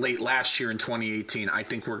late last year in 2018. I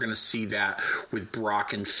think we're going to see that with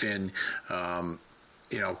Brock and Finn,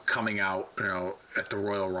 coming out, at the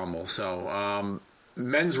Royal Rumble. So,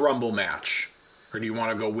 men's Rumble match. Or do you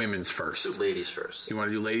want to go women's first? Let's do ladies first. You want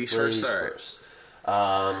to do ladies first? All right. First.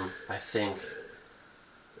 I think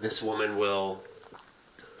this woman will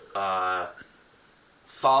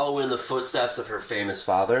follow in the footsteps of her famous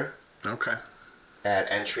father. Okay.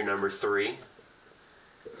 At entry number 3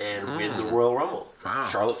 and win the Royal Rumble. Wow.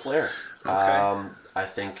 Charlotte Flair. Okay. I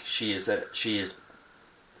think she is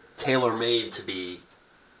tailor-made to be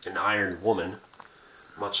an Iron Woman,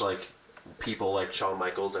 much like people like Shawn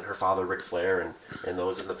Michaels and her father Ric Flair and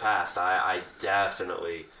those in the past. I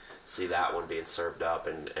definitely see that one being served up,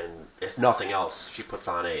 and if nothing else, she puts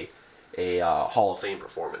on a Hall of Fame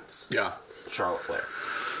performance. Yeah. Charlotte Flair.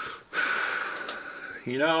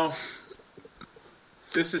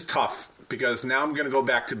 This is tough because now I'm going to go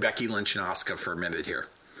back to Becky Lynch and Asuka for a minute here.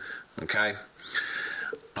 Okay?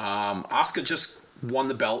 Asuka just won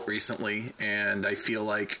the belt recently, and I feel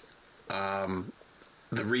like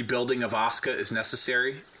the rebuilding of Asuka is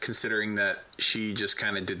necessary, considering that she just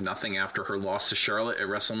kind of did nothing after her loss to Charlotte at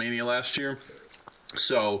WrestleMania last year.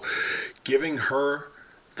 So giving her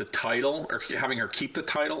the title, or having her keep the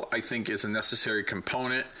title, I think is a necessary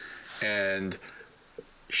component, and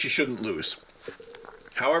she shouldn't lose.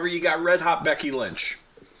 However, you got Red Hot Becky Lynch,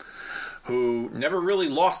 who never really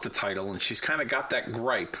lost the title, and she's kind of got that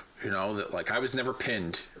gripe, that like, I was never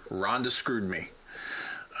pinned. Ronda screwed me.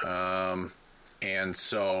 And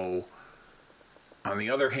so, on the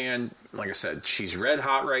other hand, like I said, she's red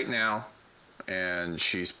hot right now, and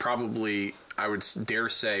she's probably, I would dare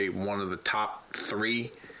say, one of the top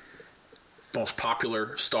 3 most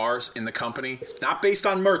popular stars in the company, not based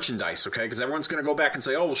on merchandise, okay? Because everyone's going to go back and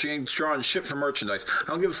say, oh, well, she ain't drawing shit for merchandise. I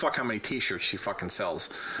don't give a fuck how many T-shirts she fucking sells.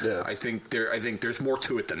 Yeah. I think there's more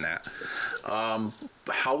to it than that.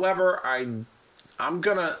 However, I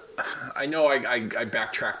know I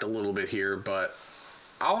backtracked a little bit here, but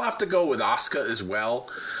I'll have to go with Asuka as well.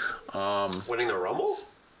 Winning the Rumble?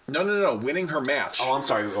 No. Winning her match. Oh, I'm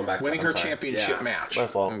sorry. We're going back to winning her championship match. My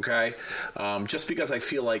fault. Okay, just because I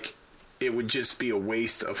feel like it would just be a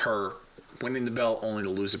waste of her winning the belt only to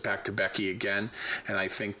lose it back to Becky again. And I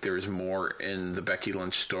think there's more in the Becky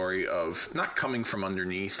Lynch story of not coming from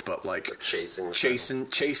underneath, but like chasing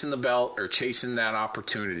the belt or chasing that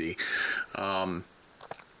opportunity.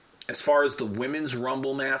 As far as the women's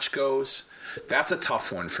Rumble match goes, that's a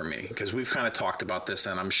tough one for me because we've kind of talked about this,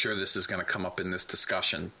 and I'm sure this is going to come up in this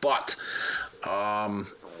discussion. But, I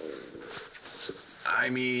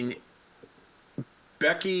mean,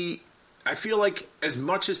 Becky, I feel like as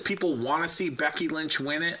much as people want to see Becky Lynch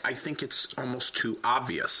win it, I think it's almost too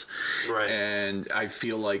obvious. Right. And I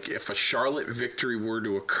feel like if a Charlotte victory were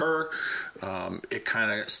to occur, it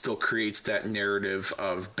kind of still creates that narrative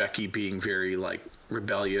of Becky being very, like,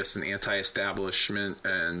 rebellious and anti-establishment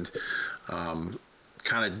and kind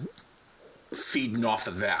of feeding off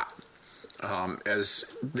of that as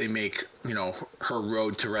they make, you know, her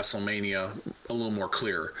road to WrestleMania a little more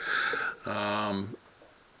clear.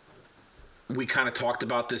 We kind of talked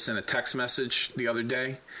about this in a text message the other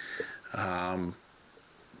day. Part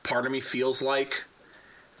of me feels like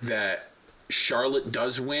that Charlotte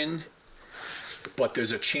does win, but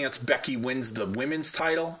there's a chance Becky wins the women's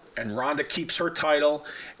title and Ronda keeps her title,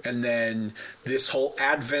 and then this whole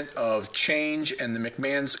advent of change and the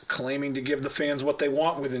McMahons claiming to give the fans what they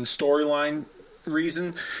want within storyline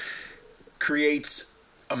reason creates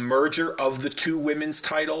a merger of the two women's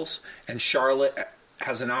titles, and Charlotte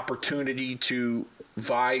has an opportunity to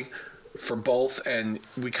vie for both, and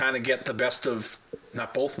we kind of get the best of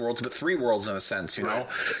not both worlds, but three worlds in a sense, you know?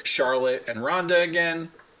 Charlotte and Ronda again,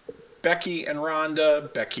 Becky and Ronda,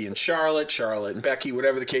 Becky and Charlotte, Charlotte and Becky,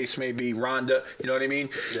 whatever the case may be, Ronda, you know what I mean?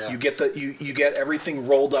 Yeah. You get you get everything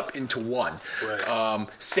rolled up into one. Right.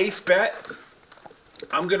 Safe bet,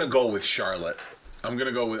 I'm going to go with Charlotte. I'm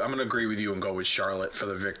going to agree with you and go with Charlotte for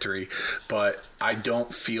the victory, but I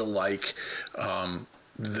don't feel like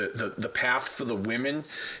the path for the women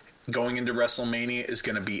going into WrestleMania is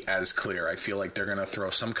going to be as clear. I feel like they're going to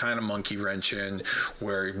throw some kind of monkey wrench in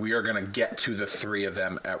where we are going to get to the three of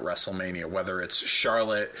them at WrestleMania, whether it's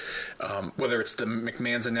Charlotte, whether it's the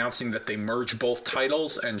McMahons announcing that they merge both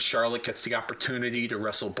titles and Charlotte gets the opportunity to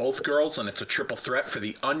wrestle both girls and it's a triple threat for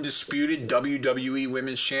the undisputed WWE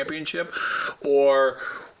Women's Championship, or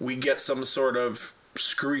we get some sort of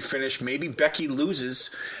screwy finish. Maybe Becky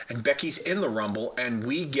loses and Becky's in the Rumble, and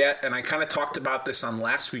we get, and I kind of talked about this on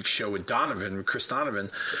last week's show with Chris Donovan,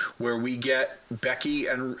 where we get Becky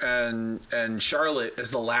and Charlotte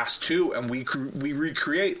as the last two, and we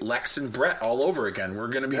recreate Lex and Brett all over again. We're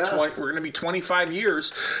going to be we're going to be 25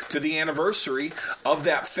 years to the anniversary of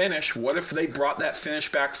that finish. What if they brought that finish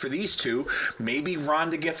back for these two? Maybe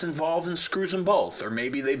Ronda gets involved and screws them both, or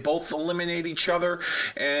maybe they both eliminate each other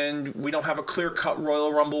and we don't have a clear-cut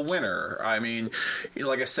Royal Rumble winner. I mean, you know,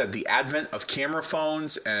 like I said, the advent of camera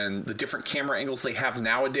phones and the different camera angles they have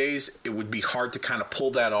nowadays, it would be hard to kind of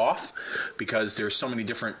pull that off because there's so many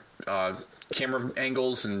different camera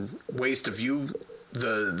angles and ways to view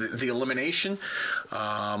the elimination.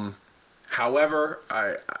 However,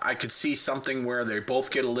 I could see something where they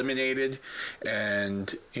both get eliminated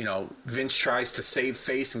and, you know, Vince tries to save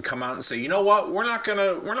face and come out and say, you know what, we're not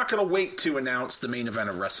gonna wait to announce the main event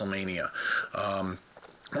of WrestleMania.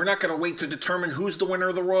 We're not going to wait to determine who's the winner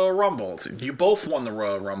of the Royal Rumble. You both won the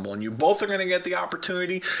Royal Rumble, and you both are going to get the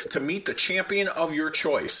opportunity to meet the champion of your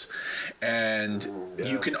choice. And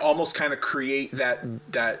you can almost kind of create that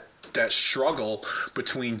struggle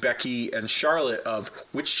between Becky and Charlotte of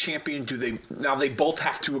which champion do they... Now, they both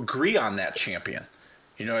have to agree on that champion.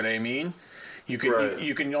 You know what I mean? You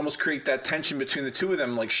can almost create that tension between the two of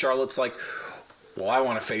them. Like, Charlotte's like, well, I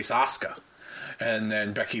want to face Asuka. And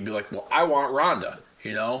then Becky would be like, well, I want Ronda.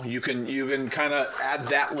 You know, you can kind of add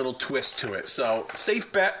that little twist to it. So,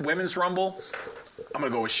 safe bet, Women's Rumble. I'm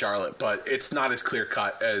gonna go with Charlotte, but it's not as clear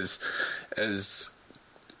cut as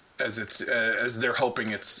they're hoping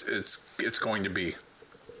it's going to be.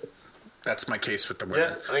 That's my case with the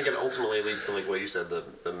women. Yeah, I think it ultimately leads to like what you said,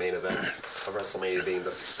 the main event of WrestleMania being the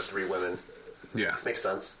three women. Yeah, makes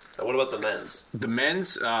sense. What about the men's? The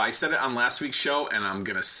men's, I said it on last week's show, and I'm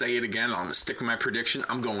going to say it again. I'm going to stick with my prediction.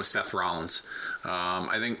 I'm going with Seth Rollins.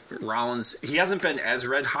 I think Rollins, he hasn't been as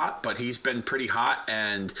red hot, but he's been pretty hot.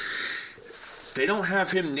 And they don't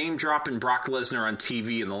have him name dropping Brock Lesnar on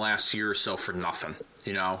TV in the last year or so for nothing,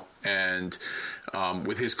 you know. And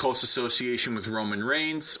with his close association with Roman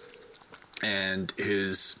Reigns and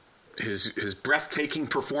his breathtaking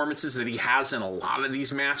performances that he has in a lot of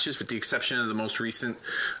these matches, with the exception of the most recent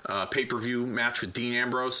pay-per-view match with Dean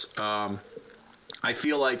Ambrose, I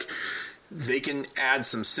feel like they can add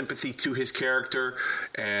some sympathy to his character,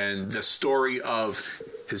 and the story of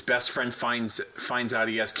his best friend finds out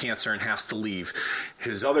he has cancer and has to leave.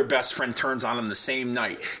 His other best friend turns on him the same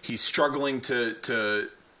night. He's struggling to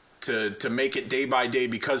make it day by day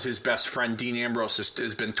because his best friend Dean Ambrose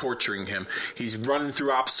has been torturing him. He's running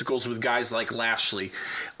through obstacles with guys like Lashley,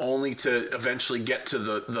 only to eventually get to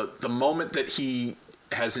the moment that he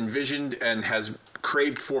has envisioned and has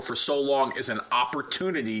craved for so long, is an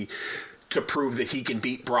opportunity to prove that he can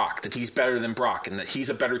beat Brock, that he's better than Brock, and that he's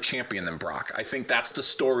a better champion than Brock. I think that's the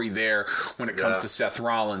story there when it comes to Seth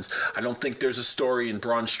Rollins. I don't think there's a story in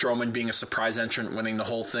Braun Strowman being a surprise entrant winning the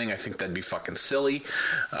whole thing. I think that'd be fucking silly.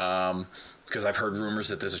 Because I've heard rumors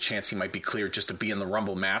that there's a chance he might be cleared just to be in the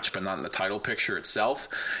Rumble match, but not in the title picture itself.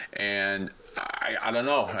 And I don't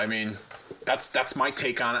know. I mean, that's my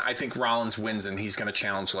take on it. I think Rollins wins and he's going to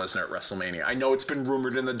challenge Lesnar at WrestleMania. I know it's been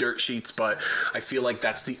rumored in the dirt sheets, but I feel like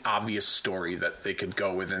that's the obvious story that they could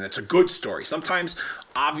go with, and it's a good story. Sometimes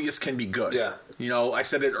obvious can be good. Yeah. You know, I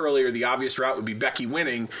said it earlier, the obvious route would be Becky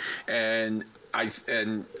winning, and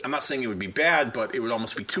I'm not saying it would be bad, but it would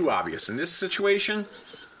almost be too obvious. In this situation,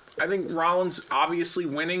 I think Rollins obviously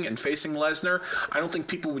winning and facing Lesnar, I don't think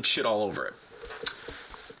people would shit all over it.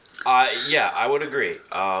 Yeah, I would agree.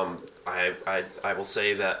 I will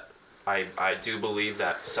say that I do believe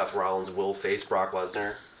that Seth Rollins will face Brock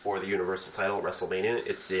Lesnar for the Universal title at WrestleMania.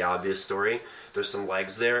 It's the obvious story. There's some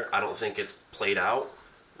legs there. I don't think it's played out.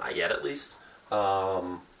 Not yet, at least.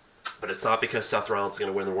 But it's not because Seth Rollins is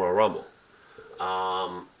going to win the Royal Rumble.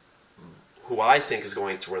 Who I think is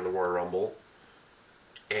going to win the Royal Rumble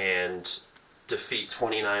and defeat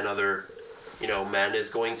 29 other, men is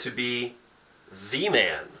going to be the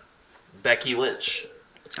man, Becky Lynch.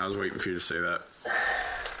 I was waiting for you to say that.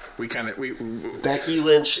 Becky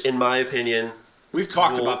Lynch, in my opinion, we've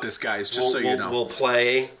talked about this, guys. Just so you know,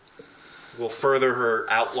 will further her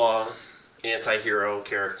outlaw, anti-hero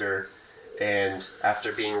character, and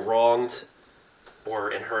after being wronged, or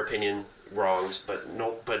in her opinion wronged, but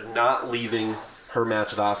not leaving her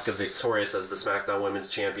match with Asuka victorious as the SmackDown Women's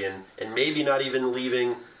Champion, and maybe not even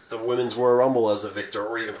leaving the Women's Royal Rumble as a victor,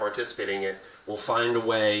 or even participating in it, will find a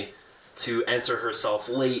way to enter herself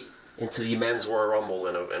late into the Men's Royal Rumble,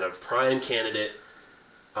 and a prime candidate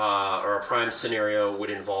or a prime scenario would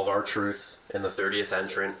involve R-Truth in the 30th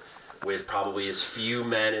entrant, with probably as few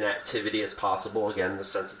men in activity as possible. Again, the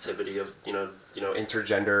sensitivity of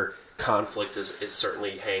intergender conflict is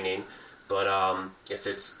certainly hanging, but if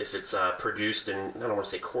it's produced and, I don't want to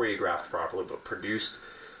say choreographed properly, but produced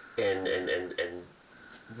and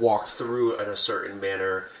walked through in a certain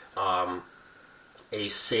manner, a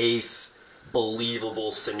safe,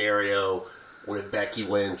 believable scenario with Becky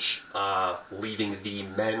Lynch leaving the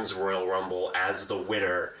Men's Royal Rumble as the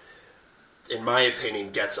winner, in my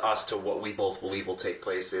opinion, gets us to what we both believe will take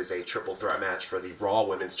place, is a triple threat match for the Raw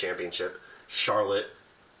Women's Championship. Charlotte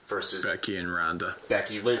versus Becky and Ronda.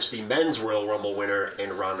 Becky Lynch, the Men's Royal Rumble winner,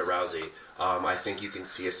 and Ronda Rousey. I think you can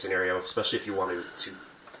see a scenario, especially if you want to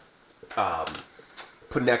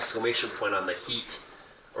put an exclamation point on the heat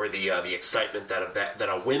or the excitement that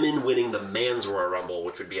a women winning the Men's Royal Rumble,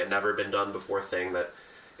 which would be a never been done before thing that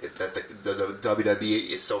the WWE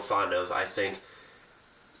is so fond of. I think,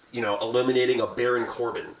 eliminating a Baron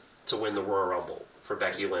Corbin to win the Royal Rumble for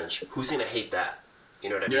Becky Lynch, who's going to hate that? You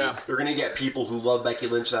know what I mean? Yeah. You're going to get people who love Becky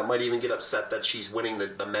Lynch that might even get upset that she's winning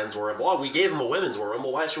the Men's Royal Rumble. Oh, we gave him a Women's Royal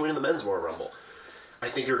Rumble. Why is she winning the Men's Royal Rumble? I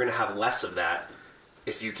think you're going to have less of that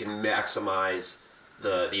if you can maximize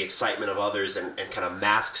the excitement of others and kind of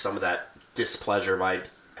mask some of that displeasure by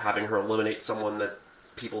having her eliminate someone that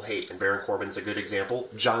people hate. And Baron Corbin's a good example.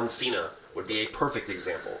 John Cena would be a perfect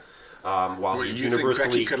example. While he's universally,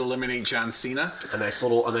 think Becky could eliminate John Cena? A nice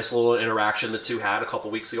little interaction the two had a couple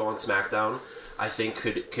weeks ago on SmackDown, I think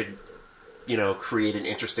could create an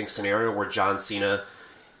interesting scenario where John Cena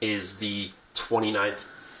is the 29th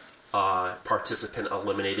participant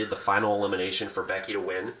eliminated, the final elimination for Becky to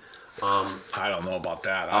win. I don't know about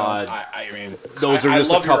that. I mean, those are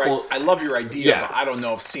just a couple. I love your idea, but I don't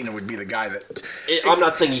know if Cena would be the guy that. I'm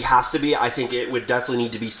not saying he has to be. I think it would definitely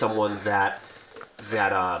need to be someone that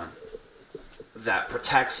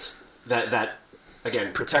protects that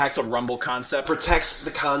again protects the Rumble concept, protects the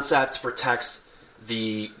concept, protects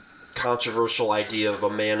the controversial idea of a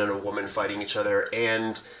man and a woman fighting each other,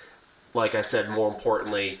 and like I said, more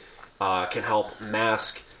importantly, can help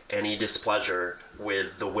mask any displeasure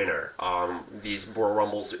with the winner. These Royal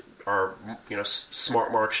Rumbles are,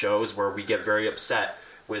 smart mark shows where we get very upset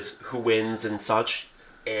with who wins and such.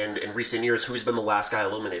 And in recent years, who's been the last guy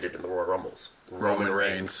eliminated in the Royal Rumbles? Roman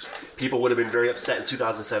Reigns. People would have been very upset in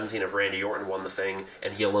 2017 if Randy Orton won the thing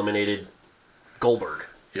and he eliminated Goldberg.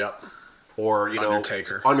 Yep. Or,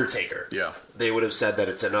 Undertaker. Yeah. They would have said that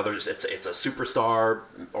it's a superstar,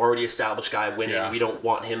 already established guy winning. Yeah. We don't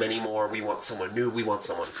want him anymore. We want someone new. We want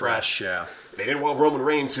someone fresh. Yeah. They didn't want Roman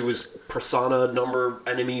Reigns, who was persona number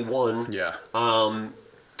enemy one. Yeah. And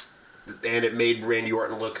it made Randy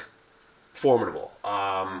Orton look formidable.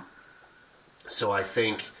 So I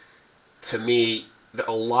think, to me,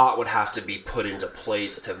 a lot would have to be put into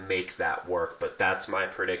place to make that work. But that's my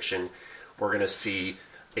prediction. We're going to see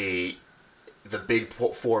the Big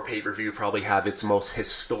Four pay-per-view probably have its most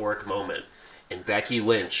historic moment. And Becky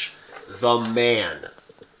Lynch, the man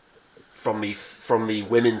from the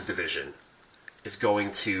women's division, is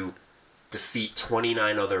going to defeat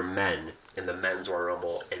 29 other men in the men's Royal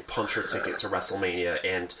Rumble and punch her ticket to WrestleMania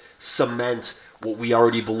and cement what we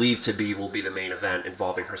already believe to be will be the main event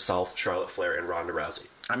involving herself, Charlotte Flair, and Ronda Rousey.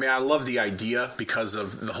 I mean, I love the idea because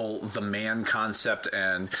of the man concept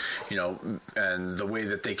and, and the way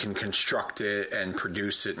that they can construct it and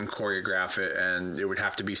produce it and choreograph it. And it would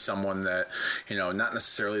have to be someone that, not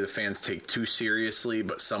necessarily the fans take too seriously,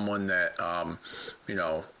 but someone that,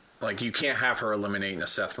 like, you can't have her eliminating a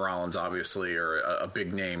Seth Rollins, obviously, or a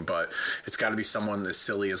big name, but it's got to be someone as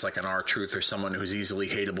silly as like an R-Truth or someone who's easily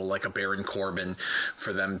hateable, like a Baron Corbin,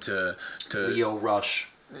 for them to Leo Rush.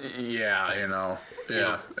 Yeah,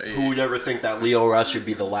 Yeah. Who would ever think that Leo Rush would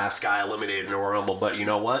be the last guy eliminated in a Royal Rumble? But you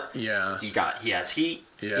know what? Yeah. He has heat.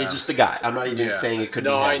 Yeah. He's just a guy. I'm not even saying it could be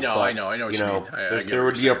him. I know what you mean. There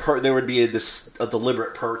would be a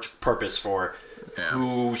deliberate purpose for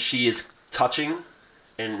who she is touching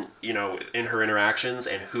and, in her interactions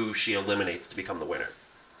and who she eliminates to become the winner.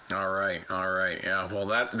 All right. Yeah.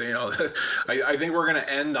 Well, I think we're going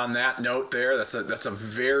to end on that note there. That's a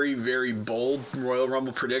very, very bold Royal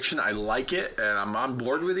Rumble prediction. I like it, and I'm on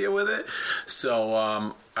board with you with it.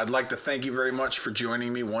 So I'd like to thank you very much for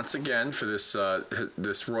joining me once again for this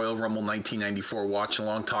Royal Rumble 1994 watch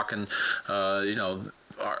along, talking,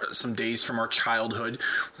 some days from our childhood,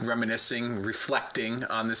 reminiscing, reflecting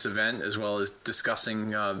on this event, as well as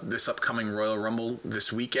discussing this upcoming Royal Rumble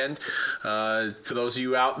this weekend. For those of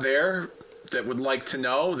you out there that would like to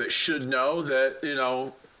know, that should know,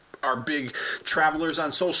 that, our big travelers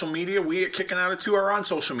on social media, we at Kicking Out at 2 are on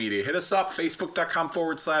social media. Hit us up,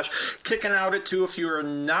 facebook.com/Kicking Out at 2. If you are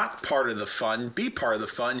not part of the fun, be part of the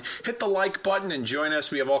fun. Hit the like button and join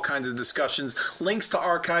us. We have all kinds of discussions, links to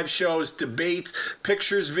archive shows, debates,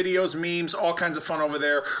 pictures, videos, memes, all kinds of fun over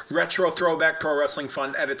there. Retro throwback pro wrestling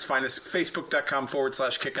fun at its finest.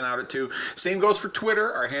 Facebook.com/Kicking Out at 2. Same goes for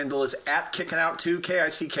Twitter. Our handle is at Kicking Out 2,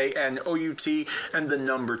 KICKNOUT, and the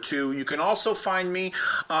number 2. You can also find me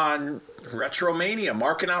on Retromania,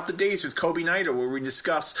 marking out the days with Kobe Naito, where we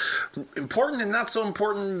discuss important and not so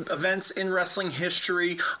important events in wrestling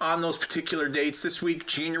history on those particular dates. This week,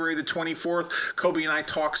 January the 24th, Kobe and I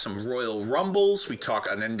talk some Royal Rumbles. We talk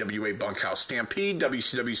an NWA Bunkhouse Stampede,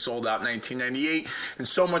 WCW Sold Out 1998, and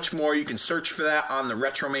so much more. You can search for that on the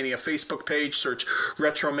Retromania Facebook page. Search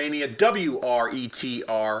Retromania,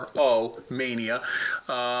 WRETRO Mania.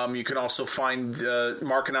 You can also find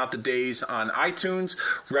Marking Out the Days on iTunes,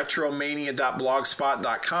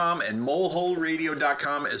 retromania.blogspot.com, and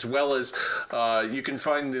molehole.radio.com, as well as you can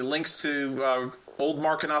find the links to old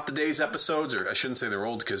Marking Out the Days episodes, or I shouldn't say they're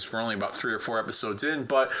old because we're only about 3 or 4 episodes in,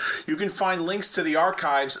 but you can find links to the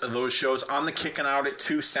archives of those shows on the Kicking Out at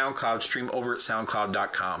 2 SoundCloud stream over at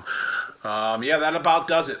soundcloud.com. That about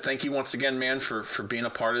does it. Thank you once again, man, for being a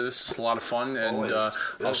part of this. It's a lot of fun, and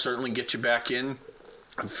I'll certainly get you back in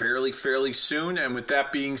fairly soon. And with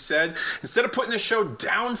that being said, instead of putting the show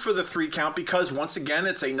down for the 3 count, because once again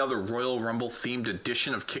it's another Royal Rumble themed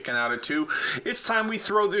edition of Kicking Out at 2, it's time we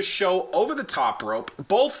throw this show over the top rope,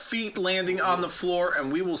 both feet landing on the floor,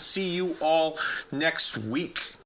 and we will see you all next week.